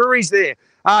good breweries there.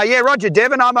 Yeah, Roger,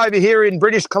 Devon. I'm over here in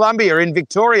British Columbia, in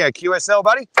Victoria. QSL,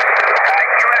 buddy. QSL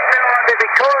on the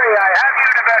Victoria. I have you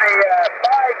at about a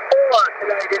 5-4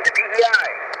 tonight in the PEI.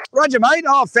 Roger, mate.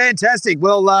 Oh, fantastic.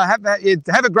 Well, have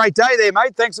a great day there,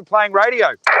 mate. Thanks for playing radio.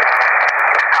 All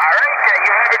right,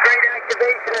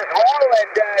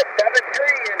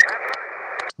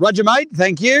 Roger, mate.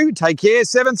 Thank you. Take care.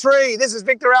 7-3. This is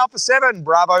Victor Alpha 7.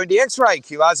 Bravo Indy X-Ray.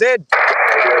 QRZ.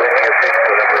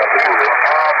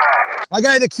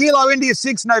 Okay, the Kilo India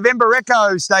 6 November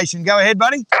Echo station. Go ahead,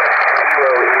 buddy.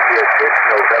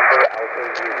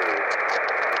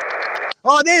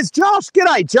 Oh, there's Josh.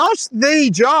 G'day, Josh. The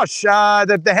Josh,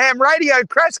 the ham radio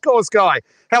crash course guy.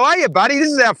 How are you, buddy?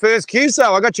 This is our first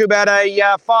QSO. I got you about a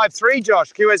 5-3,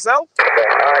 Josh. QSL? Yeah,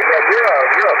 you're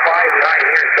a 5-9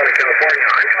 here in Southern California.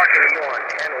 I'm talking to you on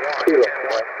 10-1,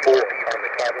 10-1, 4 feet on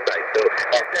the campsite. So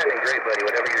you're standing great, buddy.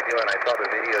 Whatever you're doing, I saw the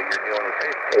video you're doing with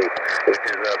fish tape, which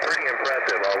is pretty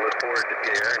impressive. I'll look forward to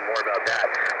hearing more about that.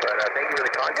 But thank you for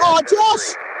the content. Oh,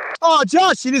 Josh! Oh,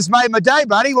 Josh, you just made my day,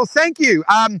 buddy. Well, thank you.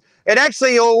 It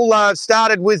actually all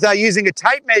started with using a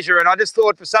tape measure, and I just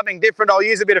thought for something different, I'll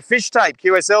use a bit of fish tape.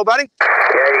 QSL, buddy? Yeah,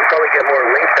 you probably get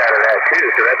more links out of that,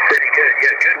 too, so that's pretty good. Yeah,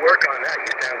 good work on that.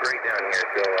 You sound great down here,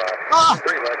 so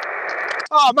pretty much.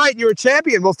 Oh, mate, you're a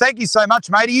champion. Well, thank you so much,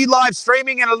 mate. Are you live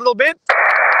streaming in a little bit? No,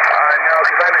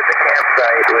 because I'm at the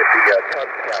campsite with the Cub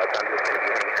Scouts. I'm just going to be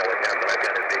hanging out with them, but I've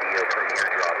got a video premiere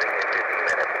dropping in 15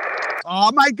 minutes.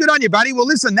 Oh, mate, good on you, buddy. Well,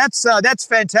 listen, that's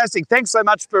fantastic. Thanks so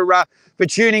much for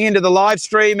tuning into the live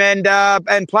stream and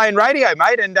playing radio,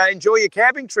 mate, and enjoy your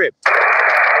camping trip.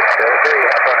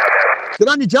 Good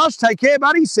on you, Josh. Take care,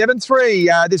 buddy.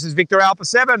 7-3. This is Victor Alpha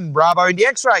 7, Bravo Indy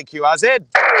X-Ray, QRZ.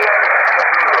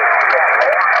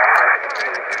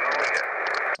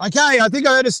 Okay, I think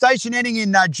I heard a station ending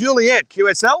in Juliet,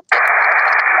 QSL.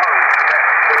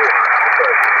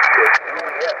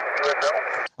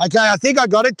 Okay, I think I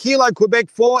got it. Kilo Quebec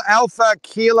 4, Alpha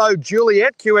Kilo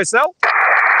Juliet, QSL.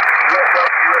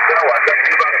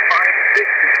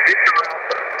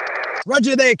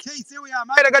 Roger there, Keith. Here we are,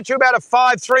 mate. I got you about a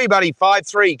 5-3, buddy.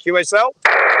 5-3, QSL.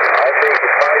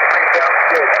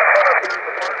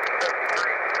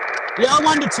 Yeah,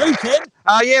 1-2, Ken.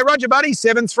 Yeah, Roger, buddy.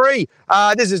 7-3.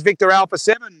 This is Victor Alpha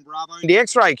 7, Bravo Indy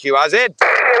X-Ray, QRZ.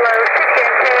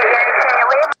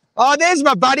 Oh, there's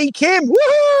my buddy, Kim.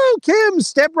 Woohoo! Kim,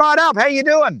 step right up. How you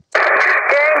doing? Doing good. I'm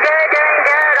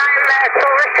at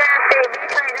Silver Strand State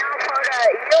Beach right now, Pota,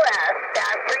 US,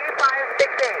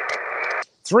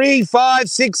 3568.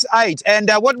 3568.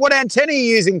 And what antenna are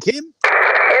you using, Kim?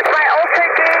 It's my Ultra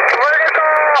Geek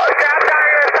vertical strapped on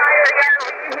the side of the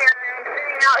RV here. I'm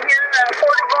sitting out here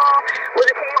portable with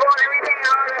a cable and everything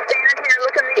out on the stand here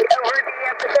looking over the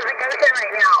Pacific Ocean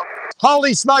right now.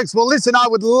 Holy smokes. Well, listen, I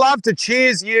would love to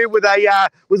cheers you with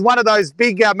with one of those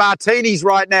big martinis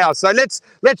right now. So let's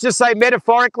just say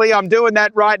metaphorically I'm doing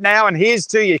that right now, and here's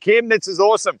to you, Kim. This is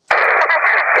awesome. Cheers,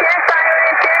 Byron.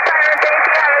 Thank you.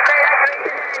 Have a great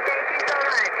activation, and thank you so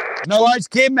much. No worries,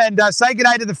 Kim, and say good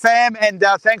day to the fam, and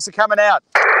thanks for coming out.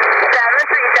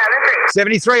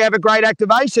 73, have a great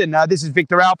activation. This is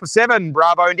Victor Alpha 7,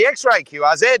 Bravo Indy X-Ray,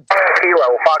 QRZ.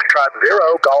 Kilo, Foxtrot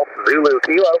 0, Golf Zulu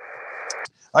Kilo.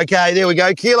 Okay, there we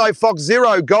go. Kilo Fox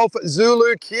 0, Golf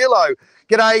Zulu Kilo.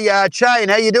 G'day, Chain.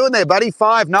 How you doing there, buddy?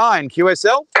 5-9,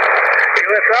 QSL.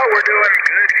 QSL, we're doing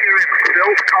good here in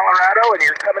Sills, Colorado, and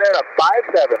you're coming in at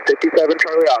 5-7, 57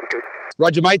 Charlie Oscar.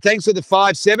 Roger, mate. Thanks for the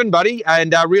 5-7, buddy,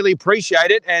 and really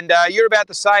appreciate it. And you're about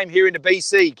the same here into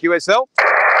BC, QSL.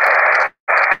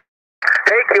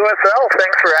 Hey, QSL,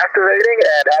 thanks for activating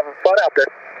and having fun out there.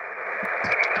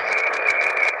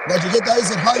 Roger, get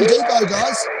those at Home Depot,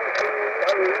 guys.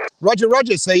 Roger.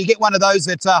 So you get one of those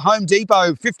at Home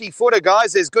Depot, 50-footer,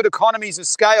 guys. There's good economies of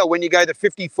scale when you go the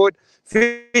 50-foot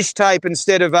fish tape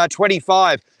instead of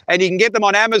 25. And you can get them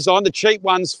on Amazon, the cheap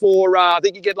ones for, I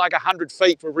think you get like 100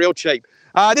 feet for real cheap.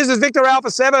 This is Victor Alpha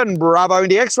 7, Bravo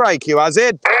Indy X-Ray,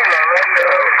 QRZ.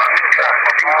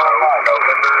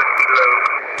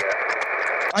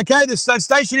 Okay, the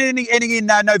station ending in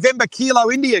November Kilo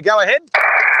India. Go ahead.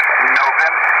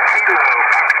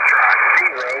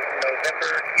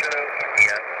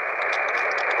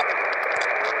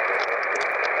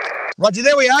 Roger,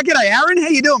 there we are. G'day, Aaron. How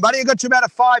you doing, buddy? I got you about a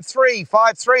 5-3,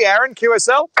 Aaron,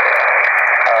 QSL.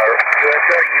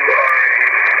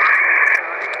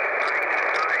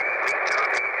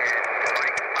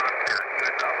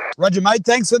 Roger, mate.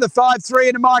 Thanks for the 5-3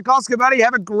 and a Mike Oscar, buddy.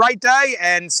 Have a great day.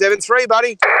 And 7-3,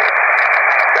 buddy.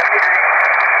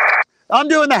 I'm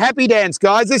doing the happy dance,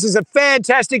 guys. This is a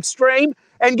fantastic stream.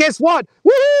 And guess what?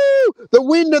 Woo! The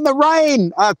wind and the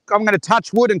rain. I'm going to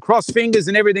touch wood and cross fingers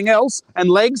and everything else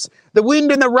and legs. The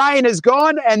wind and the rain is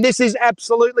gone, and this is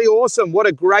absolutely awesome. What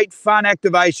a great fun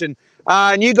activation.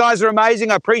 And you guys are amazing.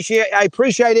 I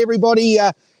appreciate everybody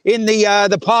in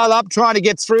the pile up trying to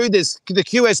get through this. The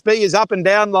QSB is up and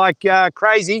down like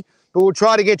crazy, but we'll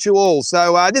try to get you all.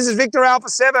 So this is Victor Alpha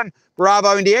 7,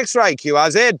 Bravo Indy X-Ray,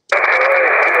 QRZ.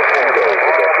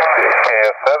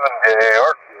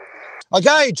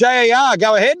 Okay, JAR,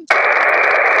 go ahead. Kilo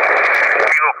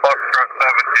Foxtrot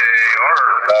 7JR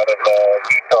out of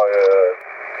Utah,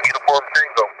 Uniform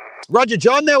Tango. Roger,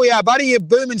 John, there we are, buddy. You're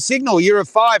booming signal. You're a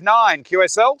 5'9",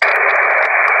 QSL.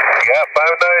 Yeah,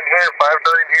 5'9" here,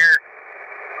 5'9" here.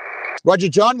 Roger,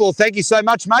 John. Well, thank you so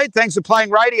much, mate. Thanks for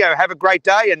playing radio. Have a great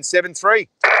day, and 7-3.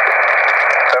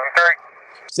 7'3".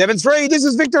 7-3, this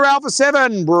is Victor Alpha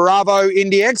 7, Bravo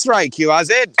India X-Ray,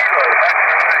 QRZ.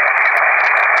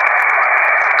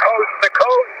 Coast to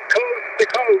coast, coast to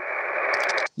coast.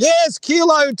 Yes,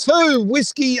 Kilo 2,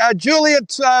 Whiskey,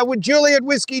 Juliet, with Juliet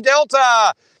Whiskey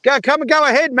Delta. Go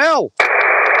ahead, Mel.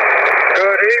 Good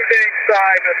evening,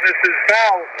 Simon. This is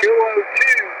Mel, Kilo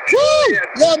 2. Woo! Yeah,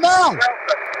 Mel.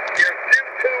 Delta. You're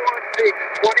 2-2 on 22,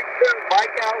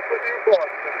 Mike Alpha near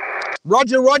Boston.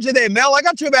 Roger there, Mel. I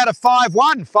got you about a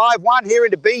 5-1 here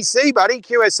into BC, buddy,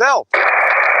 QSL.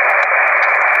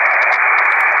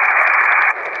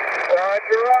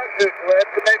 Roger. Glad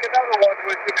to make another one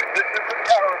with the conditions are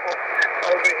terrible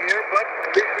over here, but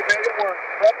at least we made it work.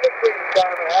 Have a good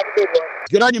time and have a good one.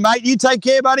 Good on you, mate. You take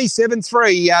care, buddy.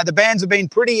 7-3. The bands have been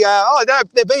pretty,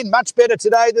 they've been much better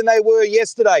today than they were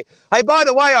yesterday. Hey, by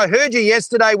the way, I heard you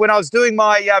yesterday when I was doing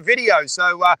my video,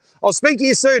 so I'll speak to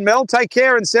you soon, Mel. Take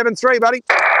care, and 7-3, buddy.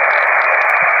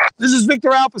 This is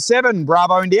Victor Alpha 7,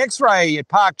 Bravo India X-Ray at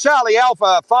Park Charlie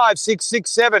Alpha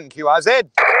 5667,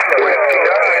 QRZ.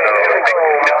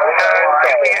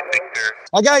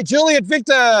 Okay, Juliet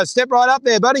Victor, step right up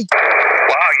there, buddy. Wow,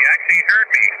 you actually heard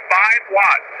me. 5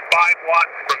 watts. 5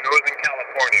 watts from Northern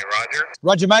California, Roger.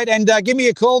 Roger, mate, and give me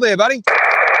a call there, buddy.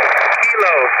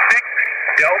 Kilo 6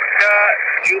 Delta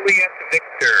Juliet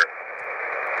Victor.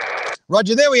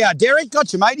 Roger, there we are. Derek,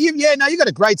 got you, mate. You got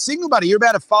a great signal, buddy. You're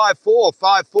about a 5-4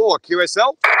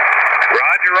 QSL.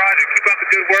 Roger. Keep up the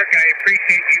good work. I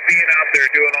appreciate you being out there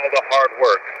doing all the hard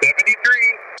work. 73.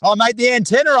 Oh, mate, the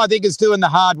antenna, I think, is doing the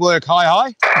hard work. Hi. Yeah,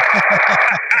 you're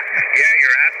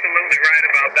absolutely right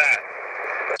about that.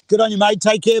 Good on you, mate.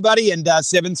 Take care, buddy, and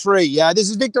 7-3. This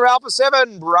is Victor Alpha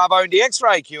 7, Bravo India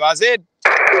X-Ray, QRZ.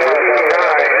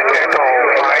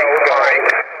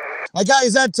 Okay,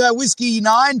 is that Whiskey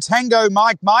 9, Tango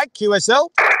Mike, QSL? Whiskey 9,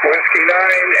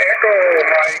 Echo,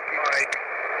 Mike.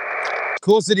 Of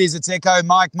course it is. It's Echo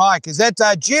Mike. Is that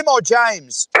Jim or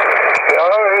James?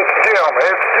 It's Jim.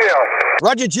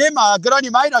 Roger, Jim. Good on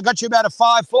you, mate. I got you about a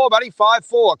 5-4, buddy.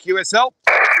 5-4 QSL.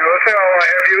 QSL, I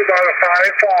have you about a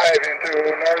 5-5 into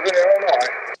Northern Illinois.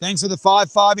 Thanks for the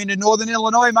 5-5 into Northern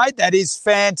Illinois, mate. That is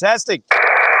fantastic.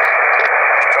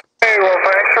 Hey, well,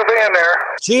 thanks for being there.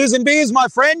 Cheers and beers, my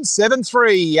friend.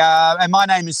 7-3. And my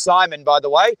name is Simon, by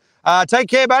the way. Take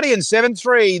care, buddy, and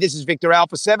 7-3. This is Victor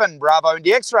Alpha 7, Bravo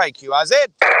India X-Ray, QRZ.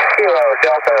 Kilo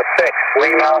Delta 6,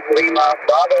 Lima,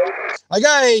 Bravo.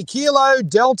 Okay, Kilo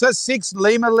Delta 6,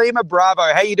 Lima,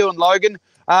 Bravo. How you doing, Logan?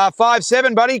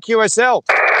 5-7, buddy, QSL.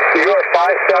 You're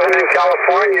 5-7 in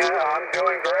California. I'm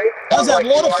doing great. How's that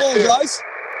waterfall, guys?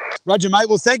 Roger, mate.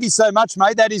 Well, thank you so much,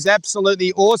 mate. That is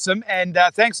absolutely awesome, and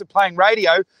thanks for playing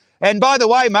radio. And by the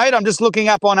way, mate, I'm just looking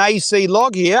up on AC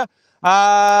log here.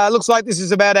 Looks like this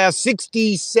is about our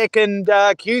 60-second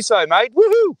QSO, mate.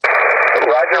 Woohoo!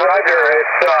 Roger.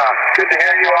 It's good to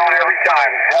hear you on every time.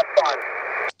 Have fun.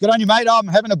 Good on you, mate. I'm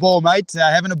having a ball, mate.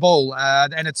 Having a ball.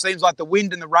 And it seems like the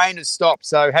wind and the rain has stopped,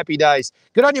 so happy days.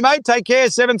 Good on you, mate. Take care.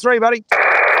 7-3, buddy.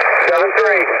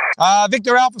 7-3.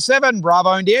 Victor Alpha 7,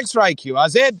 Bravo India X-Ray,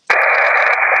 QRZ.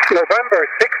 November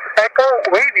 6 Echo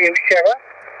Radio Sierra.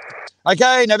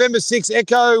 Okay, November 6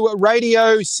 Echo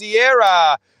Radio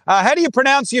Sierra. How do you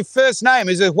pronounce your first name?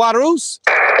 Is it Juarez?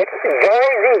 It's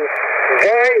Jarus.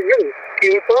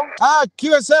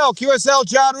 QSL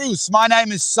Jarus. My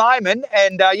name is Simon,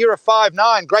 and you're a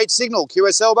 5'9". Great signal,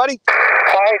 QSL, buddy.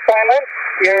 Hi, Simon.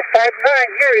 You're 5'9"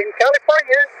 here in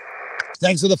California.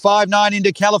 Thanks for the 5'9"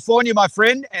 into California, my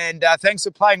friend, and thanks for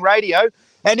playing radio.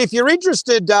 And if you're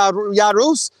interested,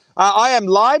 Jarus, I am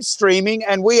live streaming,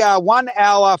 and we are 1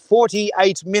 hour,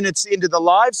 48 minutes into the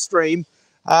live stream.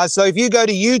 So if you go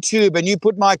to YouTube and you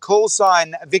put my call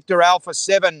sign, Victor Alpha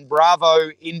 7,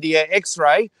 Bravo India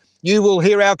X-Ray, you will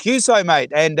hear our QSO,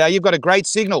 mate, and you've got a great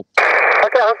signal.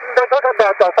 Okay,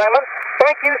 Simon.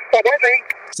 Thank you,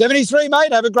 73,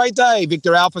 mate. Have a great day.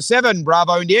 Victor Alpha 7,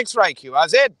 Bravo India X-Ray,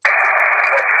 QRZ.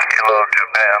 Kilo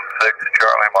Japan 6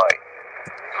 Charlie Mike.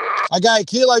 Okay,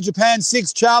 Kilo Japan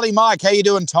 6, Charlie Mike. How you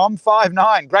doing, Tom?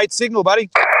 5'9". Great signal,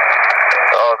 buddy.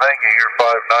 Oh, thank you. You're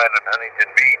 5'9" in Huntington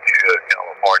Beach,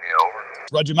 California, over.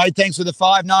 Roger, mate. Thanks for the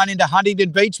 5'9" into Huntington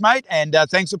Beach, mate, and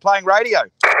thanks for playing radio.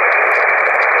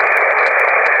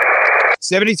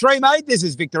 73, mate. This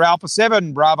is Victor Alpha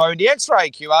 7, Bravo India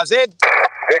X-Ray, QRZ.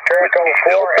 Victor Echo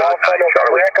 4, Alpha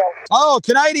November Echo. Oh,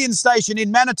 Canadian station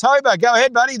in Manitoba. Go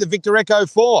ahead, buddy. The Victor Echo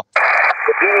 4.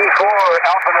 The B4,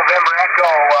 Alpha November Echo.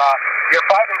 You're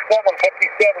 5 and 7,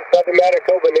 57, Southern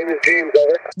Manitoba. Name is James,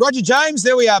 over. Roger, James.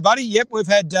 There we are, buddy. Yep, we've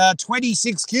had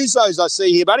 26 QSOs I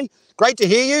see here, buddy. Great to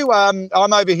hear you. I'm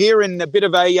over here in a bit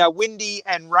of a windy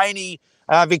and rainy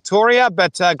Victoria,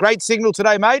 but great signal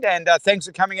today, mate, and thanks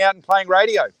for coming out and playing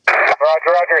radio. Roger,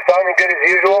 Roger. Simon, good as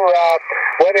usual.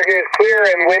 Weather here is clear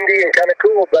and windy and kind of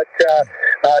cool, but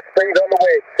spring's on the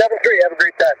way. 7-3, have a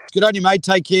great time. Good on you, mate.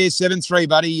 Take care. 7-3,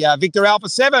 buddy. Victor Alpha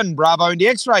 7, Bravo Indy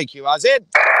X-Ray, QRZ.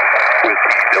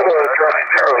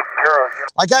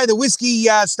 Okay, the whiskey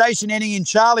station ending in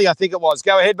Charlie, I think it was.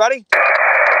 Go ahead, buddy.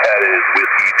 That is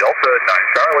Whiskey Delta 9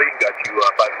 Charlie. Got you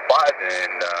 5 and 5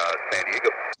 in San Diego.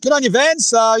 Good on you,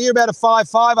 Vance. You're about a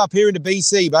 5-5 up here into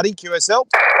BC, buddy. QSL.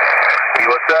 QSL,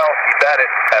 keep at it.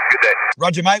 Have a good day.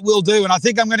 Roger, mate. Will do. And I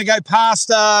think I'm going to go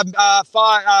past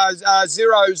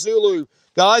 0 Zulu,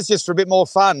 guys, just for a bit more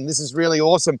fun. This is really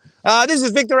awesome. This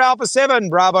is Victor Alpha 7,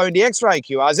 Bravo Indy X-Ray,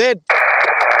 QRZ.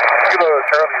 Kilo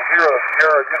Charlie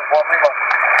 0, Uniform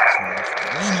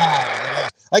Lima.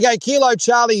 Okay, Kilo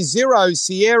Charlie 0,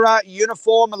 Sierra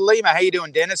Uniform Lima. How you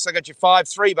doing, Dennis? I got you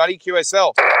 5-3, buddy.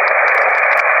 QSL.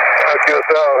 QSL,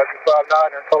 happy 5-9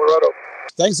 in Colorado.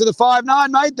 Thanks for the 5-9,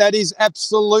 mate. That is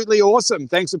absolutely awesome.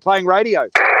 Thanks for playing radio.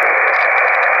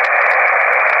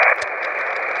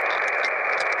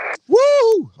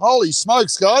 Woo! Holy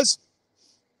smokes, guys.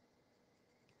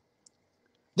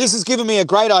 This has given me a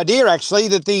great idea, actually,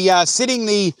 that the sitting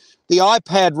the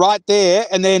iPad right there,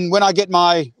 and then when I get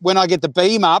the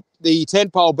beam up, the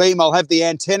 10-pole beam, I'll have the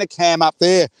antenna cam up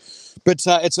there. But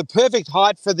it's a perfect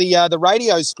height for the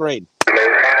radio screen.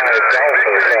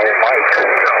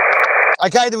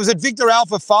 Okay, was it Victor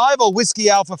Alpha 5 or Whiskey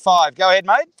Alpha 5? Go ahead,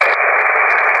 mate.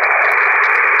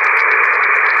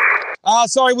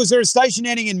 Sorry, was there a station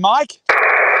ending in Mike?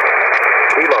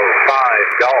 Kilo 5,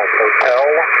 Golf Hotel,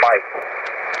 Mike.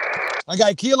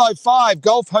 Okay, Kilo 5,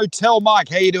 Golf Hotel Mike.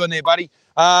 How you doing there, buddy?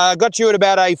 Got you at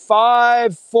about a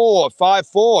 5-4,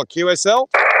 QSL. 5-5,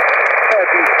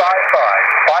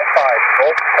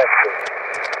 North Texas.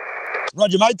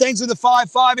 Roger, mate. Thanks for the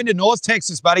 5-5 into North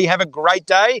Texas, buddy. Have a great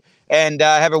day and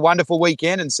have a wonderful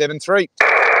weekend, and 7-3.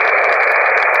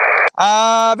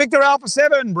 Victor Alpha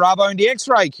 7, Bravo Indy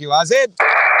X-Ray, QRZ.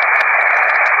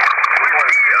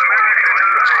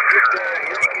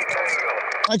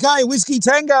 Okay, Whiskey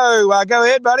Tango. Go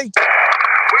ahead, buddy. Whiskey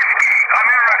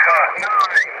America 9,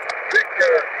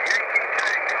 Victor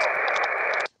Tango.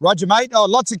 Roger, mate. Oh,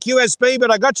 lots of QSB, but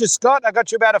I got you, Scott. I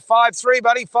got you about a 5-3,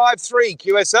 buddy. 5-3,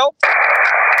 QSL.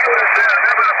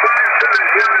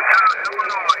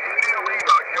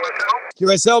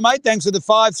 QSL, mate. Thanks for the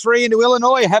 5-3 into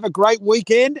Illinois. Have a great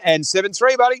weekend, and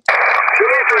 7-3, buddy. 7-3,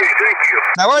 thank you.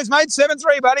 No worries, mate.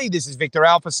 7-3, buddy. This is Victor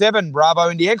Alpha 7,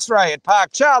 Bravo Indy X-Ray at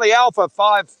Park Charlie Alpha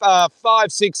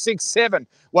 55667.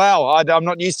 Wow, I'm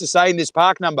not used to saying this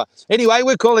park number. Anyway,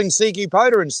 we're calling CQ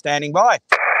Pota and standing by.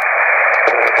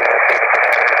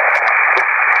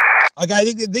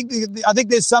 Okay, I think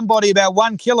there's somebody about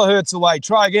 1 kilohertz away.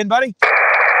 Try again, buddy.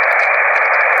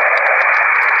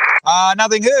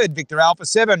 Nothing heard. Victor Alpha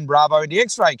 7, Bravo Indy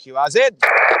X-Ray, QRZ.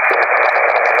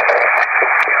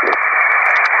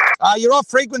 You're off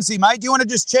frequency, mate. Do you want to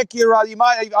just check your, I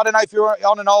don't know if you're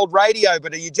on an old radio,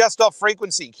 but are you just off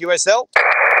frequency, QSL?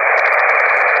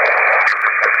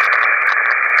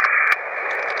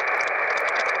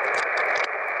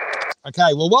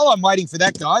 Okay, well, while I'm waiting for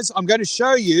that, guys, I'm going to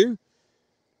show you.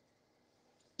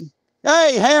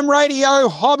 Hey, Ham Radio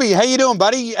Hobby, how you doing,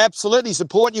 buddy? Absolutely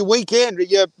support your weekend,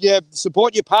 you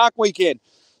support your park weekend.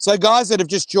 So, guys that have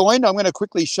just joined, I'm going to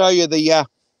quickly show you the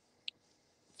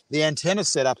antenna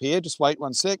setup here. Just wait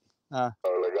 1 sec.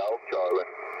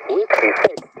 Whiskey 6,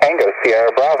 Tango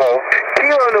Sierra Bravo.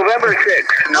 Kilo November 6,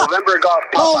 November Golf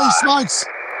Papa. Holy smokes!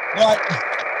 Right,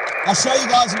 I'll show you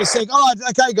guys in a sec. All right,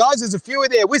 okay, guys, there's a few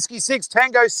there. Whiskey 6,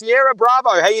 Tango Sierra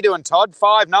Bravo. How you doing, Todd?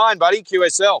 5-9, buddy.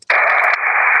 QSL.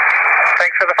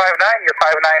 Thanks for the 5-9. You're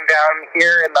 5-9 down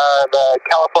here in the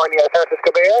California, San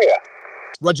Francisco Bay Area.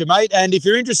 Roger, mate. And if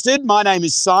you're interested, my name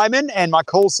is Simon, and my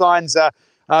call sign's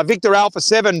Victor Alpha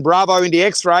 7, Bravo Indy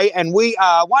X-Ray, and we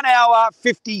are 1 hour,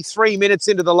 53 minutes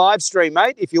into the live stream,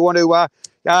 mate, if you want to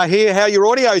hear how your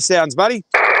audio sounds, buddy.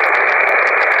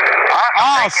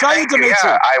 I'll show you, Dimitri.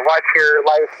 Yeah, I watch your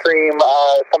live stream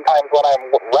sometimes when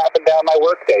I'm wrapping down my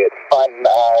workday. It's fun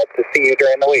to see you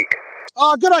during the week.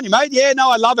 Oh, good on you, mate. Yeah,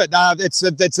 no, I love it. I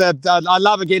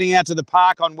love getting out to the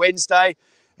park on Wednesday,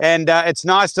 and it's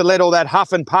nice to let all that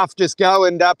huff and puff just go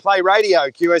and play radio,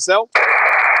 QSL.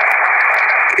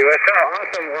 USL,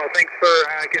 awesome. Well, thanks for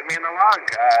getting me in the log.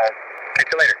 Catch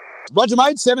you later. Roger,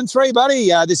 mate. 7-3, buddy.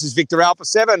 This is Victor Alpha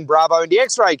 7, Bravo Indy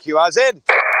X-Ray, QRZ. Whiskey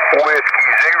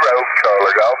 0,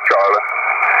 Charlie Golf Charlie.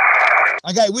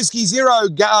 Okay, Whiskey 0,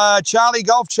 Charlie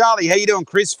Golf Charlie. How you doing,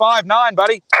 Chris? 5-9,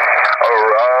 buddy. All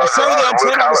right. I'll show you the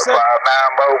antenna. We call it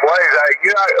 5-9 both ways. Hey,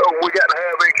 you know, we got to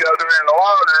have each other in the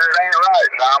water. It ain't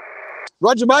right, Tom.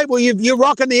 Roger, mate. Well, you're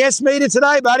rocking the S meter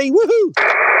today, buddy. Woohoo!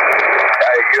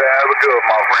 Hey, you have a good,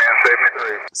 my friend.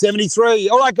 73. 73.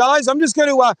 All right, guys. I'm just going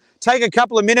to take a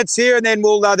couple of minutes here, and then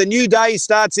we'll the new day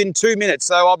starts in 2 minutes.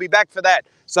 So I'll be back for that.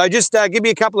 So just give me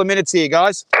a couple of minutes here,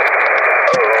 guys. All right.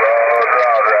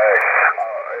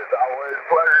 It's always a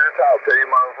pleasure to talk to you,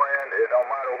 my friend. It don't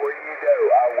matter where you go.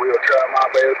 I will try my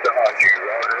best to hunt you.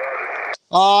 Right?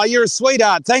 Oh, you're a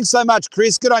sweetheart. Thanks so much,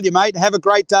 Chris. Good on you, mate. Have a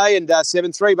great day, and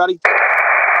 7-3, buddy. Hey,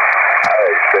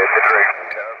 73.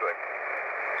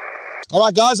 All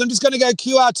right, guys, I'm just going to go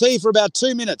QRT for about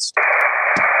 2 minutes.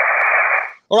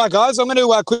 All right, guys, I'm going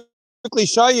to quickly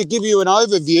show you, give you an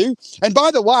overview. And by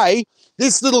the way,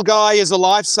 this little guy is a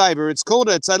lifesaver.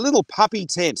 It's a little puppy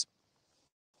tent.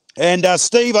 And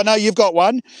Steve, I know you've got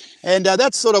one. And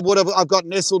that's sort of what I've got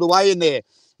nestled away in there.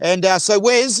 And so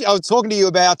Wes, I was talking to you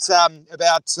about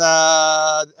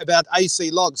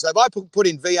AC logs. So if I put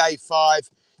in VA5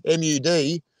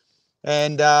 MUD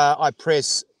and I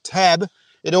press tab,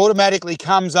 it automatically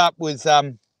comes up with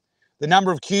the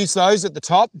number of QSOs at the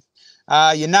top,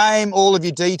 your name, all of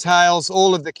your details,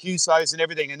 all of the QSOs and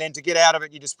everything. And then to get out of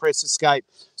it, you just press escape.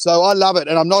 So I love it.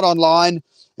 And I'm not online,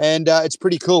 and it's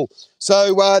pretty cool.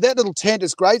 So that little tent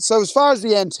is great. So as far as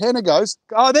the antenna goes,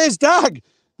 oh, there's Doug.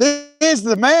 There's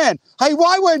the man. Hey,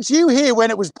 why weren't you here when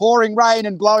it was pouring rain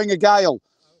and blowing a gale?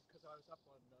 Because I was up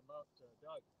on Mount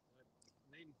Doug,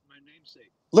 my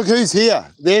namesake. Look who's here.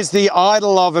 There's the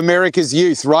idol of America's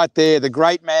youth right there, the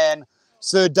great man,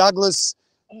 Sir Douglas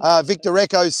Victor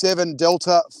Echo 7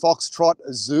 Delta Foxtrot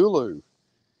Zulu.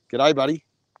 G'day, buddy.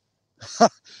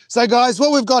 So, guys,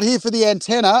 what we've got here for the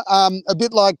antenna, a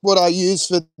bit like what I use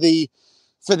for the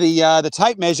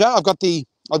tape measure. I've got the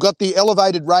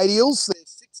elevated radials.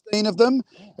 There's 16 of them,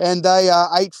 and they are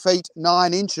 8 feet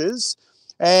 9 inches.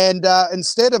 And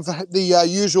instead of the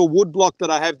usual wood block that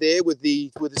I have there with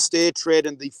the stair tread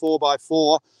and the 4x4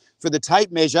 for the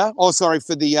tape measure, for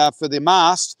the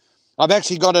mast, I've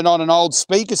actually got it on an old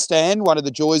speaker stand. One of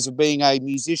the joys of being a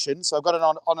musician. So I've got it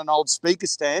on an old speaker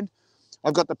stand.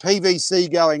 I've got the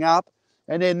PVC going up,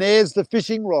 and then there's the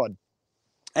fishing rod.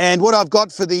 And what I've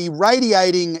got for the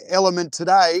radiating element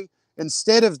today,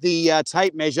 instead of the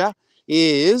tape measure,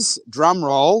 is, drum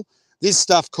roll, this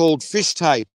stuff called fish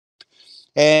tape.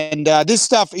 And this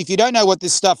stuff, if you don't know what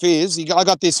this stuff is, I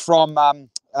got this from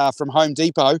Home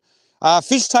Depot.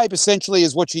 Fish tape essentially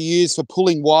is what you use for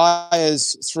pulling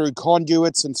wires through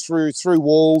conduits and through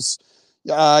walls.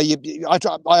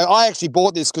 I actually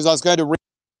bought this because I was going to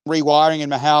rewiring in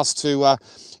my house to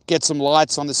get some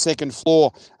lights on the second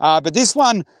floor. But this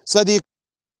one, so the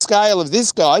scale of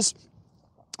this, guys,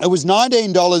 it was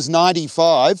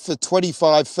 $19.95 for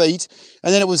 25 feet,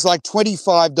 and then it was like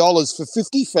 $25 for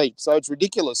 50 feet. So it's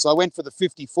ridiculous. So I went for the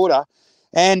 50-footer.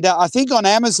 And I think on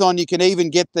Amazon you can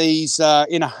even get these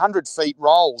in 100 feet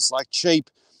rolls, like cheap.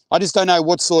 I just don't know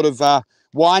what sort of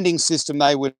winding system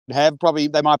they would have. Probably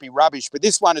they might be rubbish, but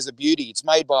this one is a beauty. It's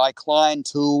made by Klein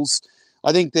Tools.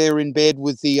 I think they're in bed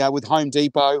with with Home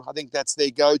Depot. I think that's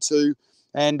their go-to,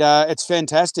 and it's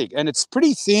fantastic. And it's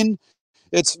pretty thin.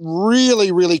 It's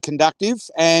really, really conductive.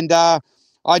 And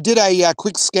I did a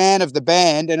quick scan of the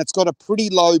band, and it's got a pretty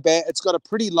low band. It's got a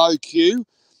pretty low Q.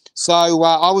 So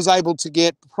I was able to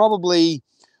get probably,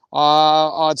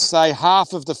 I'd say,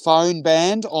 half of the phone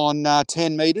band on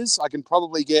 10 meters. I can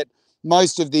probably get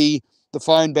most of the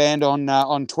phone band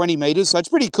on 20 meters. So it's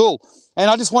pretty cool. And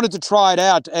I just wanted to try it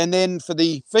out. And then for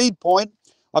the feed point,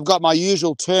 I've got my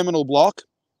usual terminal block,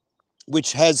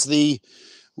 which has the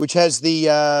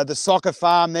soccer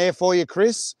farm there for you,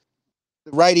 Chris.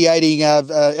 The radiating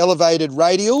elevated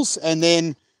radials. And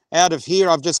then out of here,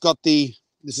 I've just got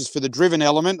this is for the driven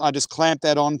element. I just clamp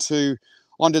that onto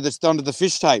the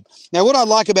fish tape. Now, what I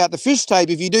like about the fish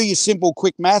tape, if you do your simple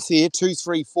quick math here,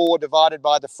 234 divided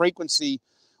by the frequency,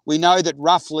 we know that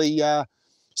roughly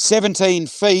 17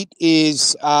 feet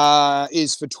is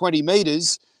for 20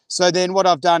 meters. So then what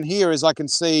I've done here is I can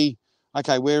see,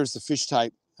 okay, where is the fish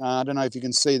tape? I don't know if you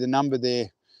can see the number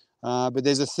there, but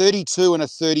there's a 32 and a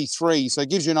 33. So it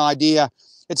gives you an idea.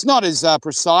 It's not as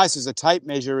precise as a tape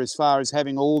measure as far as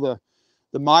having all the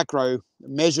micro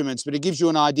measurements, but it gives you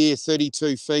an idea,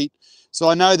 32 feet. So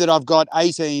I know that I've got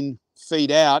 18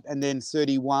 feet out, and then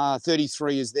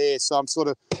 33 is there. So I'm sort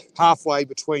of halfway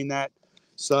between that.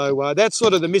 So that's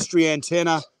sort of the mystery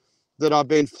antenna that I've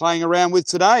been playing around with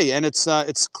today, and it's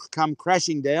come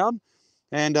crashing down,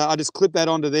 and I just clip that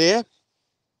onto there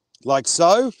like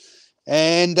so,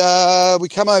 and we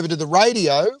come over to the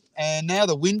radio, and now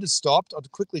the wind has stopped. I'll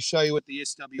quickly show you what the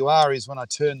SWR is when I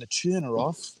turn the tuner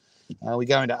off. We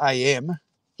go into AM.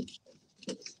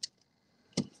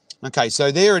 Okay,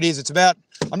 so there it is. It's about,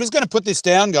 I'm just going to put this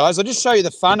down, guys. I'll just show you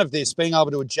the fun of this, being able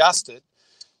to adjust it.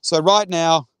 So right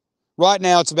now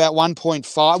it's about 1.5,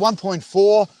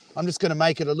 1.4. I'm just going to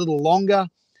make it a little longer.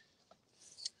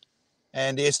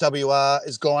 And the SWR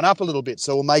has gone up a little bit,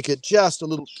 so we'll make it just a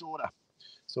little shorter.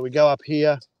 So we go up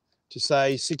here to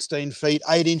say 16 feet,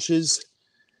 8 inches.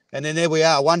 And then there we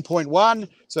are, 1.1.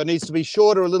 So it needs to be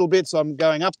shorter a little bit. So I'm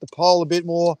going up the pole a bit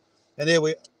more. And there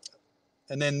we,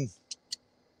 and then,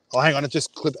 oh, hang on, it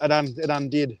just clipped, it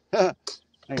undid. Hang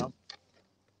on,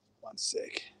 1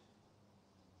 sec.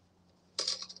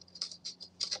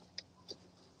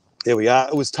 There we are.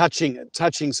 It was touching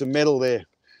some metal there.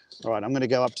 All right, I'm going to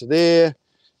go up to there.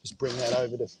 Just bring that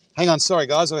over to, hang on, sorry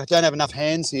guys, I don't have enough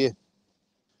hands here.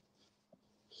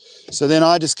 So then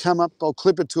I just come up, I'll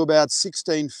clip it to about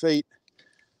 16 feet,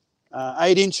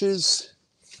 8 inches.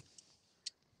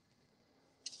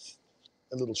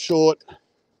 A little short.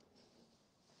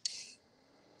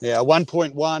 Yeah,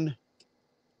 1.1.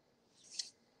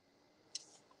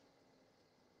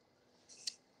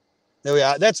 There we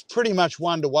are. That's pretty much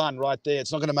 1-to-1 right there.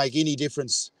 It's not going to make any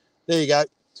difference. There you go.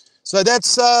 So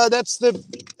that's the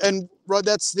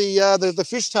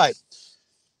fish tape.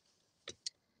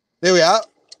 There we are.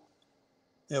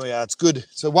 There we are. It's good.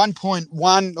 So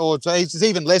 1.1, or it's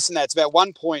even less than that. It's about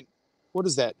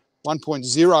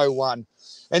 1.01.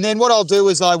 And then what I'll do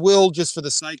is I will, just for the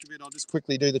sake of it, I'll just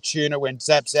quickly do the tuner when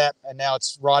zap, zap, and now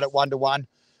it's right at 1-to-1.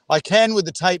 I can, with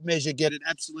the tape measure, get it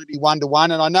absolutely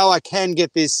 1-to-1, and I know I can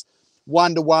get this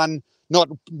 1-to-1, not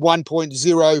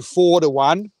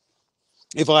 1.04-to-1,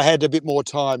 if I had a bit more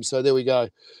time. So there we go.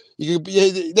 There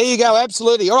you go,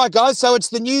 absolutely. All right, guys, so it's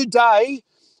the new day,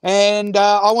 and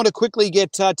I want to quickly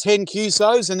get 10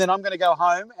 QSOs, and then I'm going to go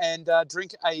home and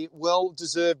drink a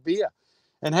well-deserved beer.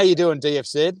 And how you doing,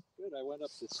 DFZ? Good. I went up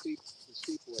the steep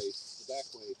way, the back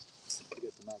way, to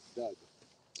get to Mount Doug.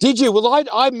 Did you? Well,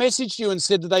 I messaged you and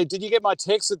said, did you get my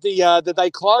text that that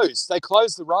they closed? They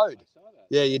closed the road. I saw that.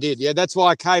 Yeah, you did. Yeah, that's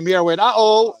why I came here. I went,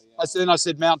 uh-oh. Yeah. Then I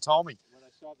said, Mount told me. When I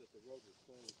saw that the road was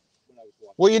closed, when I was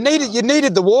walking. Well, you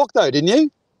needed the walk though, didn't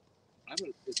you?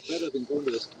 It's better than going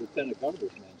to the Lieutenant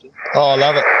Governor's mansion. Oh, I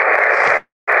love it.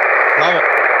 Love it.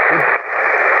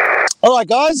 All right,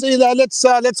 guys,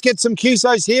 let's get some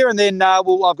QSOs here, and then I've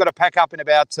got to pack up in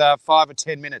about 5 or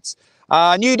 10 minutes.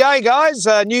 New day, guys,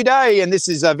 new day, and this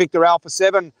is Victor Alpha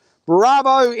 7,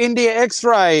 Bravo India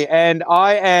X-Ray, and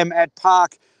I am at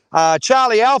Park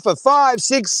Charlie Alpha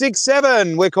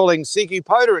 5667. We're calling CQ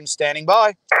Pota and standing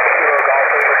by.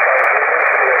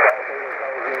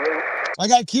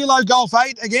 Okay, Kilo Golf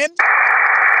 8 again.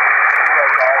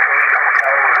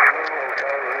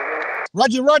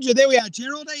 Roger, Roger, there we are.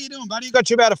 Gerald, how you doing, buddy? Got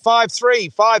you about a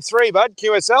 5.3, bud, QSL?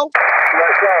 Yes, sir.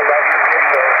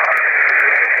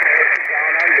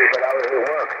 But I was at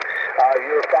work.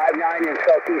 You're 5'9" in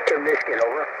southeastern Michigan,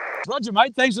 over. Roger,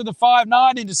 mate. Thanks for the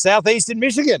 5.9 into southeastern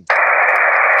Michigan.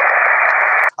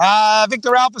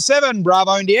 Victor Alpha 7,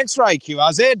 Bravo India X-Ray,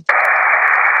 QRZ.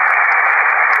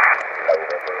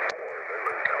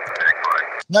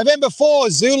 November 4,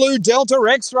 Zulu Delta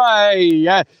X-Ray.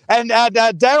 And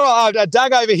Darrell,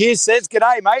 Doug over here says,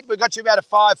 g'day, mate. We got you about a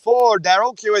 5.4,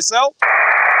 Darrell, QSL.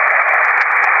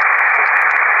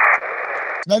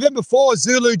 November 4,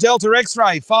 Zulu Delta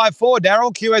X-Ray, 5.4,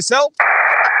 Darrell, QSL. QSL.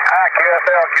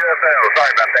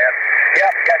 Sorry about that.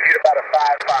 Yep, got you about a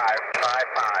 5.5.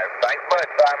 Thanks much,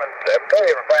 Simon.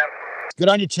 Okay, my friend. Good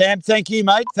on you, champ. Thank you,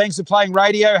 mate. Thanks for playing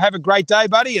radio. Have a great day,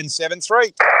 buddy. And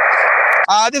 7.3.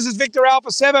 This is Victor Alpha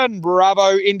 7,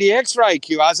 Bravo India X-Ray,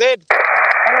 QRZ.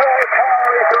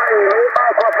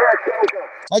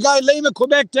 Okay, Lima,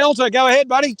 Quebec Delta. Go ahead,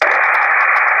 buddy.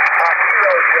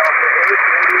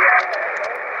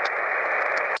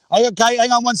 Okay,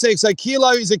 hang on 1 sec. So Kilo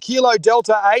is a Kilo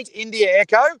Delta 8, India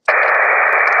Echo.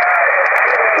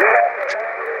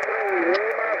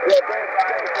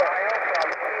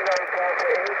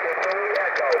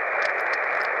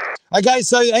 Okay,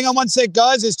 so hang on 1 sec,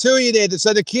 guys. There's 2 of you there.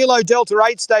 So the Kilo Delta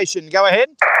 8 station. Go ahead.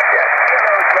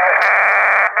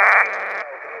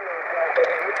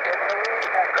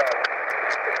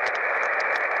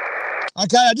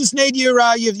 Okay, I just need your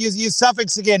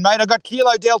suffix again, mate. I got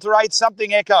Kilo Delta 8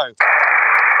 something Echo.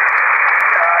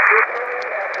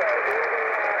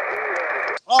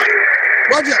 Oh,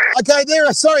 Roger. Okay,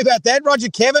 there. Sorry about that. Roger,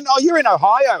 Kevin. Oh, you're in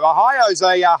Ohio. Ohio's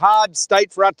a hard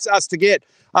state for us to get.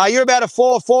 You're about a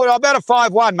 4-4, about a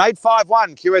 5-1, mate.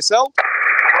 5-1, QSL.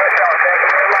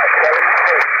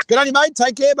 Good on you, mate.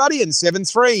 Take care, buddy. And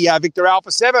 7-3, Victor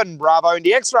Alpha 7, Bravo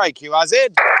Indy X-Ray,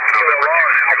 QRZ.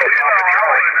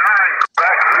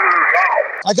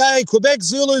 Okay, Quebec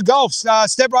Zulu Golf.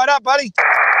 Step right up, buddy.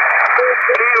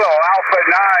 Kilo Alpha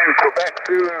 9, Quebec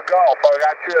Zulu Golf. I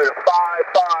got you at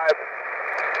 5-5.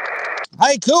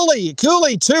 Hey, Cooley,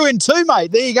 2 and 2,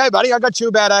 mate. There you go, buddy. I got you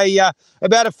about a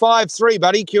 5-3,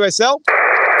 buddy. QSL.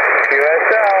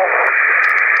 QSL.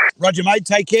 Roger, mate.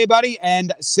 Take care, buddy.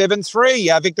 And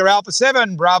 7-3, Victor Alpha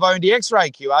 7, Bravo Indy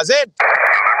X-Ray, QRZ.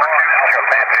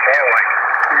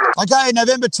 Okay,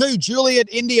 November 2, Juliet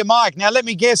India Mike. Now, let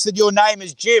me guess that your name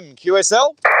is Jim,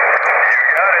 QSL.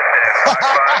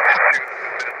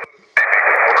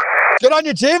 Good on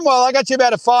you, Jim. Well, I got you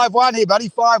about a 5-1 here, buddy.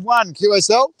 5-1,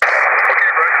 QSL.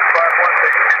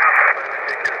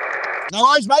 No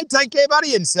worries, mate. Take care,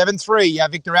 buddy. And 7-3,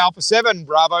 Victor Alpha 7,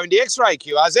 Bravo Indy X-Ray,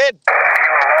 QRZ.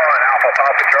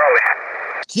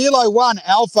 Kilo 1,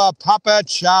 Alpha Papa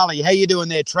Charlie. How you doing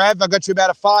there, Trav? I got you about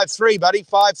a 5-3, buddy.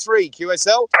 5-3, QSL. QSL,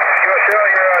 you're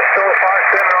still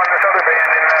 5-7 on this other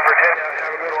band in Virginia.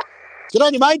 Have a good one. Good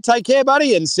on you, mate. Take care,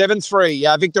 buddy. And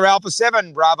 7-3, Victor Alpha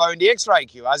 7, Bravo Indy X-Ray,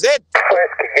 QRZ.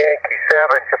 Whiskey Yankee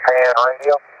 7, Japan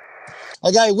Radio.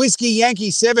 Okay, Whiskey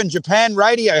Yankee 7, Japan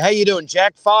Radio. How you doing,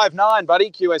 Jack? 5-9,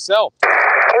 buddy. QSL.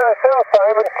 QSL,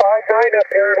 Simon, 5-9 up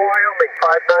here in Wyoming.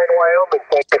 5-9 Wyoming.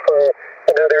 Thank you for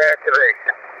another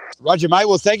activation. Roger, mate.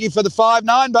 Well, thank you for the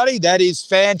 5-9, buddy. That is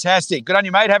fantastic. Good on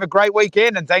you, mate. Have a great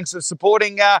weekend, and thanks for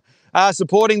supporting the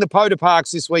Pota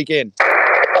Parks this weekend. Oh,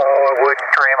 I wouldn't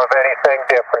dream of anything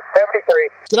different. 73.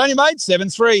 Good on you, mate.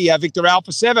 7-3, Victor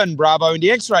Alpha 7, Bravo Indy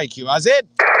X-Ray, QRZ.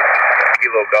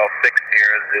 Kilo Golf 6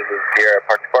 here, Zulu Sierra,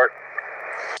 Park to Park.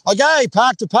 Okay,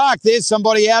 park to park. There's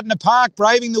somebody out in the park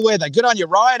braving the weather. Good on you,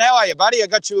 Ryan. How are you, buddy? I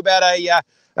got you about a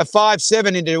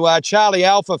 5-7 into Charlie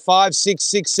Alpha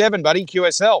 5-6-6-7, buddy.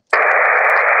 QSL.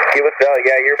 QSL,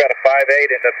 yeah, you're about a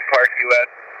 5-8 into Park US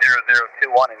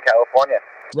 0021 in California.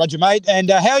 Roger, mate. And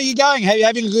how are you going? Are you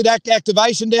having a good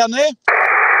activation down there?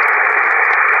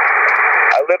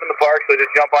 I live in the park, so I just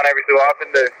jump on every so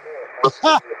often to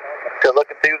look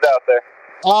and see who's out there.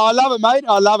 Oh, I love it, mate.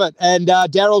 I love it. And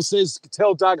Darrell says,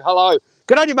 tell Doug hello.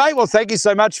 Good on you, mate. Well, thank you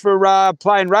so much for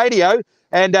playing radio,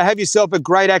 and have yourself a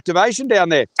great activation down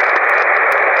there.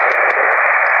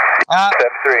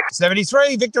 73.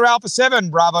 73, Victor Alpha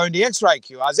 7, Bravo Indy X-Ray,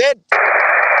 QRZ.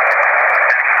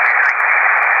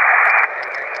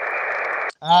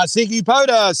 Sigi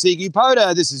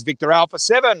Pota, this is Victor Alpha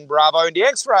 7, Bravo Indy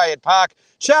X-Ray at Park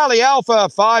Charlie Alpha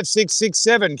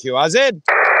 5667, QRZ.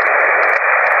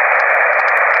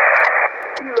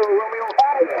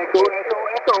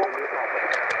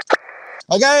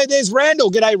 Okay, there's Randall.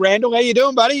 G'day, Randall. How you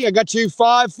doing, buddy? I got you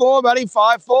 5-4, buddy,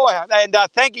 5-4. And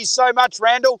thank you so much,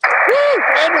 Randall. Woo!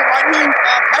 Randall, my new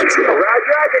Patreon.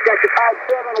 Roger, I got your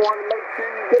 5-7. Want to make sure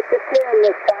you get the 10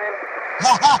 this time.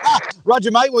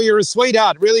 Roger, mate. Well, you're a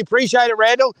sweetheart. Really appreciate it,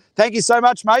 Randall. Thank you so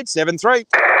much, mate. 7-3.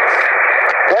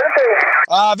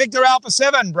 7-3. Victor Alpha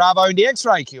 7, Bravo Indy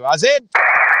X-Ray, QRZ.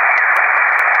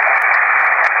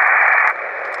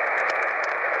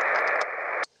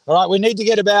 All right, we need to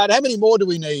get about, how many more do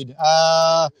we need?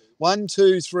 1,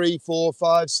 2, 3, 4,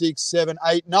 5, 6, 7,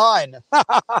 8, 9.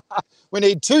 We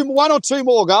need 1 or 2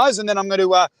 more, guys, and then I'm going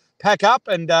to pack up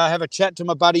and have a chat to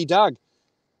my buddy Doug.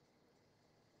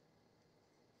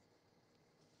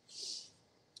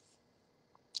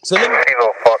 So let me...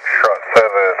 Kilo Foxtrot 7,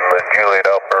 Juliet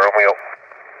Alpha Romeo.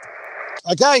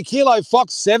 Okay, Kilo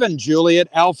Fox 7, Juliet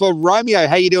Alpha Romeo.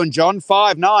 How you doing, John?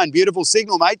 5-9. Beautiful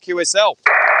signal, mate. QSL.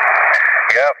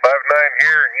 Yeah, 5-9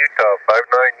 here in Utah.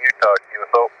 5-9 Utah,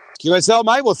 QSL. QSL,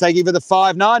 mate. Well, thank you for the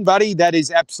 5-9, buddy. That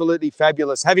is absolutely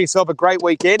fabulous. Have yourself a great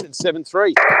weekend and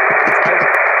 7-3.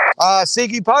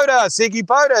 Sigi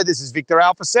Pota. This is Victor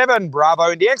Alpha 7,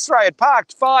 Bravo Indy X-Ray at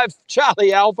Park 5,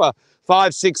 Charlie Alpha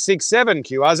 5667,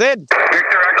 QRZ.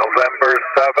 Victor November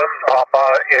 7,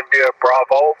 Papa India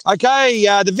Bravo. Okay,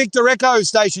 the Victor Echo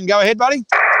station. Go ahead, buddy.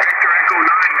 Victor Echo 9,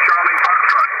 Charlie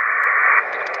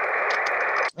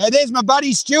Foxtrot. There's my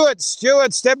buddy Stuart.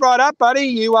 Stuart, step right up, buddy.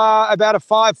 You are about a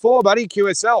 5-4, buddy.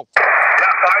 QSL. Yeah, 5-5, 5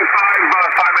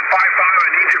 and 5-5. I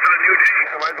need you for the new day,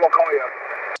 so might as well call you.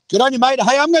 Good on you, mate.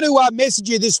 Hey, I'm going to message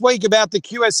you this week about the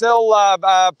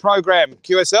QSL program.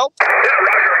 QSL? Yeah,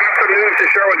 Roger, I got some news to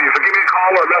share with you, so give me a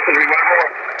call or message me, whatever.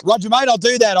 Roger, mate. I'll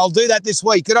do that. I'll do that this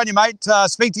week. Good on you, mate.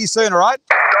 Speak to you soon, all right?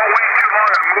 Don't wait too long.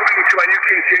 I'm moving to my new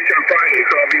appreciation on Friday,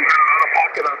 so I'll be out of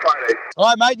pocket on Friday. All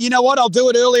right, mate. You know what? I'll do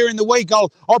it earlier in the week. I'll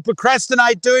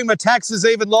procrastinate doing my taxes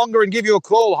even longer and give you a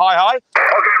call. Hi. Okay,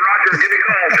 Roger. Give me a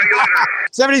call. See you later.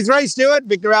 73, Stuart.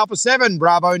 Victor Alpha 7.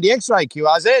 Bravo India X-ray.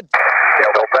 QRZ.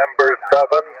 November 7,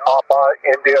 Papa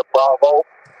India Bravo.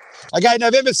 Okay,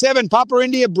 November 7. Papa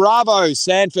India Bravo.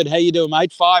 Sanford. How you doing,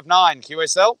 mate? 5-9.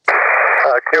 QSL.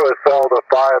 QSL to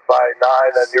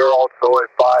 5/9, and you're also at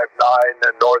 5/9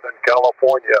 in Northern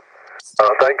California.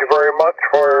 Thank you very much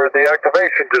for the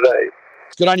activation today.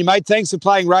 Good on you, mate. Thanks for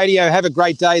playing radio. Have a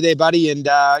great day there, buddy, and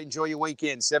enjoy your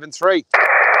weekend. 7-3.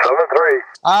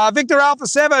 7-3. Victor Alpha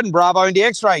 7. Bravo India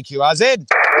X-ray. QRZ.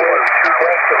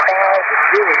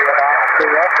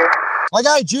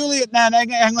 Okay, Juliet. Now,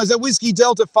 hang on. Is that Whiskey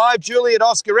Delta 5, Juliet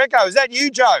Oscar Echo? Is that you,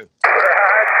 Joe? That's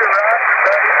correct.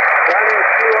 Running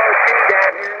QRT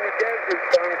down here in the desert,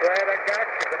 so I'm glad I got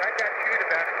you. But I got you at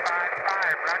about a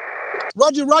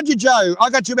 5-5, Roger, Joe. I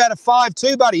got you about a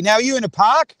 5-2, buddy. Now, are you in a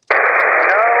park? No, I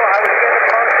was in the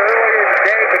park earlier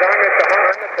today, but I'm at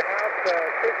the house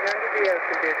sitting under the air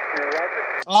conditioner,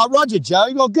 Roger. Roger, Joe.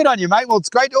 Well, good on you, mate. Well, it's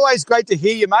great. Always great to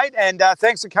hear you, mate. And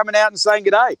thanks for coming out and saying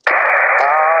good day. You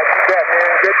bet, man.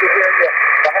 Good to hear you.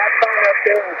 Well, have fun up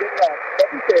there and good luck.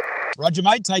 76. Roger,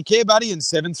 mate. Take care, buddy. And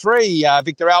 7-3.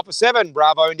 Victor Alpha 7.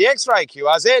 Bravo India X-ray.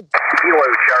 QRZ. Kilo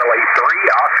Charlie 3,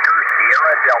 Oscar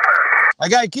Sierra Delta.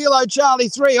 Okay, Kilo Charlie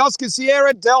 3. Oscar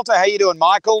Sierra Delta. How you doing,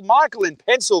 Michael? Michael in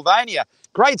Pennsylvania.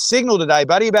 Great signal today,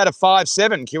 buddy. About a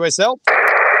 5-7. QSL.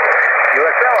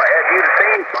 QSL, I had you the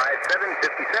same,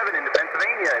 5757 into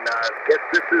Pennsylvania, and guess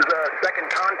this is second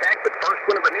contact, but first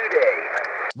one of a new day.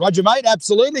 Roger, mate.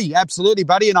 Absolutely,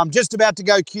 buddy. And I'm just about to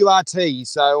go QRT.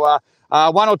 So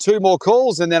one or two more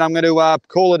calls, and then I'm going to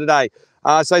call it a day.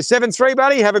 So 7-3,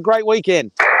 buddy. Have a great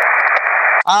weekend.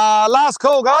 Last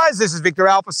call, guys. This is Victor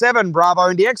Alpha 7, Bravo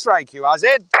India X-ray, QRZ.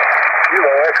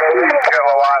 Kilo Echo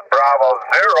Kilowatt Bravo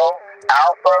 0,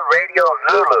 Alpha Radio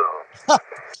Zulu.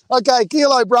 Okay,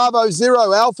 Kilo Bravo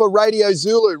 0, Alpha Radio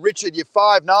Zulu. Richard, you're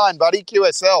 5-9, buddy.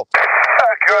 QSL.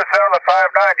 QSL to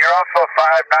 5/9, you're also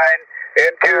 5/9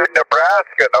 into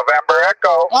Nebraska, November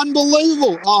Echo.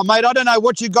 Unbelievable. Oh, mate, I don't know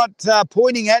what you got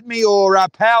pointing at me or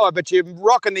power, but you're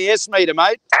rocking the S-meter,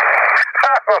 mate.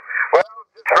 Well,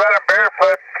 just running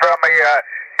barefoot from a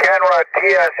Kenra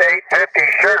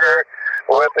TS850 sugar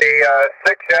with the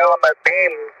 6-element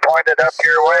beam pointed up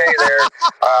your way there.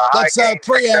 That's high gain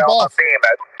preamp 6-element off. beam.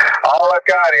 That's all I've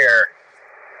got here.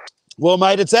 Well,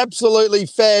 mate, it's absolutely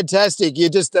fantastic. You're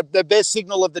just the best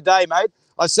signal of the day, mate.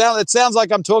 It sounds like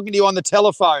I'm talking to you on the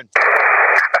telephone.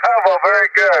 Well, very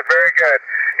good, very good.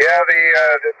 Yeah,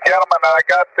 the gentleman that I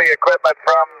got the equipment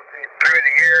from through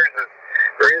the years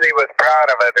really was proud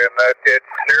of it, and it's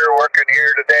sure working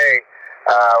here today.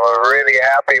 We're really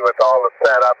happy with all the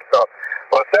setup. So,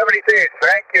 well, 73,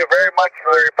 thank you very much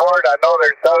for the report. I know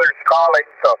there's others calling,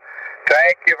 so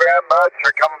thank you very much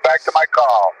for coming back to my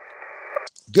call.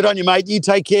 Good on you, mate. You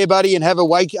take care, buddy, and have a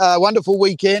wonderful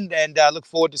weekend, and look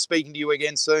forward to speaking to you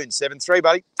again soon. 7-3,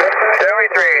 buddy. 73,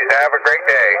 have a great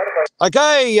day.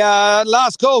 Okay,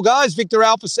 last call, guys. Victor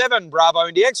Alpha 7, Bravo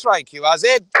India X-ray,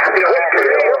 QRZ.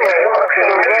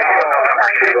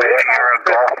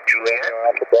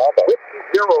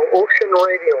 Ocean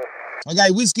Radio.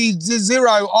 Okay, Whiskey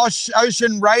Zero,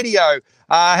 Ocean Radio.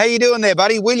 How you doing there,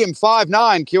 buddy? William,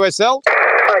 5-9, QSL.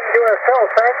 QSL,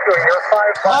 thank you. You're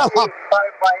 5/8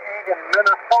 in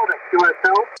Minnesota,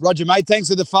 QSL. Roger, mate. Thanks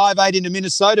for the 5-8 into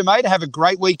Minnesota, mate. Have a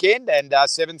great weekend, and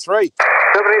 7-3.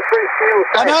 73, Steel.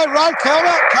 I know, right?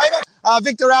 Coma.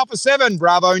 Victor Alpha 7,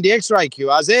 Bravo India X-ray,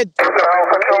 QRZ.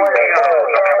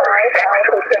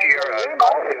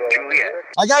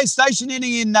 Okay, station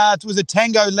ending in, was it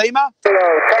Tango Lima?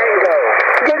 Hello, Tango.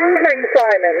 Good evening,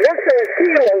 Simon. This is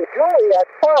Kilo Juliet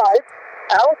 5,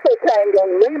 Alpha Tango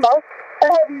Lima. I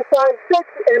have you 5-6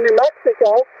 in New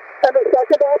Mexico and a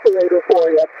second operator for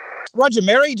you. Roger,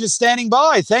 Mary, just standing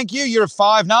by. Thank you. You're a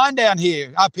 5-9 down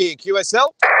here, up here,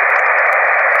 QSL.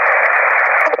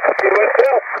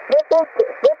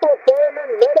 Triple Simon,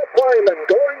 Meta-Plyman,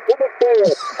 going to the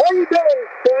field. How you doing,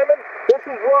 Simon? This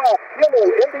is Rob,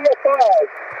 India 5,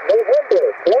 November,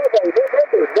 no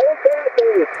bad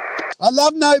news. I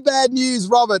love no bad news,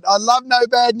 Robert. I love no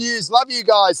bad news. Love you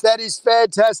guys. That is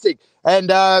fantastic.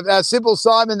 And our Simple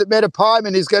Simon that met a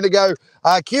pieman is going to go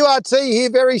QRT here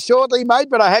very shortly, mate.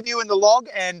 But I have you in the log,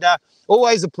 and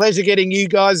always a pleasure getting you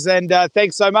guys. And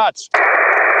thanks so much.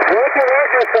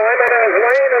 Roger, Simon, as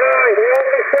Lane and I, we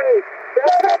only say,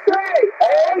 7-3,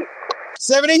 eh?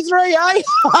 73, eh?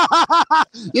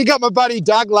 You got my buddy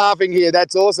Doug laughing here.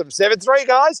 That's awesome. 7-3,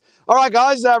 guys. All right,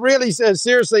 guys. Really,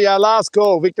 seriously, last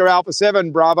call. Victor Alpha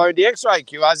 7, Bravo, Indy X-Ray,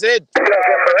 QRZ.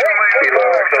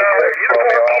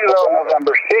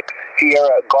 November 6,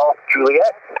 Sierra Golf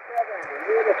Juliet.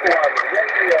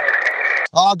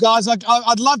 Oh, guys, I'd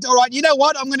love to. All right, you know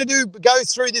what? I'm going to go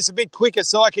through this a bit quicker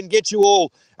so I can get you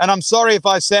all. And I'm sorry if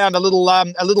I sound a little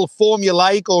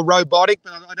formulaic or robotic,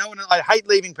 but I don't want to. I hate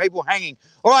leaving people hanging.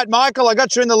 All right, Michael, I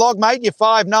got you in the log, mate. You're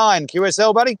 5'9",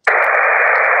 QSL, buddy.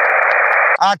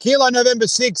 Kilo November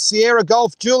 6, Sierra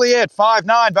Golf Juliet,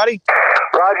 5'9", buddy.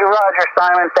 Roger,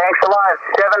 Simon. Thanks a lot.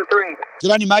 7-3.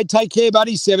 Good on you, mate. Take care,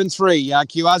 buddy. 7-3.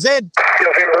 QRZ.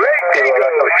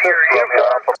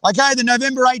 Okay, the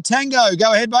November 8 Tango.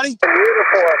 Go ahead, buddy.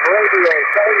 Uniform, radio,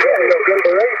 Tango,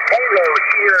 November 8 Tango,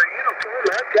 here, uniform,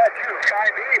 I've got you,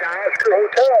 5-8, Oscar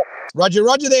Hotel.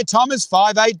 Roger there, Thomas.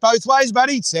 5'8", both ways,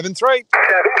 buddy. 7-3. 7-3.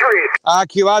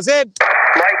 QRZ.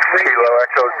 Mike Kilo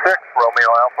Echo 6, Romeo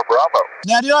Alpha Bravo.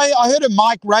 Now, I heard a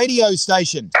Mike radio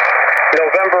station.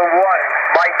 November 1,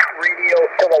 Mike Radio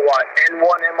Kilowatt,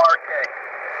 N1 MRK.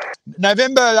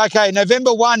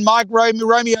 November 1, Mike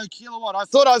Romeo Kilowatt. I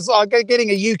thought I was getting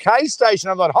a UK station.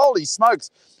 I thought, holy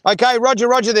smokes. Okay,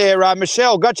 Roger there.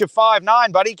 Michelle, got you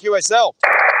 5'9", buddy, QSL. I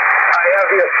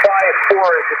have you 5'4"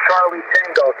 as the Charlie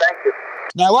Tango. Thank you.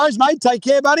 No worries, mate. Take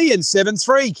care, buddy. And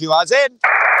 7-3, QRZ.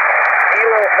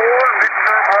 Kilo 4,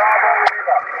 Victor Bravo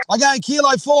Lima. Okay,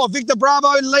 Kilo 4, Victor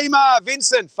Bravo Lima.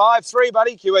 Vincent, 5'3",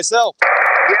 buddy, QSL.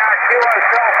 Yeah,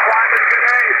 QSL, Simon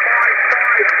today,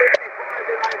 5'5", 55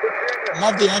 in Virginia.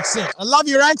 Love the accent. I love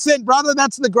your accent, brother.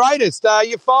 That's the greatest.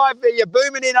 You're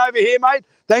booming in over here, mate.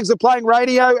 Thanks for playing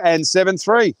radio, and 7-3. Thanks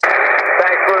very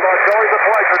much. Always a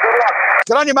pleasure. Good luck.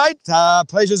 Good on you, mate.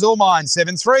 Pleasure's all mine.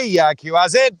 7-3,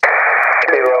 QRZ.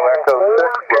 Kilo Echo 6,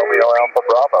 Romeo Alpha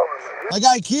Bravo.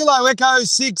 Okay, Kilo Echo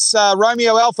 6,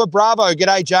 Romeo Alpha Bravo.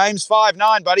 G'day, James.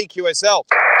 5'9", buddy, QSL.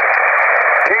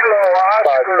 Kilo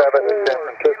Oscar 5'7" in San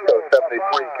Francisco,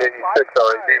 73, KE6,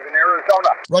 RAB. in Arizona.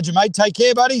 Roger, mate. Take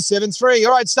care, buddy. 7-3.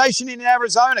 All right, station in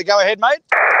Arizona. Go ahead, mate.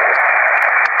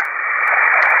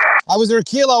 Was there a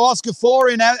Kilo Oscar 4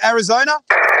 in Arizona?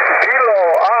 Kilo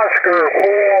Oscar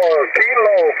 4,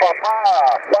 Kilo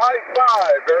Papa,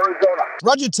 5'5", Arizona.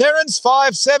 Roger, Terrence.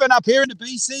 5'7", up here in the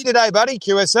BC today, buddy.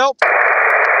 QSL.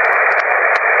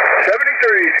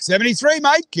 73. 73,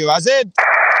 mate. QRZ.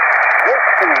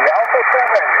 Whiskey, Alpha 7,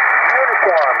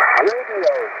 Uniform,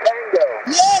 Radio, Tango.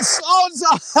 Yes! Oh,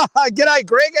 g'day,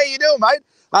 Greg. How you doing, mate?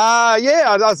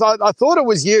 Yeah, I thought it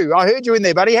was you. I heard you in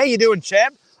there, buddy. How you doing,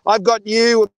 champ? I've got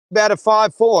you about a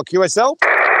 5'4", QSL.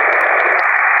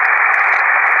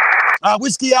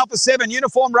 Whiskey Alpha 7,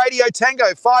 Uniform Radio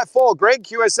Tango, 5'4", Greg,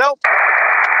 QSL.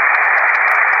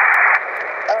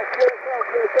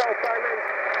 QSL, Simon,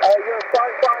 you're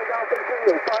 5'5", I'll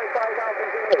continue, 5'5", I'll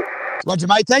continue. Roger,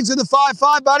 mate. Thanks for the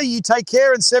 5'5", buddy. You take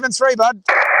care, and 7-3, bud.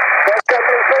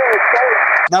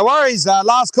 No worries.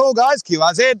 Last call, guys.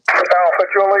 QRZ. Alpha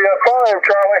Juliet 5,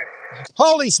 Charlie.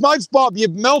 Holy smokes, Bob. You're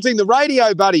melting the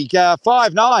radio, buddy. 5'9". Holy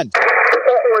mackerel.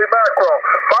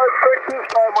 5'6" this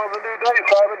time on the new day,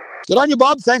 Simon. Good on you,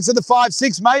 Bob. Thanks for the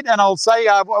 5'6", mate. And I'll say,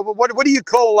 what do you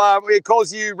call, it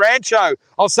calls you Rancho?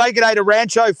 I'll say g'day to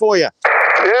Rancho for you.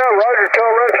 Yeah, Roger,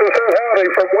 tell Rancho says howdy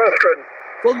from Western.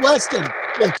 From Western.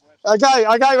 Okay,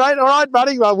 mate. All right,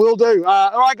 buddy. Well, we'll do.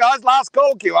 All right, guys. Last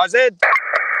call, QRZ.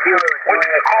 Kilo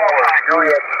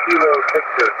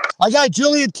Victor. Okay,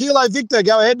 Juliet Kilo Victor.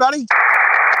 Go ahead, buddy.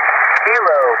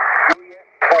 Kilo Juliet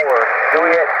 4,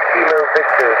 Juliet Kilo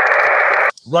Victor.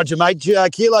 Roger, mate.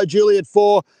 Kilo Juliet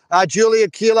 4,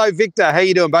 Juliet Kilo Victor. How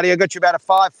you doing, buddy? I got you about a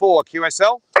 5'4",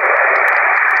 QSL.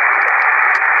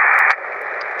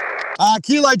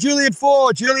 Kilo Juliet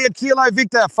 4, Juliet Kilo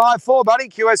Victor, 5'4", buddy,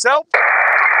 QSL.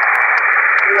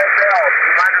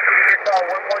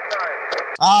 One more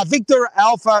time. Victor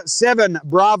Alpha 7,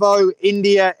 Bravo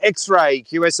India X-Ray,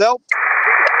 QSL.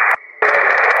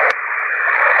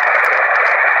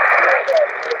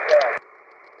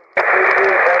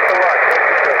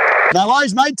 No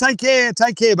worries, mate. Take care,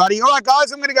 buddy. All right,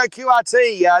 guys, I'm going to go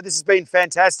QRT. This has been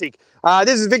fantastic.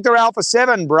 This is Victor Alpha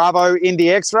 7, Bravo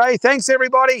India X-Ray. Thanks,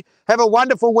 everybody. Have a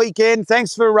wonderful weekend.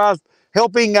 Thanks for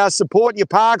helping support your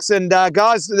parks, and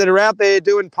guys that are out there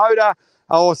doing Pota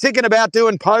or thinking about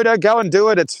doing Pota, go and do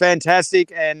it. It's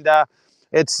fantastic, and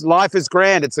life is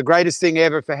grand. It's the greatest thing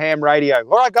ever for ham radio.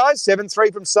 All right, guys,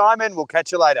 7-3 from Simon. We'll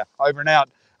catch you later. Over and out.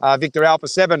 Victor Alpha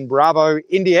 7, Bravo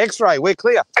India X-Ray. We're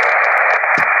clear.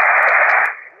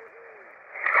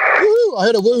 Woohoo! I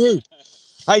heard a woohoo.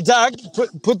 Hey, Doug,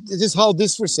 just hold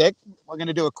this for a sec. I'm going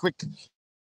to do a quick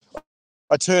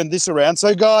I turned this around.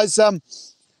 So guys,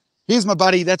 here's my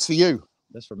buddy. That's for you.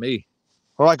 That's for me.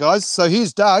 All right, guys. So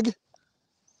here's Doug.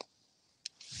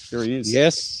 Here he is.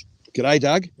 Yes. G'day,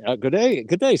 Doug. Good day.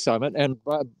 Good day, Simon. And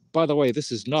by the way, this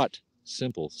is not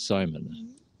simple,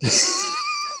 Simon.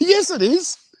 Yes, it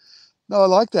is. No, I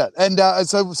like that. And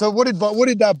so what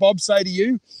did Bob say to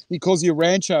you? He calls you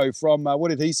Rancho from, what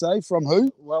did he say? From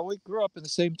who? Well, we grew up in the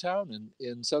same town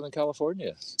in Southern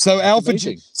California. So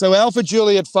Alpha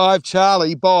Juliet 5,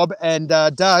 Charlie, Bob, and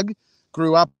Doug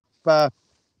grew up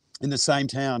in the same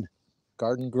town.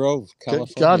 Garden Grove,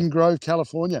 California. Garden Grove,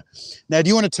 California. Now, do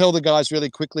you want to tell the guys really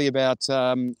quickly about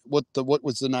what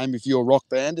was the name of your rock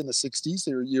band in the 60s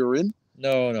that you were in?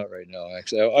 No, not right now,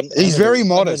 actually. He's very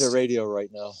modest. I'm into radio right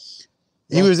now.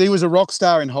 He was a rock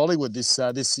star in Hollywood,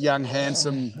 this young,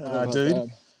 handsome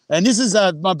dude. And this is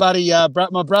my buddy,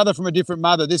 my brother from a different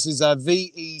mother. This is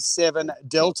VE7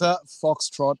 Delta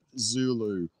Foxtrot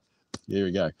Zulu. Here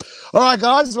we go. All right,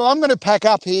 guys. Well, I'm going to pack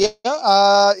up here.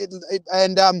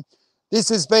 This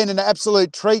has been an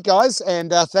absolute treat, guys.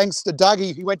 And thanks to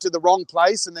Dougie, he went to the wrong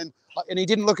place and he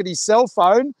didn't look at his cell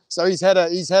phone. So he's had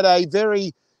a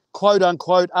very quote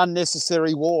unquote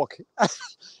unnecessary walk.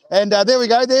 And there we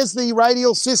go. There's the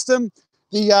radial system.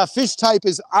 The fish tape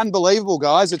is unbelievable,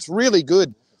 guys. It's really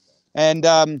good. And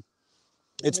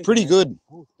it's pretty good.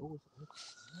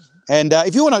 And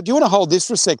if do you want to hold this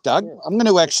for a sec, Doug? I'm going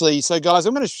to actually, so guys,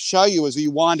 I'm going to show you as we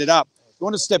wind it up. You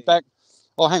want to step back?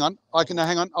 Oh, hang on.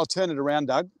 Hang on. I'll turn it around,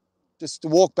 Doug. Just to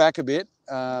walk back a bit.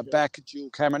 Back dual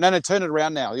camera. No, turn it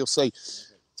around now. You'll see.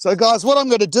 So, guys, what I'm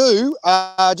going to do,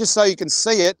 just so you can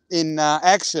see it in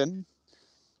action.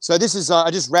 So this is,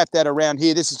 I just wrapped that around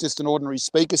here. This is just an ordinary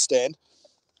speaker stand.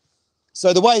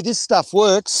 So the way this stuff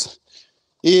works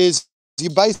is you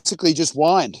basically just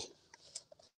wind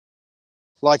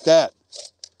like that.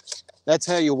 That's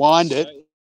how you wind it.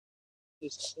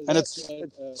 And it's steel,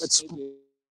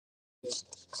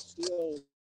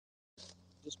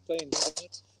 just plain.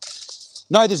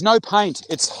 No, there's no paint.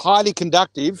 It's highly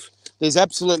conductive. There's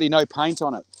absolutely no paint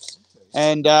on it.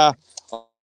 And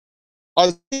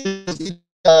for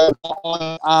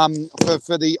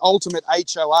the ultimate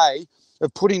HOA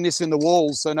of putting this in the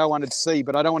walls so no one would see,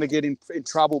 but I don't want to get in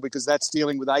trouble because that's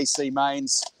dealing with AC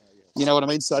mains. You know what I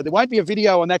mean? So there won't be a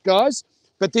video on that, guys,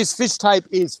 but this fish tape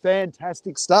is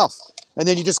fantastic stuff. And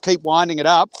then you just keep winding it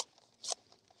up.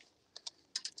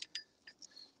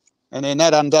 And then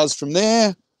that undoes from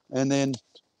there. And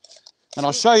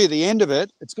I'll show you the end of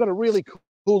it. It's got a really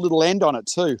cool little end on it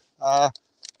too. If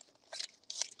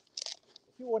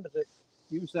you wanted to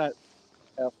use that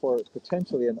for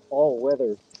potentially an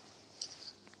all-weather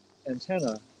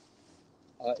antenna,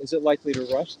 is it likely to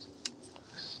rust?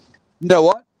 You know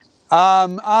what?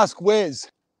 Ask Wes.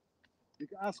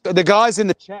 The guys in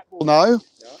the chat will know.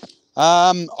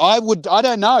 Yeah. I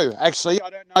don't know, actually. I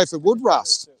don't know if it would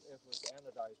rust. If it was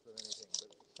anodized or anything, but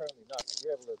apparently not.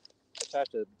 You're able to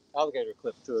attach an alligator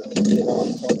clip to it and get out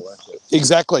of trouble, actually.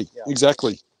 Exactly, yeah.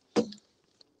 Exactly.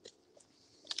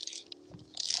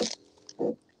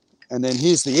 And then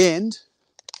here's the end.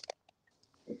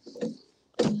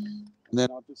 And then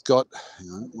I've just got, hang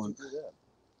on, one.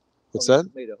 What's that?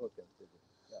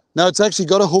 No, it's actually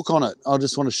got a hook on it. I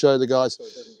just want to show the guys. So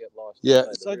it doesn't get lost. Yeah.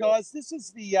 So guys, this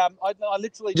is the, I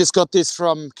literally just got this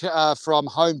from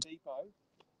Home Depot.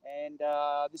 And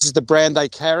this is the brand they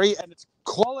carry. And it's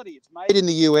quality. It's made in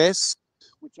the US,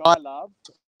 which I love.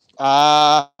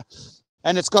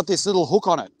 And it's got this little hook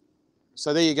on it.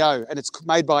 So there you go. And it's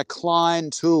made by Klein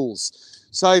Tools.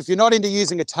 So if you're not into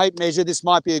using a tape measure, this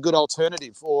might be a good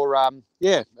alternative. Or,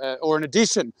 or an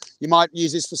addition. You might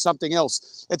use this for something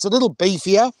else. It's a little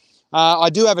beefier. I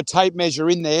do have a tape measure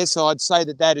in there, so I'd say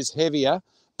that is heavier.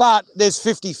 But there's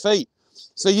 50 feet.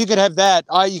 So you could have that.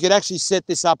 You could actually set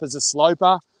this up as a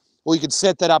sloper, or you could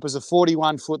set that up as a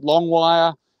 41-foot long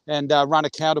wire and run a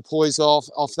counterpoise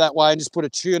off that way and just put a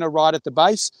tuner right at the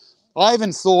base. I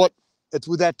even thought it's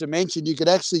with that dimension, you could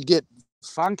actually get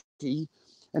funky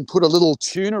and put a little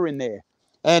tuner in there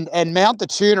and mount the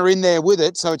tuner in there with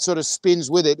it so it sort of spins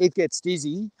with it. It gets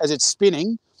dizzy as it's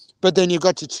spinning, but then you've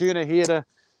got your tuner here to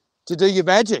do your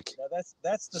magic. Now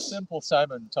that's the simple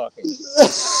Simon talking.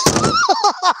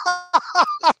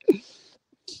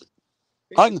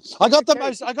 I got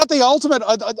the ultimate.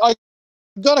 I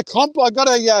got a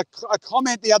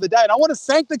comment the other day, and I want to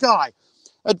thank the guy.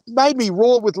 It made me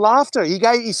roar with laughter.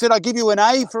 He said, "I give you an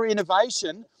A for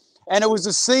innovation," and it was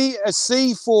a C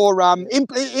for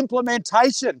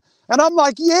implementation. And I'm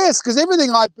like, yes, because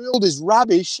everything I build is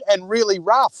rubbish and really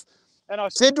rough. And I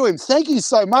said to him, "Thank you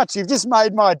so much. You've just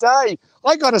made my day.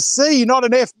 I got a C, not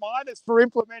an F- for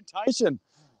implementation."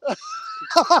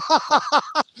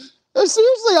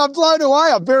 Seriously, I'm blown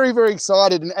away. I'm very, very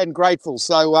excited and grateful.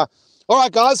 So, all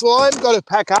right, guys. Well, I've got to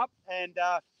pack up, and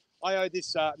I owe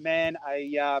this man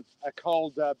a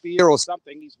cold beer or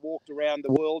something. He's walked around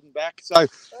the world and back. So,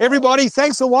 everybody,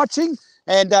 thanks for watching.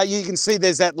 And you can see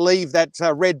there's that leave, that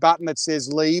red button that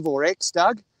says leave or X,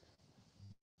 Doug.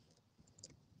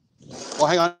 Well,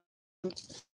 hang on.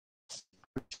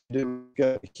 Do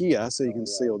go here so you can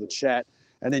see all the chat,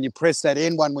 and then you press that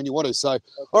end one when you want to. So,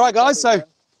 all right, guys. So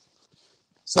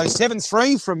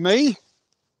 7-3 from me,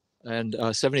 and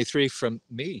 73 from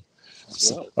me.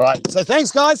 All right. So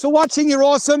thanks, guys, for watching. You're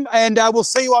awesome, and we'll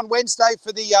see you on Wednesday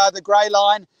for the grey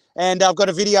line. And I've got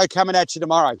a video coming at you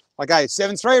tomorrow. Okay,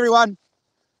 7-3, everyone.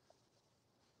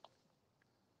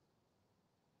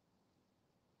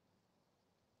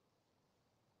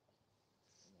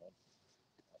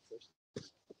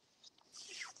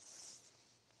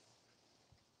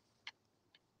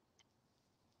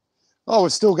 Oh, we're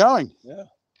still going. Yeah.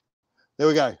 There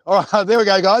we go. All right, there we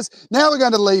go, guys. Now we're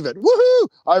going to leave it. Woohoo!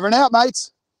 Over and out,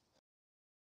 mates.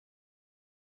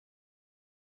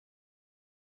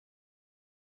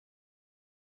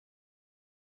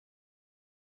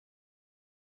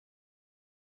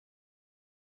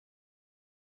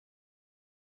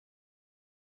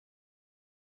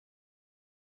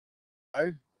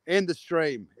 End the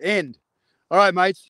stream. End. All right, mates.